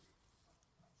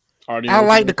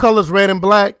like the colors red and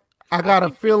black. I got a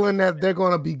feeling that they're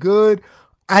going to be good.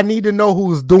 I need to know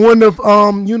who's doing the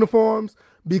uniforms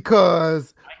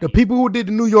because the people who did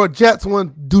the New York Jets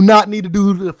one do not need to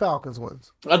do the Falcons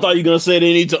ones. I thought you were going to say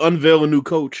they need to unveil a new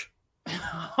coach.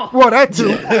 Well, that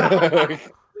too.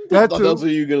 That's what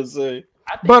you were going to say.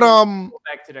 But go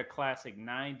back to the classic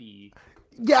 90s.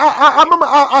 Yeah, I remember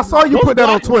I saw you put that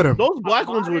on Twitter. Those black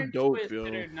ones were dope,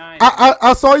 yo.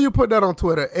 I saw you put that on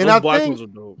Twitter. And those black ones are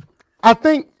dope. I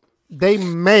think they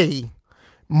may,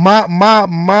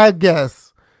 my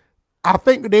guess, I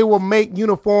think they will make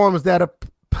uniforms that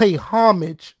pay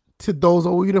homage to those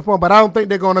old uniforms, but I don't think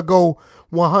they're gonna go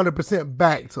 100%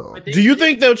 back to them. Do you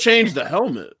think they'll change the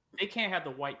helmet? They can't have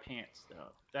the white pants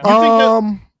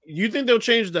though. You think they'll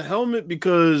change the helmet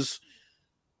because,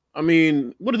 I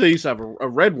mean, what did they used to have? A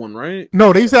red one, right?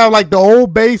 No, they used to have like the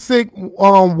old basic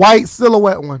white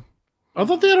silhouette one. I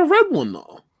thought they had a red one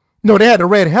though. No, they had the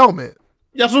red helmet.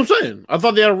 That's what I'm saying. I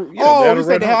thought they had. You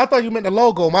said I thought you meant the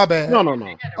logo. My bad. No.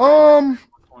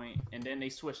 And then they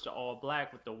switched to all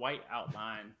black with the white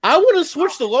outline. I wouldn't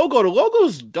switch the logo. The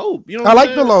logo's dope. You know, I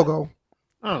like the logo.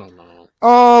 I don't know.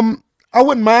 I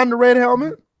wouldn't mind the red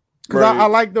helmet because I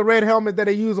like the red helmet that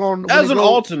they use on as an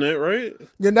alternate, right?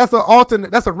 Yeah, that's an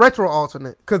alternate. That's a retro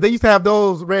alternate because they used to have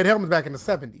those red helmets back in the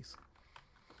 70s.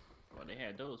 Well, they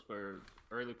had those for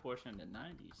early portion of the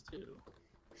 90s too.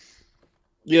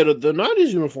 Yeah, the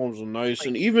 90s uniforms were nice,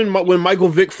 and even when Michael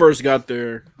Vick first got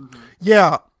there,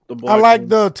 yeah, I like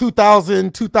the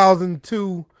 2000,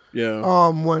 2002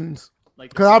 ones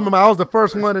because I remember I was the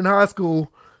first one in high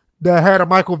school that had a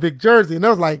Michael Vick jersey, and I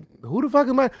was like, "Who the fuck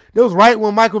is Mike?" It was right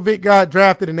when Michael Vick got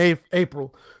drafted in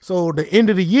April, so the end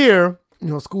of the year,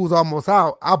 school's almost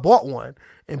out. I bought one,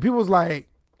 and people was like,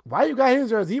 "Why you got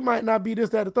his jersey? He might not be this,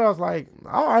 that, or that." I was like,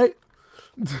 "All right,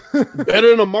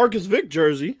 better than a Marcus Vick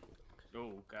jersey."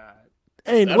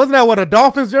 Hey, wasn't that what a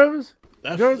Dolphins jersey?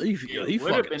 He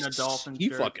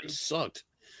fucking sucked.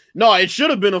 No, it should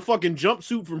have been a fucking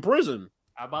jumpsuit from prison.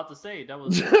 I'm about to say that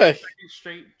was a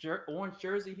straight orange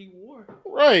jersey he wore.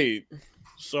 Right.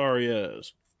 Sorry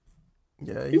ass.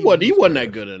 Yeah, he wasn't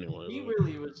that good anyway. He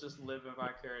really was just living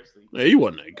vicariously. Yeah, he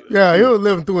wasn't that good. Yeah, he was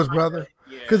living through his brother.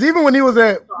 Because even when he was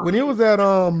at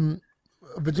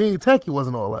Virginia Tech, he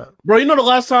wasn't all that. Bro, you know the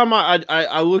last time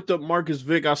I looked up Marcus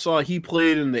Vick, I saw he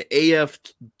played in the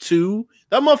AF2.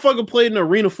 That motherfucker played in the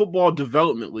Arena Football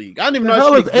Development League. I didn't even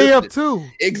know it was AF2.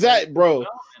 Exactly, bro.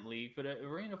 League for the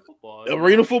Arena Football.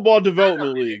 Arena Football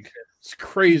Development League. It's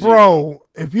crazy. Bro,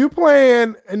 if you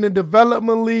playing in the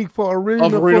Development League for Arena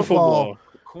Football,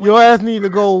 your ass need to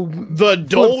go the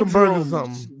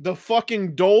doldrums. The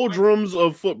fucking doldrums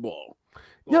of football.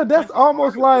 Yeah, that's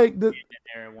almost like the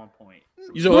there at one point.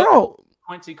 Bro,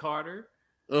 Quincy Carter.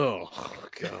 Oh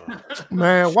god,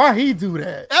 man, why he do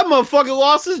that? That motherfucker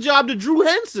lost his job to Drew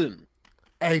Henson.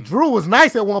 Hey, Drew was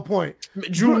nice at one point.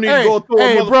 Drew need to go throw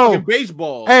a motherfucking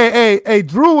baseball. Hey,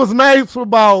 Drew was nice for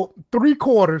about 3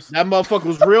 quarters. That motherfucker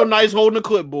was real nice holding a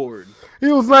clipboard. He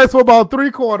was nice for about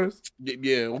 3 quarters.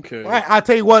 Yeah, okay. I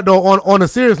tell you what though, on a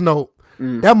serious note,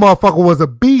 that motherfucker was a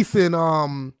beast in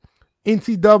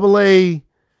NCAA.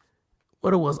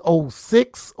 What it was,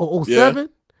 06 or 07? Yeah.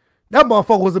 That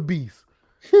motherfucker was a beast.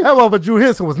 That motherfucker Drew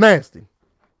Henson was nasty.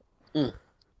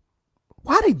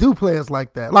 Why they do players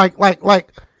like that? Like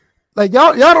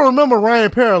y'all don't remember Ryan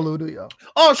Perrilloux, do y'all?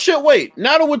 Oh shit! Wait.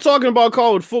 Now that we're talking about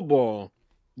college football,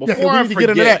 before I forget, get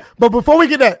into that. But before we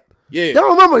get that, y'all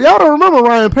don't remember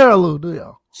Ryan Perrilloux, do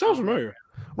y'all? Sounds familiar.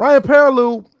 Ryan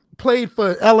Perrilloux played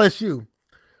for LSU,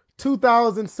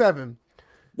 2007.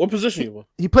 What position you were?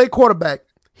 He played quarterback.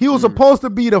 He was supposed to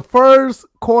be the first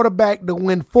quarterback to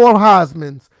win 4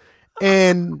 Heismans,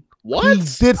 and what? He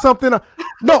did something.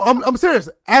 No, I'm serious.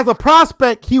 As a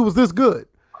prospect, he was this good.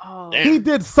 Oh. He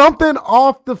did something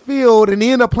off the field, and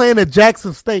he ended up playing at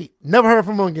Jackson State. Never heard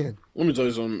from him again. Let me tell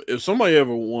you something. If somebody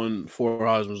ever won 4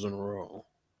 Heismans in a row,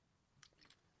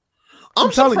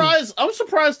 I'm surprised. I'm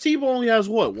surprised Tebow only has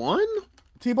what, 1?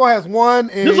 Tebow has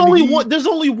 1. And there's only one. There's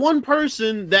only one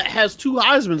person that has 2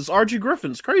 Heismans. It's Archie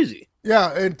Griffin. It's crazy.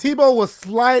 Yeah, and Tebow was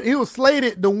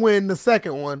slated to win the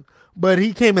second one, but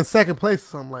he came in second place or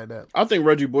something like that. I think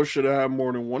Reggie Bush should have had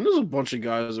more than 1. There's a bunch of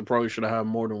guys that probably should have had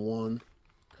more than 1.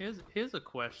 Here's a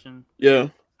question. Yeah.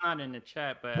 It's not in the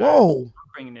chat, but I'm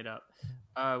bringing it up.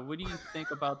 What do you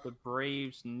think about the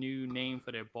Braves' new name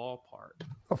for their ballpark?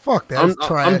 Oh, fuck that. That's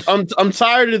trash. I'm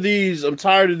tired of these. I'm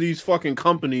tired of these fucking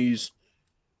companies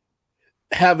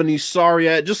having these sorry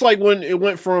ass. Just like when it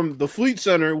went from the Fleet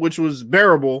Center, which was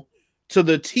bearable, to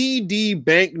the TD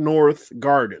Bank North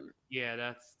Garden. Yeah,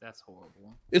 that's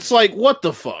horrible. It's like, what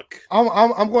the fuck?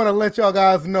 I'm going to let y'all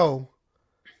guys know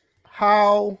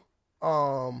how.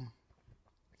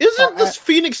 Isn't this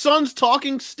Phoenix Suns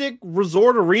Talking Stick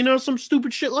Resort Arena or some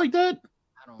stupid shit like that?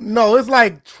 No, it's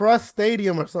like Trust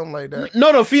Stadium or something like that.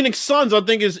 No, Phoenix Suns I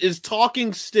think is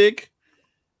Talking Stick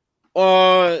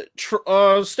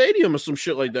stadium or some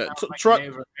shit like that.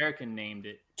 Native American named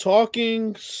it.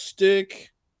 Talking Stick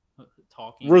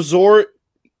Resort,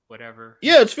 whatever.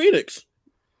 Yeah, it's Phoenix.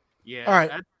 Yeah, all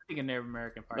right. I think a Native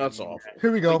American park. That's awful.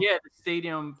 Here we go. But yeah, the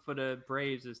stadium for the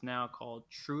Braves is now called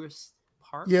Truist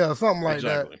Park. Yeah, something like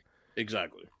that.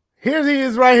 Exactly. Here he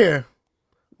is right here.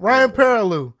 Ryan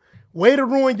Perrilloux. Way to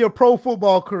ruin your pro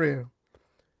football career.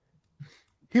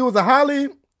 He was a highly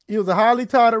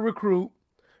touted recruit.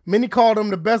 Many called him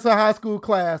the best of high school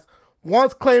class,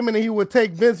 once claiming that he would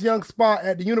take Vince Young's spot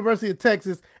at the University of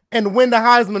Texas and win the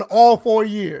Heisman all 4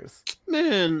 years.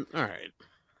 Man, all right.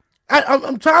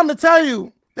 I'm trying to tell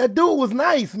you, that dude was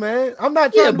nice, man. I'm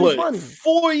not trying to be funny.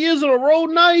 4 years in a row,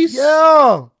 nice.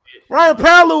 Yeah. Ryan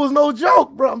Palu was no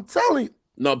joke, bro. I'm telling you.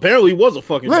 No, apparently he was a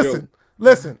fucking joke.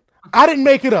 Listen. I didn't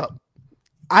make it up.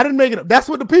 That's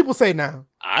what the people say now.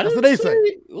 That's what they say.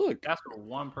 Look, that's what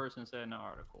one person said in the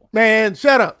article. Man,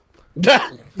 shut up.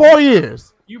 4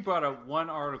 years. You brought up one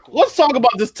article. Let's talk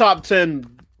about this top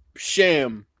 10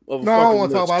 sham. No, I don't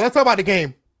want to talk about it. Let's talk about the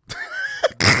game.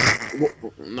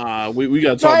 Nah, we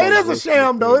got to talk about it. It is a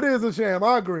sham, though. It is a sham.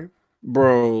 I agree.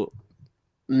 Bro,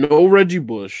 no Reggie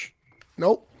Bush.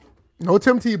 Nope. No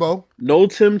Tim Tebow. No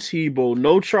Tim Tebow.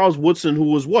 No Charles Woodson, who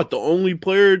was what? The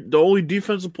only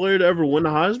defensive player to ever win the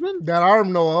Heisman? That I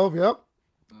know of, yep.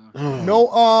 No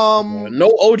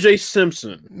OJ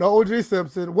Simpson. No OJ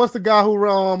Simpson. What's the guy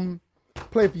who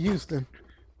played for Houston?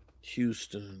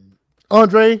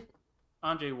 Andre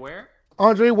Ware?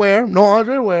 Andre Ware. No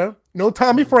Andre Ware. No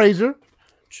Tommy Frazier.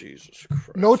 Jesus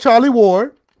Christ. No Charlie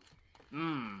Ward.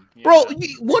 Yeah. Bro,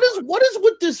 what is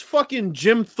with this fucking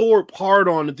Jim Thorpe hard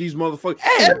on at these motherfuckers?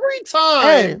 Hey, every time.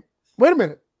 Hey, wait a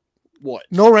minute. What?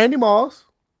 No Randy Moss.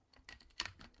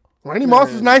 Randy Moss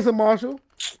is nice at Marshall.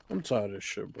 I'm tired of this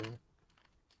shit, bro.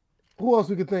 Who else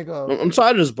we could think of? I'm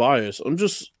tired of this bias. I'm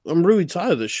really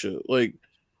tired of this shit. Like,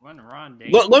 Ron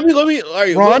Dane. let me. All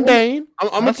right, Ron Dane. I'm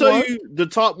gonna tell you the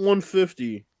top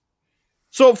 150.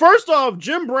 So first off,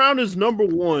 Jim Brown is number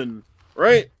 1,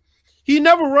 right? He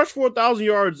never rushed for 1,000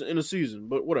 yards in a season,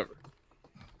 but whatever.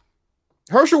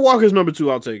 Herschel Walker's number 2.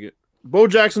 I'll take it. Bo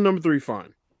Jackson number 3.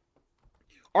 Fine.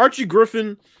 Archie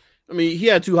Griffin. I mean, he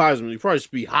had 2 Heisman. He probably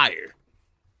should be higher.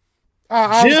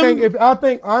 I think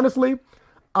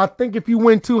if you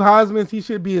win 2 Heismans, he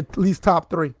should be at least top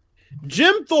 3.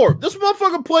 Jim Thorpe. This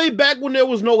motherfucker played back when there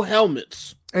was no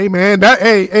helmets. Hey man, that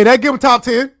give him top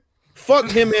 10. Fuck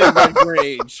him at that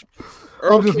grade.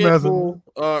 I'm just messing.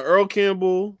 Earl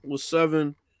Campbell was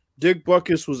 7. Dick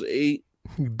Butkus was 8.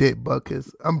 Dick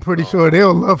Butkus. I'm pretty sure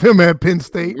they'll love him at Penn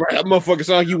State. Right, that motherfucker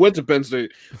sound like he went to Penn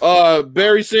State.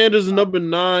 Barry Sanders is number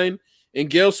 9, and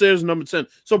Gale Sayers is number 10.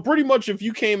 So pretty much, if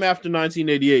you came after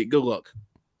 1988, good luck.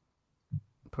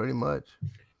 Pretty much.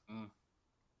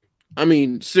 I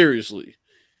mean, seriously,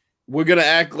 we're gonna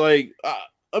act like.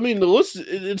 I mean, the list.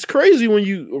 It's crazy when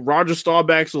you Roger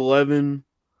Staubach's 11.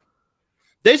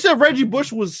 They said Reggie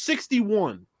Bush was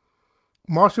 61.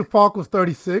 Marshall Faulk was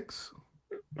 36.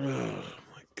 Oh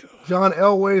my god. John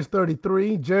Elway is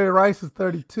 33. Jerry Rice is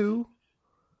 32.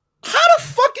 How the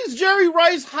fuck is Jerry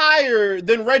Rice higher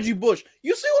than Reggie Bush?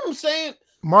 You see what I'm saying?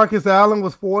 Marcus Allen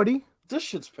was 40. This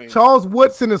shit's painful. Charles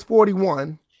Woodson is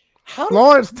 41.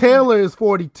 Lawrence Taylor is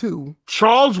 42.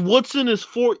 Charles Woodson is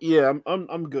 4. Yeah,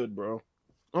 I'm good, bro.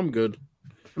 I'm good.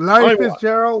 Larry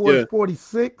Fitzgerald was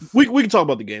 46. We can talk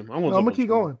about the game. I'm gonna keep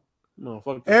going. No,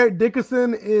 fuck Eric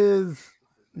Dickerson is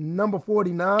number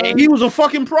 49. And he was a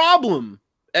fucking problem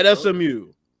at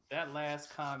SMU. That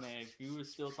last comment, you were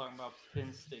still talking about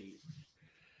Penn State.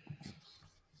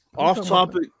 Off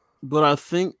topic, but I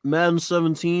think Madden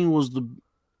 17 was the.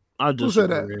 I disagree. Who said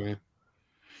that?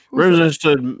 Ravens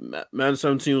said Madden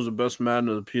 17 was the best Madden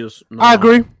of the PS. No. I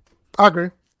agree.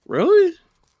 Really?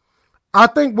 I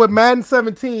think with Madden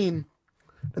 17,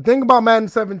 the thing about Madden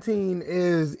 17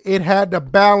 is it had the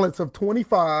balance of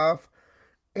 25,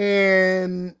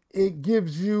 and it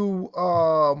gives you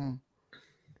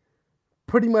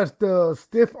pretty much the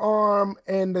stiff arm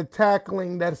and the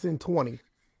tackling that's in 20.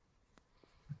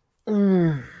 I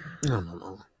don't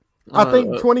know. I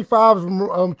think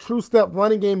 25's true step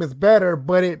running game is better,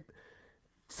 but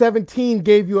 17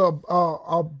 gave you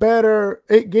a better.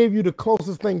 It gave you the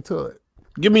closest thing to it.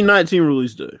 Give me 19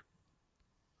 release day.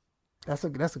 That's a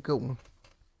good one.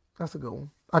 That's a good one.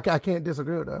 I can't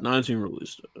disagree with that. 19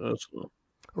 release day. That's cool.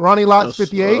 Ronnie Lott's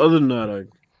 58. Other than that,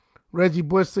 Reggie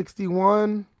Bush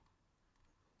 61.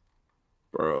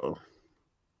 Bro.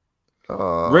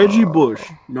 Reggie Bush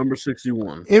number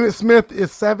 61. Emmitt Smith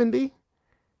is 70.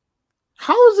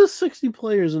 How is this 60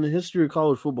 players in the history of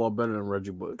college football better than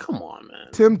Reggie Bush? Come on, man.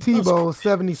 Tim Tebow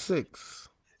 76.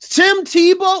 Tim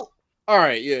Tebow? All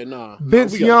right, yeah, nah.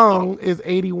 Vince Young is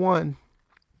 81.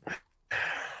 I'm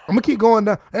gonna keep going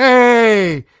down.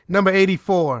 Hey, number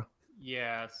 84.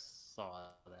 Yeah, I saw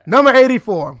that. Number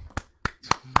 84.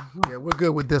 Yeah, we're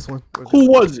good with this one.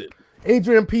 Who was it?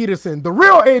 Adrian Peterson, the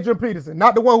real Adrian Peterson,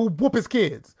 not the one who whoop his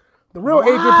kids. The real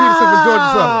Adrian Peterson from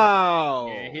Georgia Southern.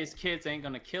 Yeah, his kids ain't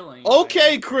gonna kill him.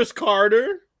 Okay, Chris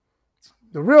Carter.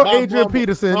 The real Adrian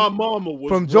Peterson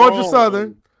from Georgia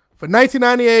Southern for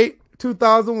 1998,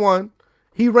 2001.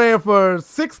 He ran for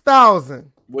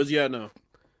 6,000. Where's he at now?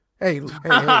 Hey.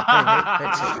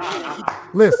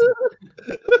 Listen,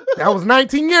 that was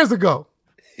 19 years ago.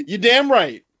 You damn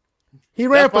right. He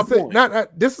ran for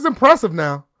this is impressive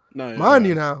now. No, Mind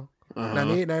you now.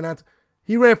 98, 99.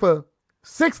 He ran for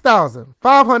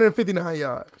 6,559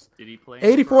 yards. Did he play?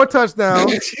 84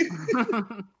 touchdowns.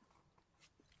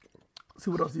 See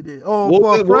what else he did.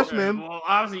 For a freshman. Well,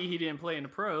 obviously he didn't play in the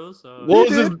pros. So. What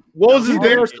was his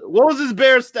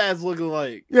Bears stats looking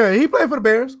like? Yeah, he played for the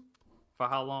Bears. For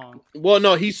how long? Well,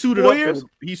 no, he suited up.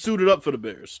 He suited up for the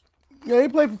Bears. Yeah, he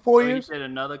played for 4 years. He did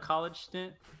another college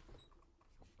stint.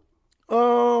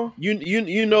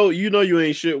 You know you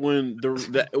ain't shit when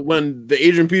the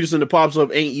Adrian Peterson that pops up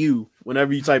ain't you.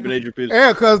 Whenever you type in Adrian Peterson,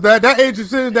 yeah, because that Adrian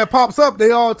Peterson that pops up, they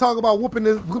all talk about whooping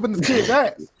this kid's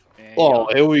ass. Oh,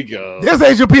 here we go. This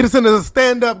Adrian Peterson is a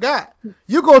stand-up guy.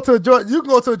 You go to a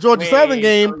Georgia Southern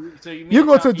game. You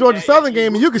go to a Georgia Southern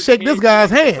game and you can shake this guy's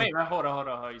hand. Wait, hold on.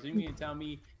 So you mean to tell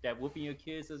me that whooping your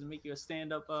kids doesn't make you a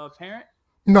stand-up parent?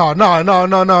 No.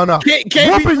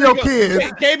 Whooping your kids.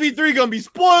 KB3 gonna be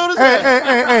spoiled.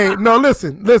 Hey. No,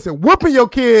 listen. Whooping your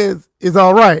kids is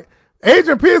all right.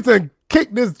 Adrian Peterson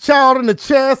kicked this child in the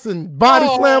chest and body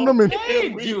slammed him, and he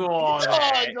do all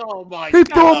that. He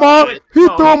threw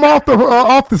him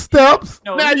off the steps.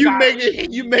 No, now you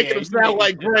making him sound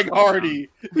like Greg Hardy.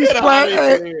 He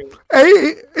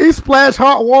splashed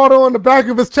hot water on the back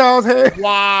of his child's head.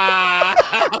 Wow,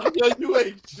 you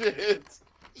ain't shit.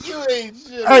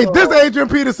 Hey, this Adrian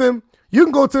Peterson, you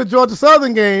can go to a Georgia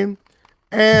Southern game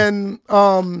and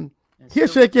he'll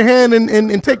shake your hand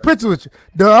and take pictures with you.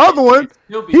 The other one,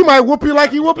 he might whoop you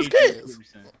like he whoop his kids.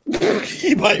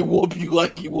 He might whoop you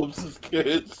like he whoops his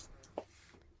kids.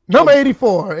 Number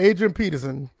 84, Adrian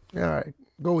Peterson. All right,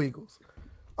 go Eagles.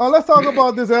 Let's talk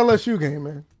about this LSU game,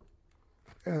 man.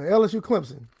 LSU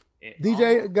Clemson.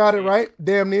 DJ got it right,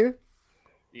 damn near.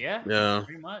 Yeah,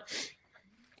 pretty much.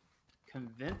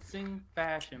 Convincing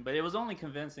fashion, but it was only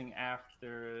convincing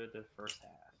after the first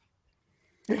half.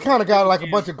 He kind of got like a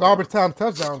bunch of garbage time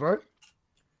touchdowns, right?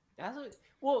 It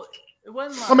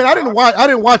wasn't. I mean, I didn't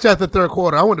watch after the third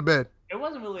quarter. I went to bed. It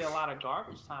wasn't really a lot of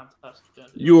garbage time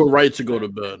touchdowns. You were right to go to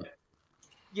bed.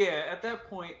 Yeah, at that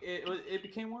point, it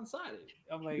became one-sided.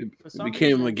 I'm like, it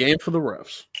became a game for the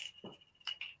refs.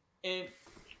 And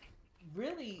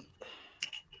really,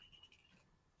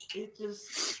 it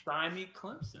just stymied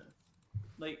Clemson.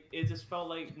 Like, it just felt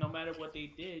like no matter what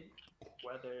they did,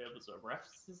 whether it was a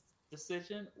ref's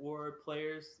decision or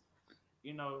players,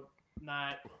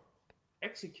 not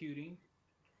execuing,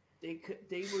 they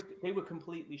were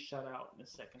completely shut out in the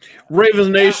second half. Ravens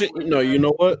Nation, you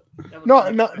know what?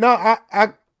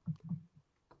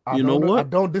 I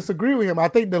don't disagree with him. I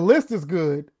think the list is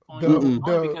good.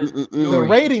 The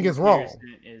rating is wrong.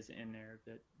 Is in there,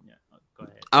 but go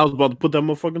ahead. I was about to put that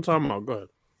motherfucking time out. Go ahead.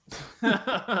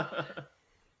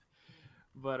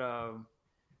 But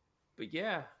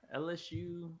yeah,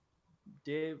 LSU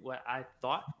did what I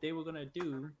thought they were gonna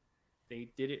do. They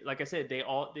did it. Like I said, they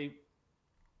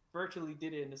virtually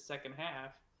did it in the second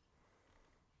half.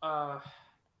 There were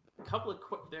a couple of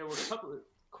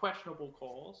questionable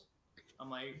calls. I'm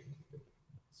like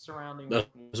surrounding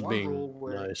that's one being rule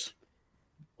where, nice.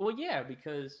 Well, yeah,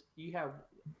 because you have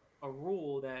a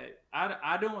rule that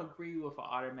I don't agree with an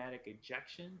automatic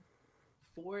ejection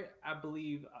for it. I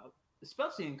believe,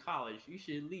 especially in college, you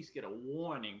should at least get a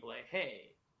warning, like, hey,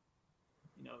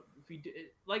 if you do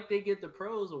it, like they get the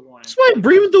pros a warning. That's why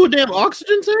breathing through a damn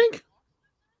oxygen tank.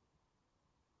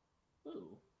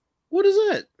 Ooh. What is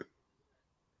that?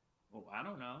 Oh, I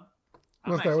don't know.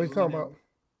 What's that? What are you talking about?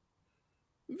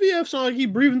 VF sound like he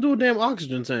breathing through a damn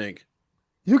oxygen tank.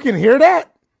 You can hear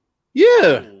that?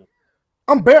 Yeah.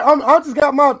 I'm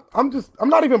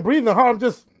not even breathing hard. I'm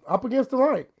just up against the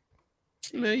mic.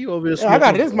 Man, you over there smoking. I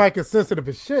got this mic is sensitive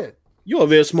as shit. You over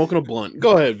there smoking a blunt.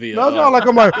 Go ahead, VF. No, it's not like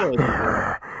I'm like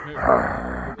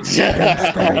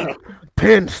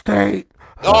Penn State.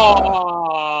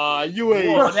 Oh, you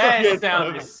ain't. Oh, that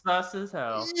sounded sus as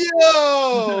hell.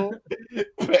 Yo,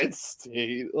 Penn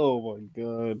State. Oh my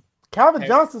god. Calvin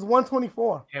Johnson's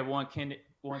 124. Had one kid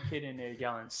in there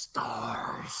yelling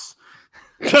stars.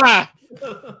 Ha!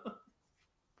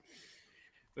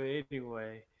 But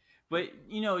anyway,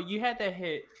 you had that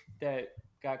hit that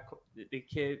got the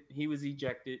kid. He was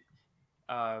ejected.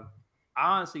 I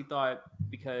honestly thought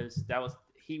because that was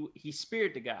he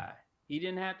speared the guy. He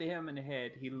didn't have to hit him in the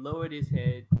head. He lowered his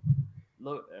head,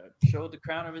 showed the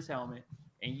crown of his helmet,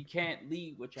 and you can't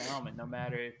lead with your helmet, no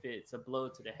matter if it's a blow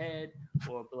to the head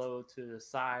or a blow to the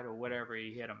side or whatever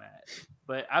he hit him at.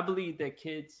 But I believe that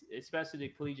kids, especially the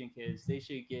collegiate kids, they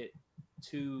should get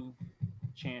 2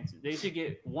 chances. They should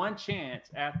get 1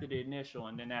 chance after the initial,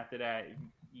 and then after that,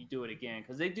 you do it again.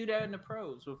 Because they do that in the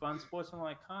pros with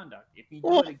unsportsmanlike conduct. If you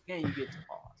do it again, you get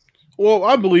tossed. Well,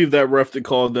 I believe that ref that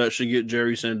called that should get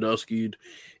Jerry Sandusky'd.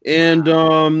 And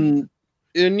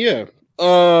yeah.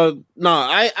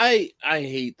 I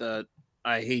hate that.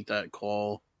 I hate that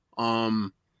call.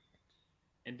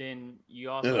 And then you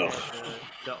also had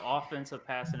the offensive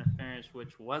pass interference,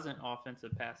 which wasn't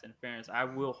offensive pass interference. I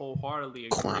will wholeheartedly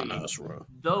agree.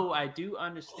 Though I do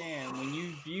understand when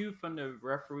you view from the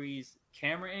referee's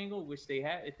camera angle, which they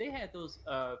had, if they had those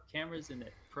cameras in the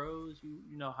pros,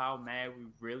 you know how mad we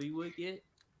really would get.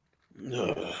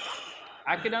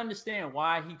 I could understand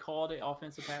why he called it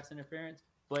offensive pass interference.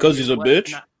 Because he's a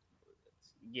bitch?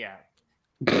 Yeah.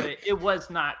 But it was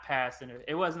not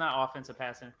it was not offensive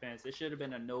pass interference. It should have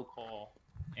been a no call,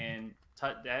 and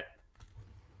that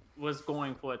was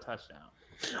going for a touchdown.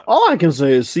 So, all I can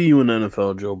say is see you in the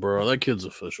NFL, Joe Burrow. That kid's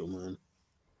official, man.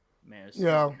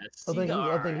 Yeah, I think he's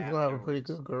gonna have a pretty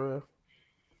good career.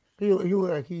 He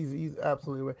look like he's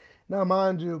absolutely right. Now,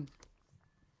 mind you,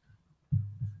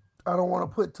 I don't want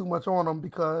to put too much on him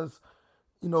because,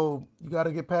 you know, you got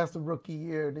to get past the rookie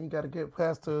year, then you got to get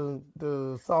past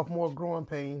the sophomore growing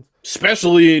pains,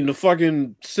 especially in the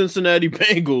fucking Cincinnati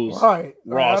Bengals. Right.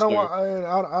 Roster.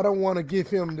 I don't want to give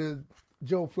him the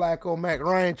Joe Flacco, Mac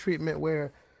Ryan treatment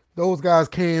where those guys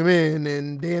came in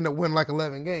and they end up winning like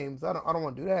 11 games. I don't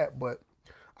want to do that, but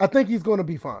I think he's going to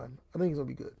be fine. I think he's going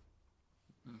to be good.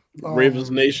 Ravens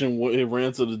Nation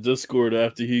ran to the Discord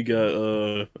after he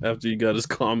got his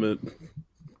comment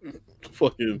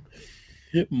fucking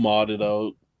modded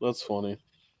out. That's funny.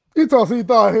 He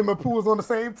thought him and Pooh was on the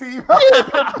same team.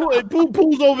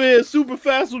 Pooh's over here super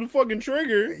fast with the fucking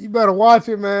trigger. You better watch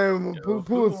it, man. He'll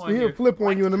flip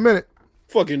on you in a minute.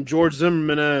 Fucking George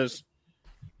Zimmerman ass.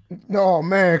 No,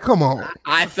 man, come on.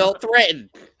 I felt threatened.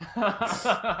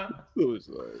 What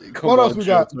else we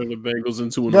got? Turn the Bengals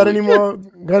into got any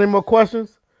more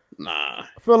questions? Nah. I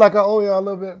feel like I owe y'all a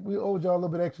little bit. We owed y'all a little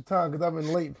bit extra time because I've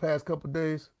been late the past couple of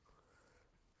days.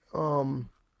 I'm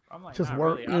like, just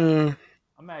work. Really.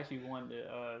 I'm actually wanting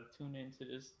to tune into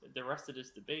the rest of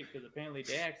this debate because apparently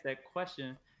they asked that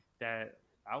question that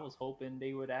I was hoping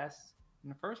they would ask in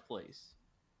the first place.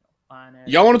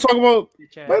 Y'all want to talk about?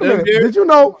 Wait a minute. Did you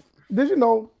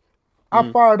know?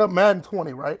 I fired up Madden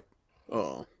 20, right?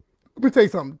 Oh. Let me tell you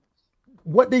something.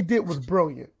 What they did was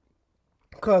brilliant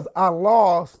because I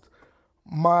lost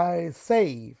my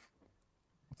save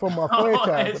from my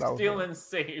franchise that I was stealing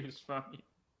saves from you.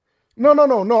 No.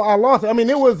 I lost it. I mean,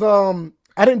 it was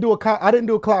I didn't do a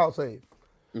cloud save.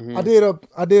 Mm-hmm. I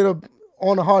did a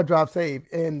on a hard drive save,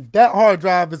 and that hard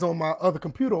drive is on my other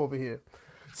computer over here.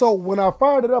 So when I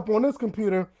fired it up on this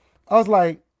computer, I was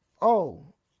like, oh,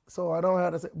 so I don't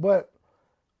have to say. But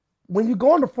when you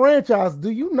go into franchise,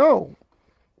 do you know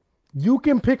you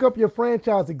can pick up your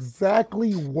franchise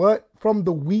exactly what from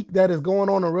the week that is going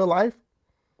on in real life?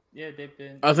 Yeah, they've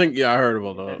been. I think, I heard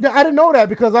about that. Yeah, I didn't know that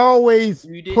because I always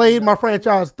played my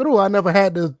franchise through. I never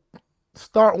had to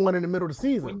start one in the middle of the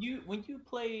season. When you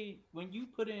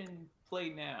put in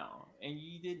play now and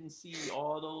you didn't see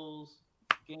all those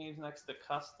games next to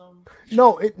custom.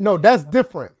 No, that's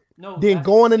different. No, then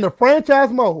going into franchise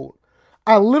mode.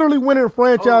 I literally went in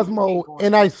franchise mode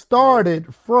and I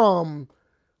started from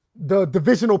the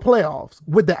divisional playoffs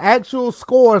with the actual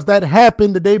scores that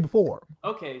happened the day before.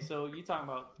 Okay, so you're talking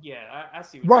about I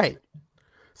see. Right.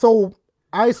 So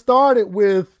I started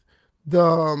with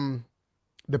the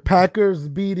Packers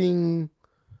beating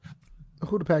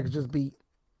who the Packers just beat.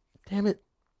 Damn it.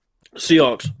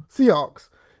 Seahawks.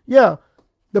 Yeah.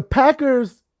 The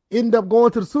Packers end up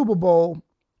going to the Super Bowl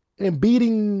and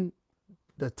beating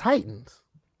the Titans.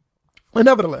 But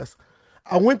nevertheless,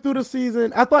 I went through the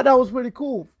season. I thought that was pretty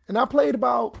cool. And I played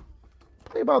about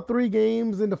 3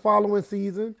 games in the following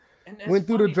season. Went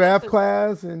through the draft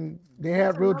class, and they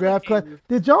had real draft class.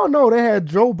 Did y'all know they had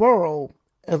Joe Burrow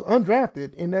as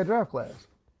undrafted in that draft class?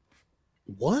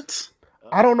 What?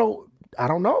 I don't know.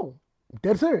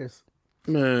 Dead serious.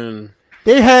 Man.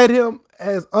 They had him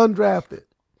as undrafted.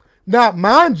 Now,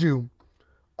 mind you,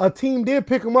 a team did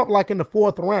pick him up like in the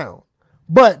 4th round,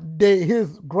 but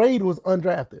his grade was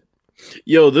undrafted.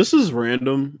 Yo, this is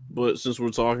random, but since we're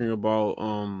talking about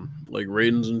like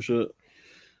ratings and shit,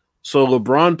 so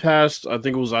LeBron passed, I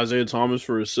think it was Isaiah Thomas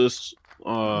for assists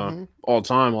all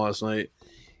time last night,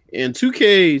 and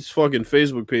 2K's fucking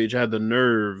Facebook page had the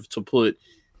nerve to put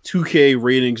 2K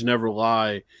ratings never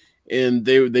lie, and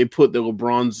they put that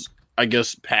LeBron's, I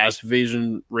guess, pass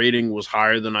vision rating was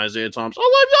higher than Isaiah Thomas. I'm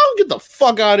like, y'all get the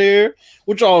fuck out of here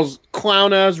with y'all's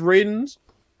clown ass ratings.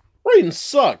 Ratings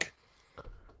suck.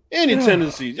 Any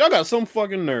tendencies, y'all got some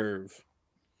fucking nerve.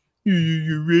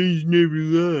 Your ratings never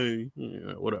lie.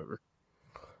 Yeah, whatever.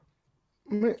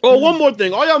 Oh, one more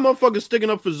thing. All y'all motherfuckers sticking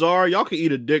up for Czar, y'all can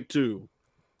eat a dick too.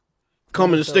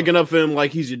 Coming and sticking up for him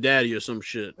like he's your daddy or some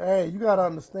shit. Hey, you gotta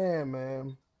understand,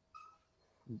 man.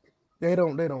 They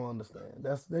don't understand.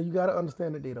 You gotta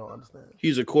understand that they don't understand.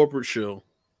 He's a corporate shill.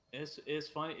 It's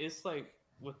funny. It's like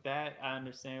with that, I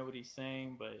understand what he's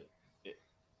saying, but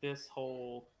this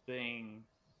whole thing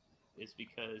is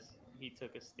because he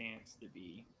took a stance to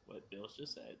be what Bill's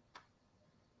just said.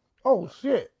 Oh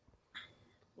shit!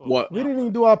 What? We didn't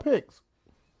even do our picks.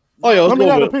 Oh yeah, let's go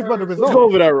over pick about the results. Let's go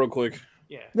over that real quick.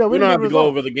 Yeah, we don't have to go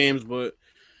over the games, but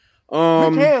we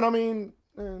can. I mean,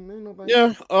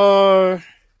 yeah.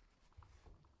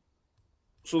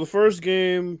 So the first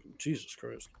game, Jesus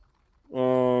Christ.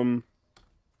 I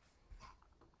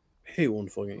hate one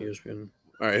fucking ESPN.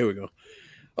 All right, here we go.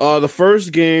 The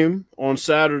first game on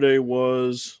Saturday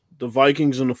was the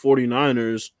Vikings and the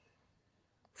 49ers.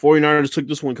 49ers took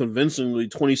this one convincingly,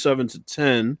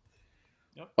 27-10.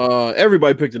 Yep.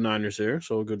 Everybody picked the Niners here,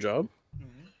 so good job.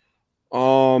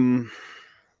 Mm-hmm.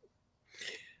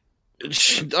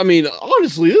 I mean,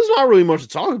 honestly, there's not really much to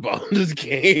talk about in this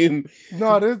game.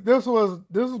 No, this was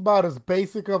about as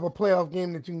basic of a playoff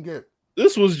game that you can get.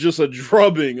 This was just a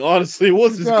drubbing. Honestly, it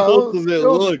wasn't as close as it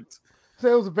looked.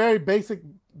 So it was a very basic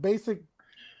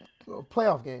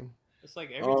playoff game. It's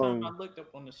like every time I looked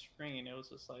up on the screen, it was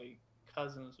just like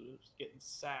Cousins was getting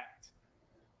sacked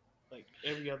like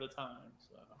every other time.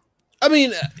 So I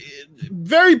mean,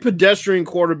 very pedestrian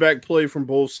quarterback play from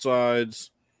both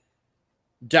sides.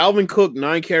 Dalvin Cook,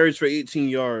 9 carries for 18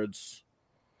 yards.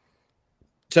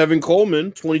 Tevin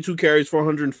Coleman, 22 carries for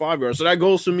 105 yards. So that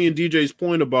goes to me and DJ's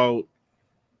point about,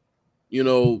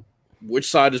 which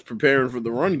side is preparing for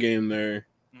the run game there.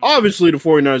 Obviously, the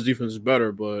 49ers defense is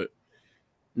better, but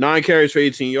 9 carries for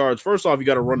 18 yards. First off, you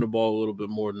got to run the ball a little bit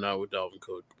more than that with Dalvin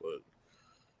Cook. But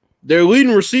their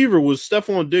leading receiver was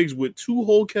Stephon Diggs with 2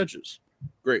 whole catches.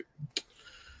 Great.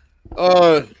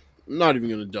 I'm not even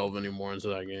going to delve any more into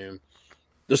that game.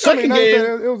 The second game,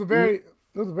 it was a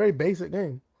very basic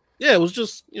game. Yeah, it was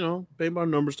just paid by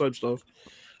numbers type stuff.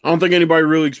 I don't think anybody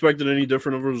really expected any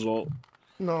different of a result.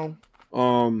 No.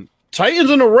 Titans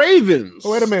and the Ravens.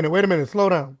 Oh, wait a minute. Slow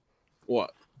down.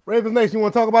 What? Ravens Nation, you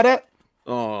want to talk about that?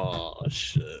 Oh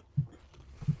shit.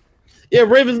 Yeah,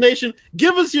 Ravens Nation,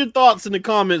 give us your thoughts in the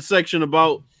comment section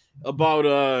about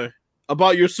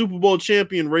your Super Bowl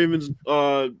champion Ravens,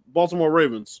 Baltimore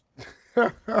Ravens.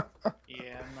 Yeah,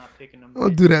 I'm not picking them.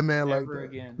 Don't do that, man. Like that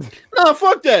again. Nah,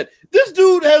 fuck that. This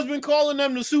dude has been calling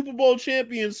them the Super Bowl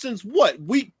champions since what?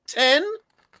 Week 10?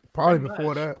 Probably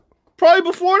before that.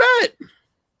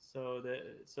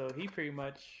 So he pretty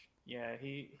much,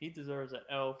 he deserves an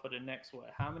L for the next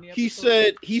what? How many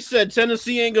episodes? He said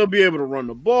Tennessee ain't gonna be able to run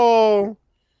the ball.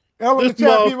 L in the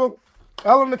chat, people.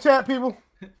 L in the chat, people.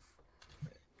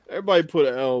 Everybody put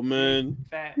an L, man.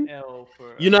 Fat L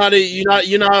for you know how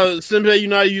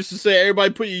Simpay, used to say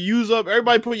everybody put your U's up,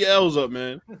 everybody put your L's up,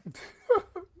 man.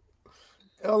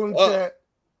 L in the chat.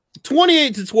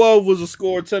 28-12 was the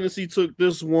score. Tennessee took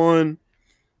this one.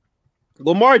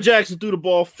 Lamar Jackson threw the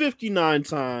ball 59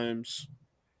 times.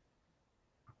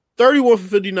 31 for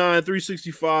 59,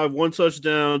 365, 1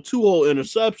 touchdown, 2 whole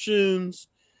interceptions,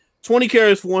 20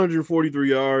 carries for 143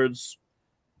 yards.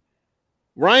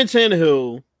 Ryan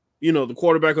Tannehill, the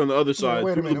quarterback on the other side.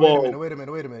 Wait a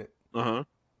minute. Uh-huh.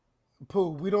 Pooh,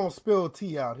 we don't spill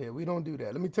tea out here. We don't do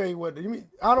that. Let me tell you what.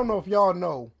 I don't know if y'all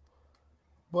know,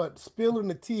 but spilling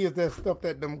the tea is that stuff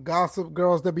that them gossip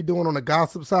girls that be doing on the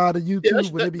gossip side of YouTube.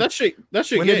 That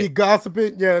shit. When they be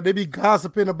gossiping, they be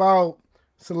gossiping about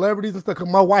celebrities and stuff. Cause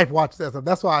my wife watches that stuff.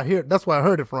 That's why I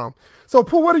heard it from. So,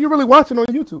 Pooh, what are you really watching on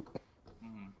YouTube?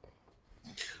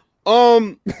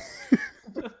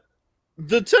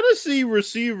 The Tennessee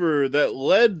receiver that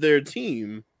led their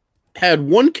team had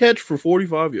 1 catch for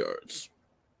 45 yards.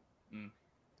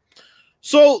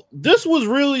 So this was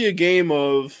really a game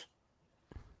of,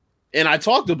 and I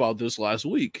talked about this last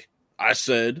week. I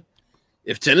said,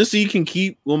 if Tennessee can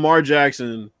keep Lamar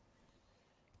Jackson,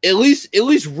 at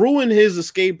least ruin his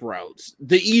escape routes,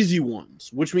 the easy ones,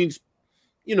 which means,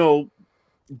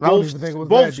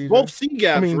 both C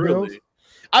gaps, really.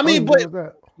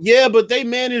 But they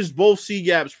managed both C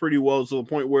gaps pretty well to the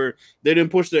point where they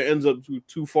didn't push their ends up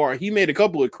too far. He made a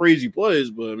couple of crazy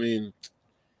plays, but I mean,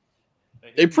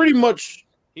 they pretty much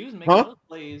he was making those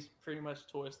plays pretty much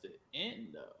towards the end,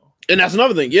 though. And that's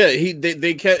another thing. Yeah,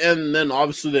 they kept, and then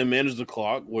obviously they managed the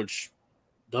clock, which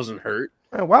doesn't hurt.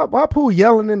 Man, why Pooh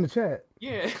yelling in the chat?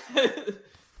 Yeah.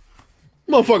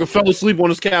 Motherfucker fell asleep on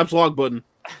his caps lock button.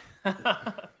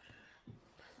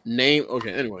 Name.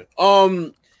 Okay. Anyway.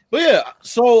 But yeah.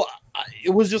 So it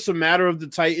was just a matter of the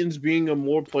Titans being a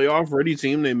more playoff ready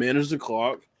team. They managed the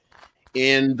clock,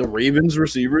 and the Ravens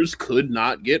receivers could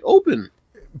not get open.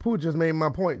 Pooh just made my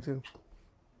point too.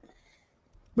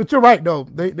 But you're right though.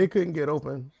 They couldn't get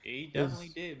open. He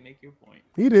definitely did make your point.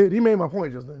 He did. He made my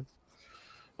point just then.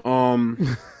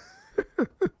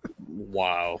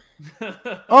 Wow.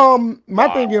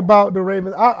 My thing about the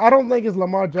Ravens, I don't think it's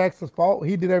Lamar Jackson's fault.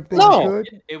 He did everything he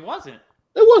could. It wasn't.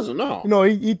 It wasn't. No. You know,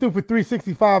 he threw for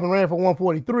 365 and ran for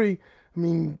 143. I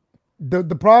mean, the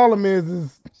problem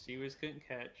is receivers couldn't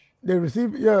catch. the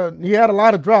receiver. Yeah, he had a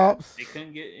lot of drops. They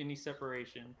couldn't get any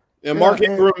separation. And Mark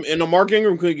Ingram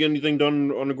couldn't get anything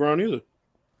done on the ground either.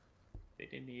 They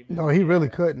didn't even. No, he really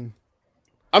couldn't.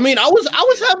 I mean, I was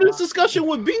having this discussion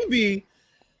with BB.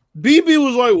 BB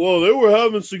was like, well, they were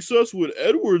having success with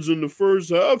Edwards in the first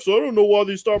half, so I don't know why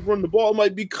they stopped running the ball. I'm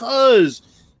like, because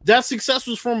that success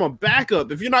was from a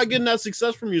backup. If you're not getting that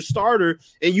success from your starter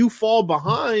and you fall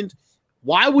behind,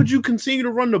 why would you continue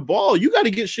to run the ball? You got to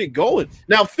get shit going.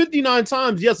 Now, 59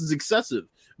 times, yes, it's excessive,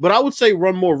 but I would say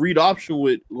run more read option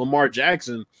with Lamar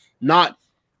Jackson, not,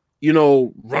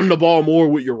 run the ball more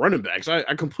with your running backs.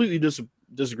 I completely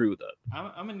disagree with that.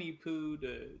 I'm going to need Pooh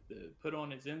to put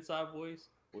on his inside voice.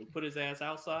 Put his ass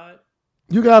outside.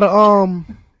 You gotta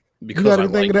because you got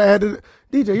anything to add to it?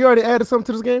 DJ, you already added something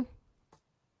to this game?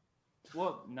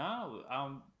 Well, no.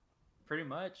 Pretty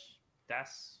much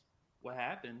that's what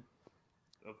happened.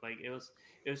 Like it was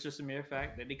just a mere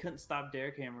fact that they couldn't stop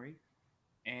Derrick Henry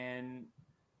and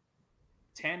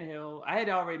Tannehill. I had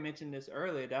already mentioned this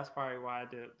earlier. That's probably why I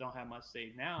don't have much to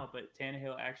say now. But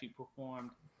Tannehill actually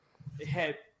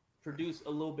had produced a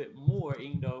little bit more,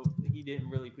 even though he didn't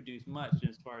really produce much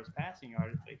as far as passing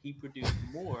yards, but he produced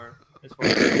more as far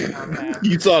as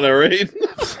you saw that, right?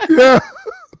 Yeah.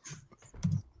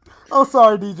 I'm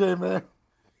sorry, DJ, man.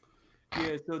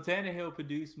 Yeah, so Tannehill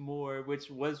produced more,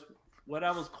 which was what I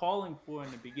was calling for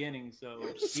in the beginning. So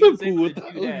he was able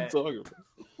to do that.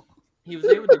 He was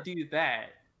able to do that.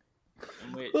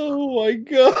 Oh my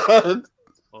god.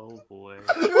 Oh boy.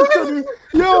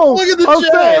 Yo, look at the I'm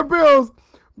chat. saying, Bills,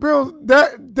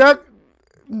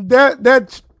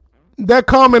 that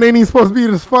comment ain't even supposed to be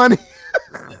this funny.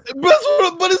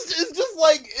 But it's just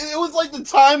like it was like the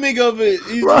timing of it.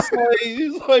 He's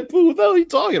like, Pooh, what the hell are you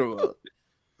talking about?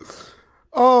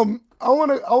 I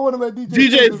wanna let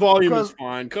DJ's volume is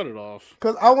fine. Cut it off.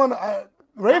 Because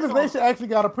Ravens Nation actually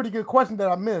got a pretty good question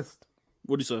that I missed.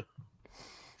 What'd he say?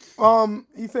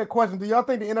 He said, question, do y'all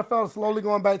think the NFL is slowly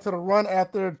going back to the run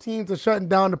after teams are shutting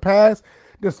down the pass?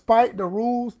 Despite the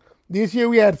rules, this year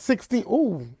we had 16.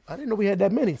 Ooh, I didn't know we had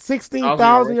that many.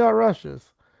 16,000 yard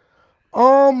rushes.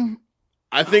 I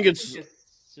think it's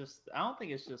just. I don't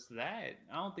think it's just that.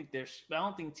 I don't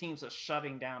think teams are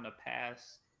shutting down the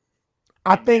pass.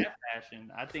 I think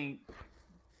fashion. I think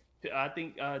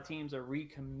teams are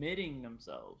recommitting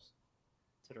themselves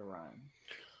to the run.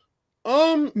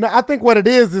 No, I think what it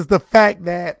is the fact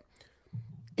that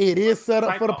it is set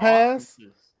up for the pass.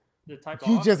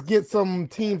 You just get some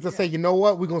teams that say, you know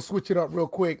what, we're gonna switch it up real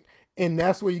quick, and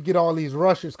that's where you get all these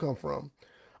rushes come from.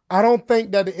 I don't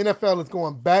think that the NFL is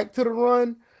going back to the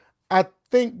run. I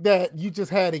think that you just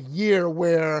had a year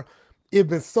where it's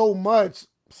been so much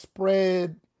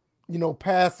spread,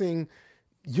 passing.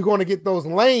 You're going to get those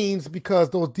lanes because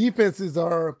those defenses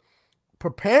are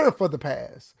preparing for the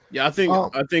pass. Yeah, I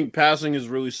think passing is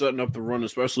really setting up the run,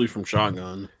 especially from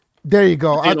shotgun. There you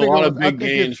go. I think a lot of big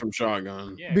gains from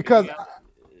shotgun. Yeah, because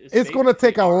it's going to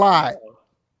take a lot.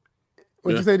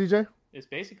 What'd you say, DJ? It's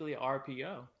basically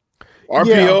RPO.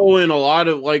 RPO and a lot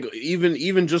of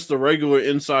even just the regular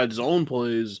inside zone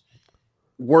plays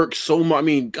work so much. I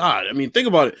mean, think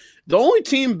about it. The only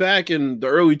team back in the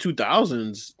early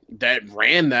 2000s that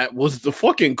ran that was the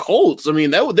fucking Colts. I mean,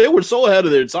 they were so ahead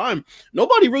of their time.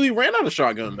 Nobody really ran out of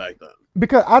shotgun back then.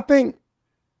 Because I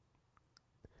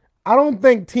don't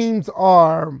think teams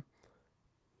are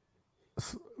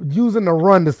using the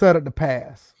run to set up the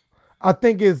pass. I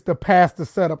think it's the pass to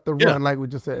set up the run, like we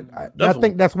just said. I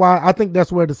think that's why. I think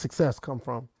that's where the success come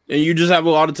from. And you just have a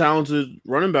lot of talented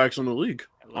running backs in the league.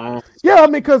 Yeah, I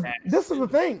mean, because this is the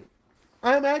thing.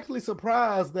 I'm actually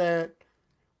surprised that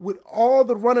with all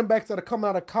the running backs that are coming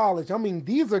out of college, I mean,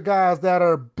 these are guys that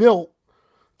are built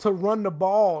to run the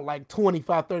ball like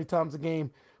 25, 30 times a game,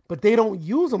 but they don't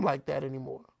use them like that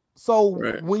anymore. So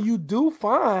when you do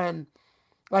find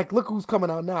Like, look who's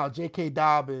coming out now. J.K.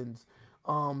 Dobbins.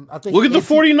 I think. Look at the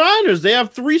 49ers. They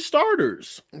have 3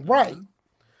 starters. Right.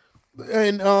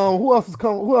 And who else is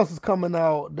coming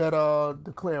out that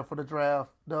declared for the draft?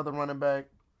 The other running back.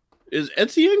 Is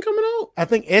Etienne coming out? I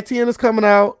think Etienne is coming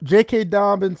out. J.K.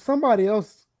 Dobbins. Somebody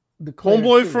else declared.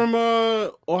 Homeboy too. from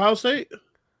Ohio State?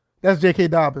 That's J.K.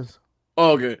 Dobbins.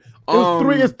 Oh, okay.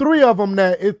 It's three of them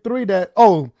that.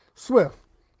 Oh, Swift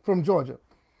from Georgia.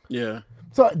 Yeah.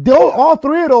 So all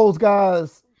 3 of those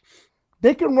guys,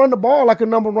 they can run the ball like a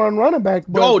number 1 running back.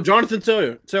 But Jonathan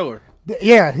Taylor.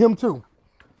 Yeah, him too.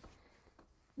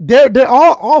 They're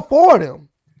all 4 of them.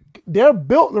 They're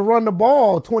built to run the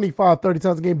ball 25, 30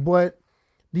 times a game, but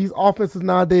these offenses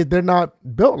nowadays, they're not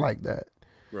built like that.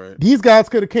 Right. These guys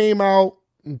could have came out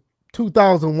in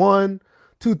 2001,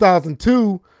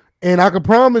 2002, and I can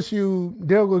promise you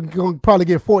they're going to probably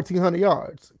get 1,400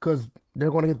 yards because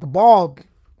they're going to get the ball,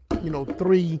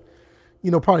 probably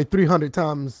 300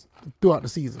 times throughout the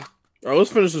season. All right,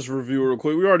 let's finish this review real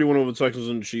quick. We already went over the Texans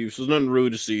and the Chiefs. There's nothing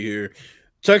really to see here.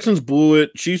 Texans blew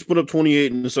it. Chiefs put up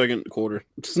 28 in the second quarter.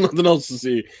 There's nothing else to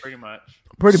see. Pretty much.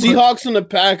 Seahawks and the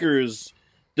Packers.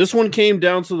 This one came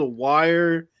down to the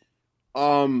wire.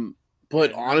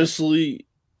 But honestly,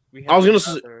 I was gonna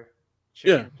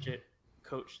say,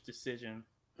 coach decision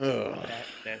that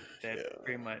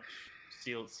pretty much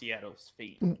sealed Seattle's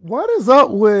fate. What is up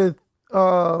with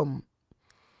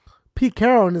Pete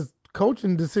Carroll and his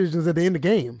coaching decisions at the end of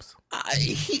games?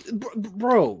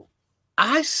 Bro.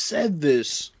 I said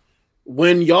this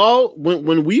when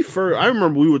we first. I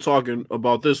remember we were talking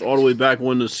about this all the way back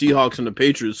when the Seahawks and the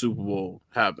Patriots Super Bowl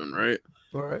happened, right?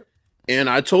 All right. And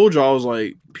I told you, I was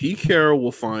like, Pete Carroll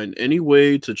will find any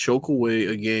way to choke away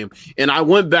a game. And I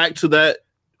went back to that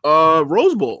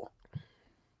Rose Bowl.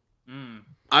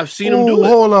 I've seen him do it.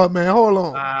 Hold up, man. Hold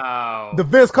on. Wow. The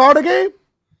Vince Carter game?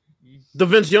 The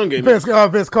Vince Young game.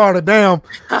 Vince Carter, damn.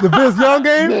 The Vince Young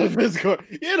game? The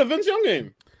Vince Young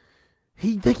game.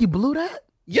 He think he blew that?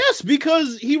 Yes,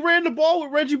 because he ran the ball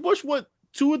with Reggie Bush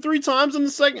 2 or 3 times in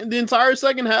the entire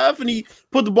second half, and he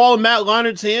put the ball in Matt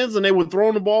Leinart's hands, and they were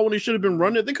throwing the ball when they should have been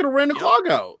running it. They could have ran the clock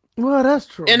out. Well, that's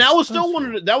true. And that was still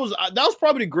that was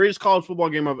probably the greatest college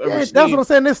football game I've ever seen. That's what I'm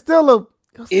saying. It's still a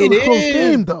close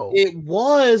game, though. It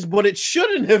was, but it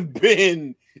shouldn't have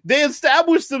been. They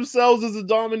established themselves as a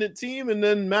dominant team, and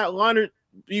then Matt Leinart.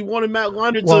 He wanted Matt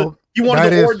Leinart to. You wanted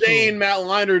to ordain Matt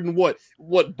Leinart and what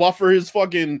buffer his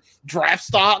fucking draft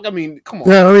stock? I mean, come on.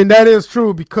 Yeah, I mean that is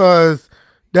true because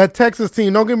that Texas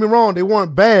team. Don't get me wrong, they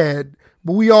weren't bad,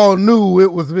 but we all knew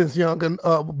it was Vince Young and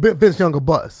Vince Young a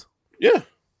bust. Yeah,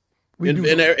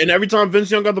 and every time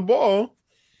Vince Young got the ball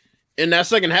in that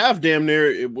second half, damn near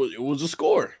it was a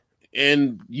score,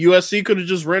 and USC could have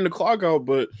just ran the clock out.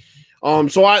 But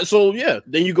so yeah,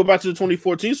 then you go back to the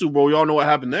 2014 Super Bowl. Y'all know what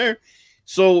happened there.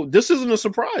 So this isn't a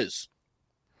surprise.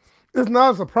 It's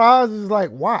not a surprise. It's like,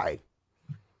 why?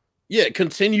 Yeah, it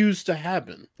continues to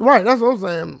happen. Right, that's what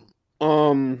I'm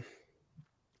saying.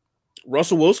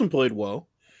 Russell Wilson played well.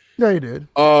 Yeah, he did.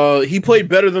 He played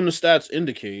better than the stats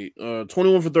indicate.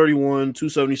 21 for 31,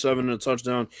 277 and a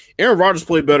touchdown. Aaron Rodgers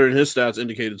played better than his stats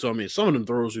indicated. So I mean, some of them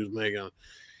throws he was making.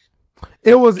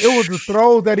 It was the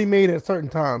throws that he made at certain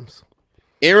times.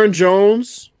 Aaron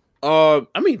Jones. I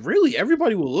mean, really,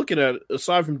 everybody we're looking at,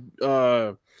 aside from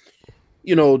Devontae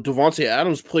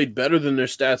Adams, played better than their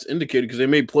stats indicated because they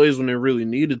made plays when they really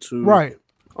needed to. Right.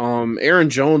 Aaron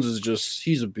Jones is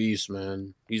he's a beast,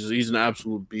 man. He's an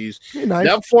absolute beast. Nice.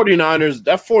 That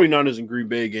 49ers and Green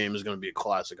Bay game is going to be a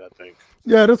classic, I think.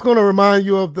 Yeah, that's going to remind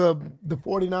you of the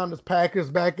 49ers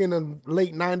Packers back in the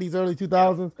late 90s, early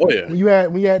 2000s. Oh yeah.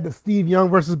 When you had the Steve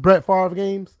Young versus Brett Favre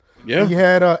games. Yeah. You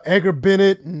had Edgar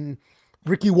Bennett and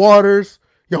Ricky Waters.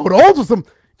 Yo, those are some.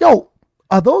 Yo,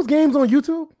 are those games on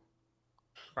YouTube?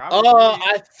 Probably.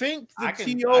 I think I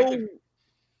can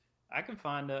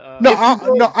find a.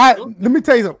 Let me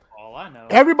tell you something. All I know.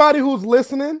 Everybody who's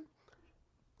listening,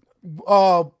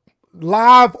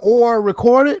 live or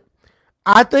recorded,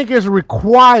 I think it's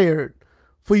required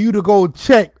for you to go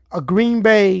check a Green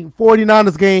Bay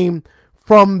 49ers game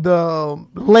from the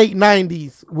late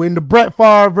 90s when the Brett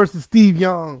Favre versus Steve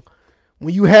Young.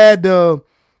 When you had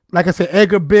like I said,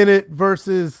 Edgar Bennett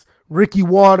versus Ricky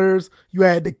Waters, you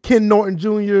had the Ken Norton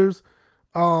Juniors.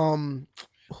 But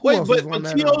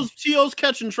T.O.'s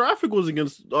catching traffic was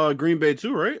against Green Bay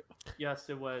too, right? Yes,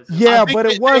 it was. Yeah, but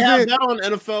it wasn't. They have that on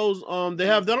NFL's. They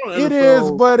have that on NFL. It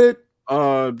is, but it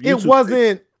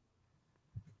wasn't. Page.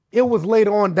 It was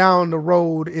later on down the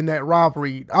road in that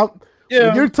rivalry. When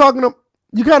you're talking,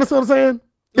 you kind of see what I'm saying?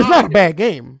 It's not a bad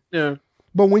game. Yeah,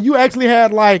 but when you actually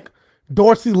had like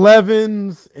Dorsey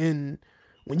Levens and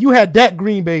when you had that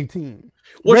Green Bay team.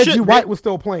 Well, Reggie shit, White was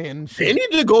still playing. They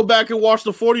need to go back and watch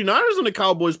the 49ers and the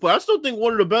Cowboys play. I still think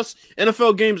one of the best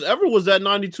NFL games ever was that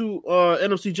 92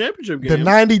 NFC Championship game. The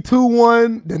 92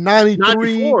 one, the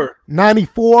 93,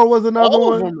 94 was another one.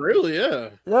 All of them, really, yeah.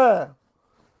 Yeah.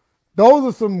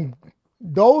 Those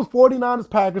 49ers,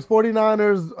 Packers,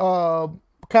 49ers,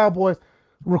 Cowboys,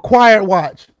 required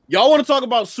watch. Y'all want to talk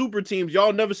about super teams.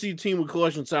 Y'all never see a team with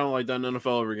collection talent like that in the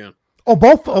NFL ever again.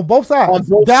 Both sides. On both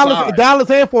sides. Dallas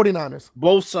and 49ers.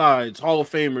 Both sides. Hall of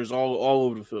Famers all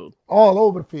over the field. All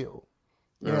over the field.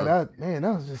 Yeah, that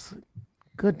was just a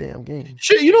good damn game.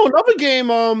 Shit, another game,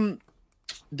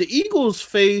 the Eagles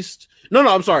faced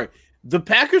I'm sorry. The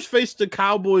Packers faced the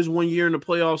Cowboys one year in the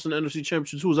playoffs in the NFC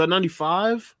Championship 2. Was that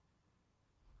 95?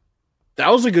 That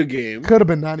was a good game. Could have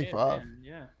been 95.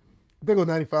 Yeah. I think it was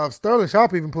 95. Sterling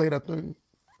Sharp even played that thing.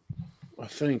 I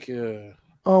think, yeah.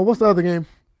 Oh, what's the other game?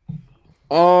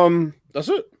 That's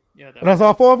it. Yeah, that's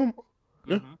all 4 of them?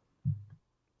 Yeah.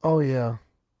 Oh, yeah.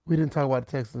 We didn't talk about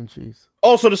the Texans and Chiefs.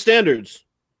 Oh, so the standards.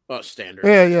 Standards.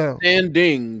 Yeah.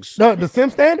 Standings. No, the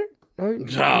Sim standard?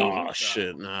 Oh,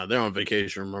 shit. Nah, they're on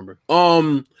vacation, remember.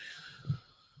 I'm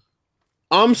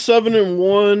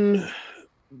 7-1.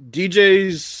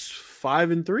 DJ's 5-3, I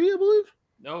believe.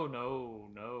 No.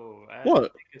 What? I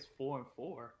think it's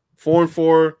 4-4.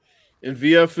 4-4. And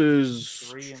VF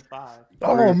is 3-5.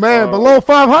 Oh, man, below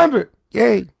 500.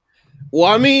 Yay.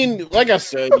 Well, I mean, like I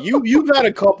said, you've had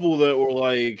a couple that were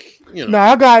like,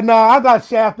 I got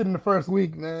shafted in the first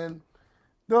week, man.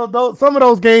 Some of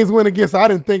those games went against. I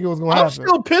didn't think it was going to happen. I'm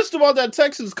still pissed about that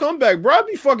Texans comeback, bro. I'd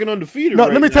be fucking undefeated. No,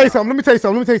 let me tell you something.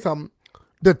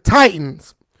 The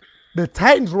Titans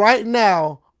right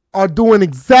now are doing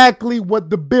exactly what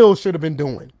the Bills should have been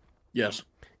doing. Yes.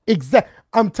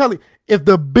 I'm telling you, if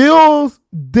the Bills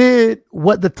did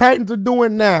what the Titans are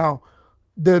doing now,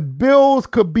 the Bills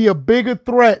could be a bigger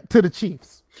threat to the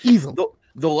Chiefs easily.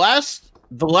 The last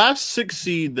 6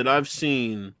 seed that I've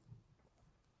seen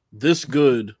this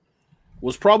good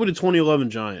was probably the 2011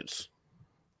 Giants.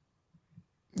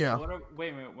 Yeah.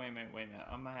 Wait a minute.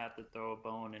 I'm gonna have to throw a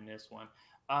bone in this one.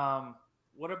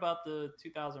 What about the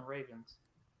 2000 Ravens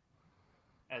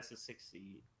as the 6th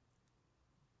seed?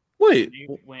 Wait, they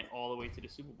went all the way to the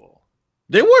Super Bowl.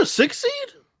 They were a 6 seed?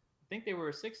 I think they were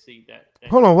a 6th seed. That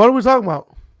Hold on, what are we talking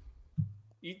about?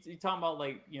 You talking about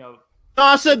No,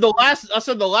 I said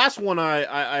the last one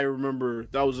I remember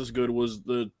that was as good was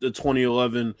the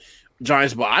 2011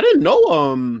 Giants, but I didn't know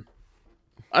the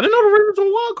Ravens were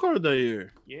a wild card that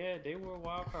year. Yeah, they were a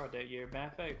wild card that year. Matter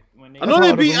of fact, when I know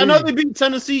they beat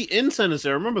Tennessee in Tennessee.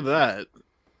 I remember that.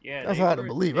 Yeah, that's hard to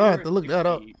believe. I have to look that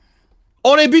up.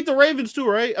 Oh, they beat the Ravens too,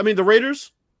 right? I mean the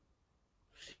Raiders.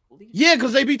 Yeah,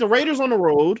 because they beat the Raiders on the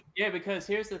road. Yeah, because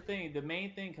here's the thing. The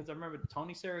main thing, because I remember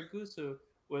Tony Siragusa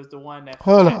was the one that.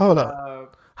 Hold on.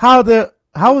 How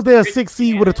was there a 6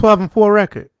 seed with a 12-4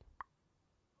 record?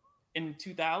 In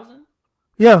 2000?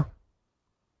 Yeah.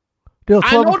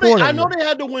 I know they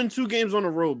had to win 2 games on the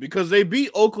road because they beat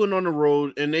Oakland on the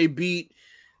road and they beat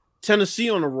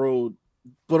Tennessee on the road.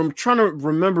 But I'm trying to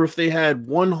remember if they had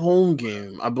one home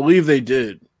game. I believe they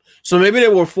did. So maybe they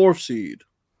were 4th seed.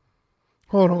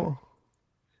 Hold on.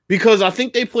 Because I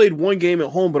think they played one game at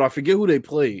home, but I forget who they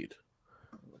played.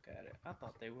 Look at it. I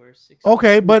thought they were 6.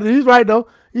 Okay, but he's right though.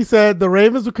 He said the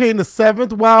Ravens became the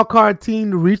 7th wild card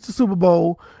team to reach the Super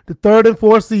Bowl, the 3rd and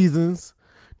 4th seasons.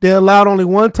 They allowed only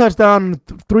 1 touchdown and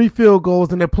 3 field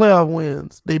goals in their playoff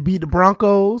wins. They beat the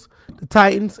Broncos, the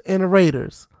Titans, and the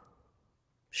Raiders.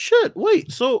 Shit,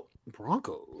 wait, so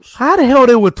Broncos. How the hell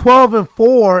they were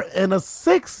 12-4 and a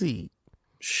 6 seed?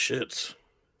 Shit.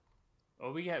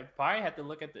 Well, probably have to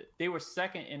look at they were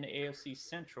 2nd in the AFC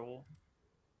Central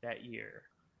that year.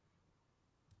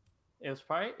 It was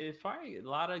probably a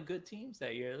lot of good teams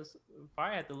that year.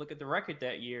 Probably had to look at the record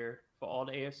that year for all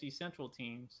the AFC Central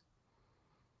teams.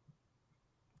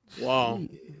 Wow.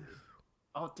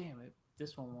 Oh, damn it.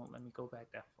 This one won't let me go back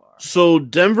that far. So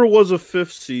Denver was a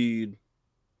 5th seed.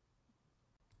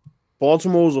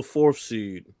 Baltimore was a 4th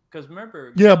seed. Because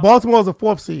remember... Yeah, Baltimore was a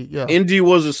 4th seed, yeah. Indy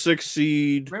was a 6th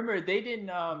seed. Remember, they didn't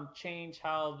change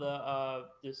how the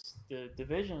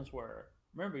divisions were.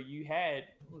 Remember, you had...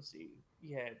 Let's see.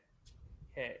 You had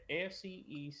AFC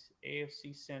East,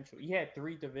 AFC Central. You had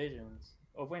 3 divisions.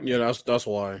 Oh, wait a minute. Yeah, that's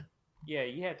why. Yeah,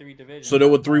 you had 3 divisions. So there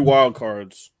were 3 wild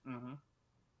cards. Mm-hmm.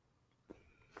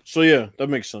 So yeah, that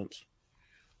makes sense.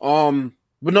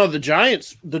 But no, the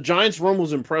Giants run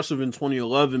was impressive in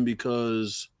 2011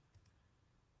 because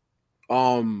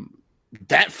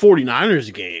that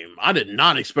 49ers game, I did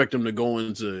not expect them to go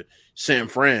into San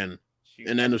Fran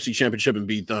in the NFC Championship and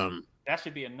beat them. That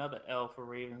should be another L for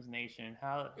Ravens Nation.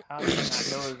 How did he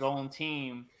not know his own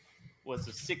team was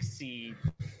the 6th seed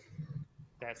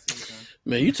that season?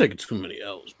 Man, you taking too many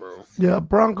L's, bro. Yeah,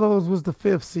 Broncos was the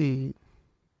 5th seed.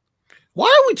 Why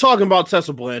are we talking about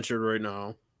Tessa Blanchard right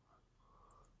now?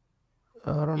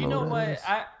 I don't know. You know what? Is.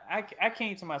 I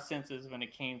came to my senses when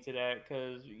it came to that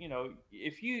because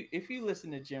if you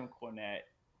listen to Jim Cornette,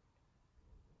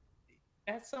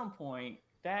 at some point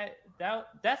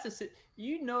that's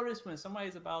you notice when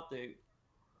somebody's about to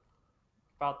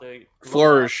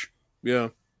flourish, yeah.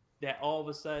 That all of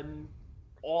a sudden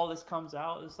all this comes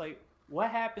out. It's like,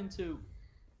 what happened to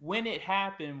when it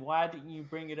happened? Why didn't you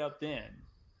bring it up then?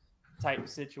 Type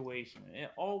situation.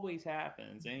 It always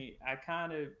happens, and I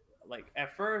kind of like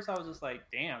at first I was just like,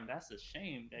 damn, that's a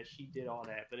shame that she did all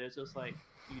that. But it's just like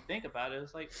you think about it,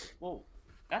 it's like, well,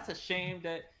 that's a shame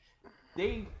that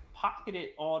they pocketed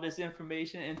all this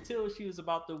information until she was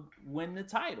about to win the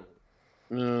title.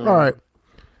 All right,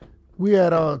 we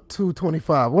had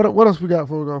 225. What else we got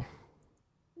before we go?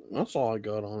 That's all I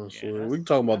got, honestly. We can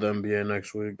talk about the NBA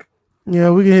next week.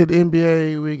 Yeah, we can hit the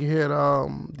NBA. We can hit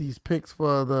these picks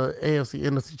for the AFC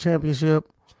NFC Championship.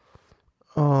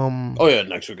 Oh yeah,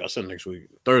 next week. I said next week,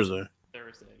 Thursday,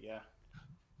 yeah.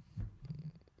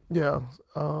 Yeah.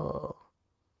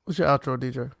 What's your outro,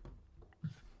 DJ?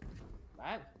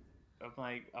 I'm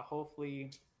like, I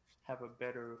hopefully have a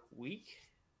better week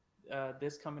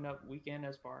this coming up weekend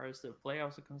as far as the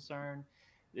playoffs are concerned.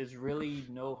 There's really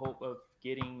no hope of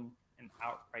getting an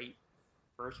outright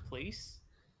first place,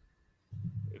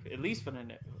 at least for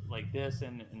like this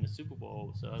and the Super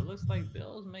Bowl. So it looks like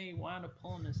Bills may wind up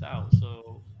pulling this out.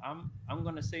 So I'm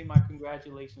gonna say my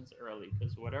congratulations early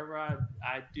because whatever I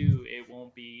do, it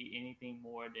won't be anything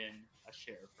more than a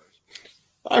share of first place.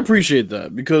 I appreciate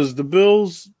that because the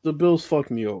Bills fucked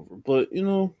me over, but it's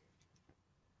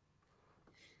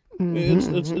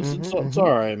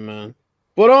all right, man.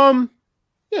 But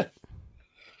yeah.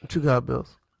 What you got,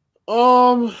 Bills?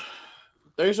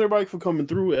 Thanks everybody for coming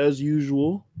through as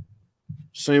usual.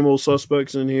 Same old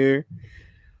suspects in here.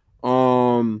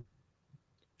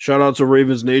 Shout out to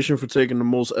Ravens Nation for taking the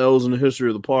most L's in the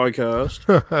history of the podcast.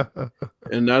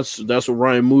 And that's what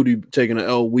Ryan Moody taking an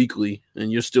L weekly,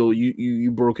 and you're still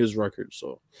you broke his record.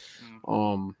 So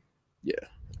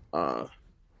yeah.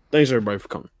 Thanks everybody for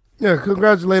coming. Yeah,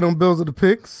 congratulate on Bills of the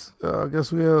picks. I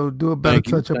guess we'll do a better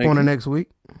touch up on it next week.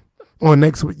 Or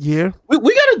next year. We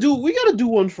gotta do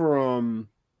one for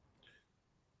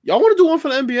y'all want to do one for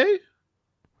the NBA?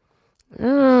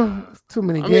 Yeah, it's too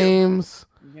many games.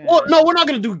 Well, no, we're not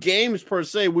gonna do games per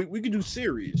se. We could do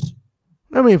series.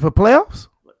 I mean, for playoffs?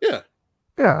 Yeah.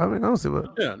 Yeah, I mean, I don't see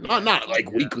what. Yeah, not like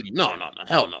weekly. No,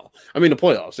 hell no. I mean the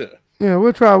playoffs. Yeah. Yeah,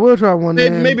 we'll try one.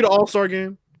 Maybe the All-Star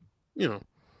game. Yeah,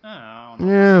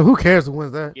 who cares who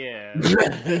wins that? Yeah.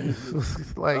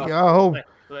 It's like, I hope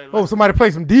somebody play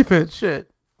some defense. Shit.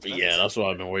 Yeah, that's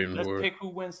what I've been waiting for. Let's pick who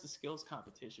wins the skills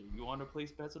competition. You want to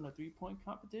place bets on a 3-point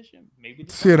competition? Maybe.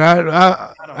 Shit, I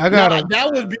got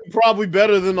that would be probably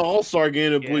better than the All-Star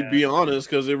game, to be honest,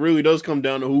 because it really does come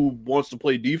down to who wants to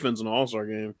play defense in the All-Star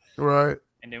game. Right.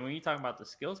 And then when you talk about the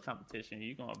skills competition, who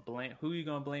you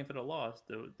gonna blame for the loss?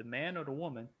 The man or the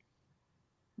woman?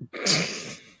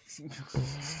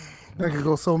 That could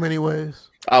go so many ways.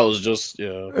 I was just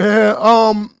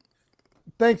yeah.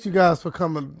 Thanks you guys for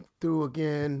coming through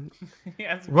again.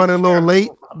 Running a little late,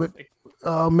 but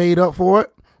made up for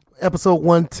it. Episode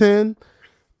 110.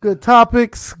 Good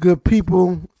topics, good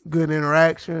people, good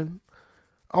interaction.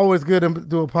 Always good to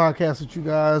do a podcast with you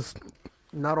guys,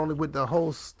 not only with the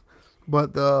host,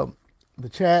 but the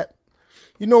chat.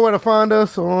 You know where to find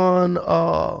us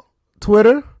on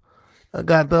Twitter. I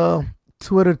got the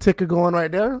Twitter ticker going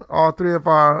right there. All three of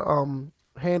our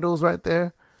handles right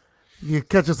there. You can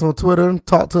catch us on Twitter,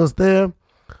 talk to us there.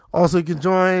 Also, you can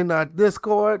join our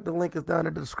Discord. The link is down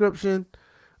in the description.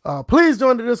 Please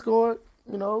join the Discord.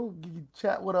 You can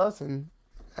chat with us and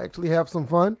actually have some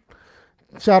fun.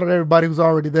 Shout out to everybody who's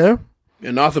already there.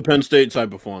 And not the Penn State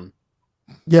type of fun.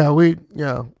 Yeah, we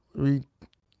I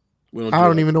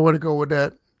don't even know where to go with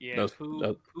that. Yeah, who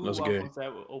welcomes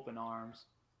that with open arms?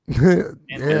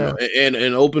 Yeah,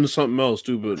 and open something else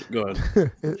too, but go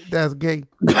ahead. That's gay.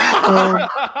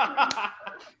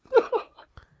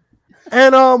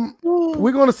 And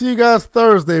we're gonna see you guys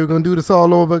Thursday. We're gonna do this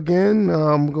all over again.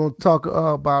 We're gonna talk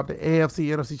about the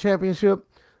AFC NFC Championship.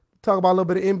 Talk about a little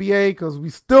bit of NBA because we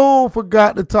still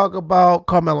forgot to talk about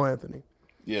Carmelo Anthony.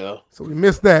 Yeah. So we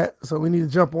missed that. So we need to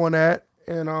jump on that.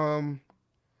 And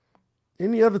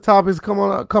any other topics come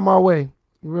our way.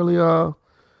 Really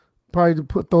probably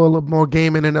throw a little more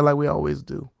gaming in there like we always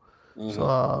do.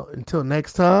 So until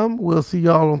next time, we'll see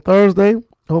y'all on Thursday.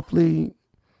 Hopefully,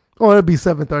 it'll be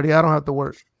 7:30. I don't have to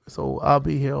work, so I'll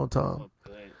be here on time. Oh,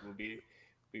 good. We'll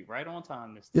be right on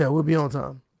time this time. Yeah, we'll be on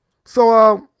time.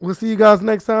 So we'll see you guys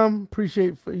next time.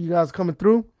 Appreciate for you guys coming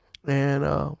through, and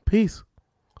peace.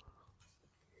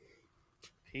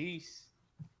 Peace.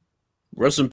 Rest in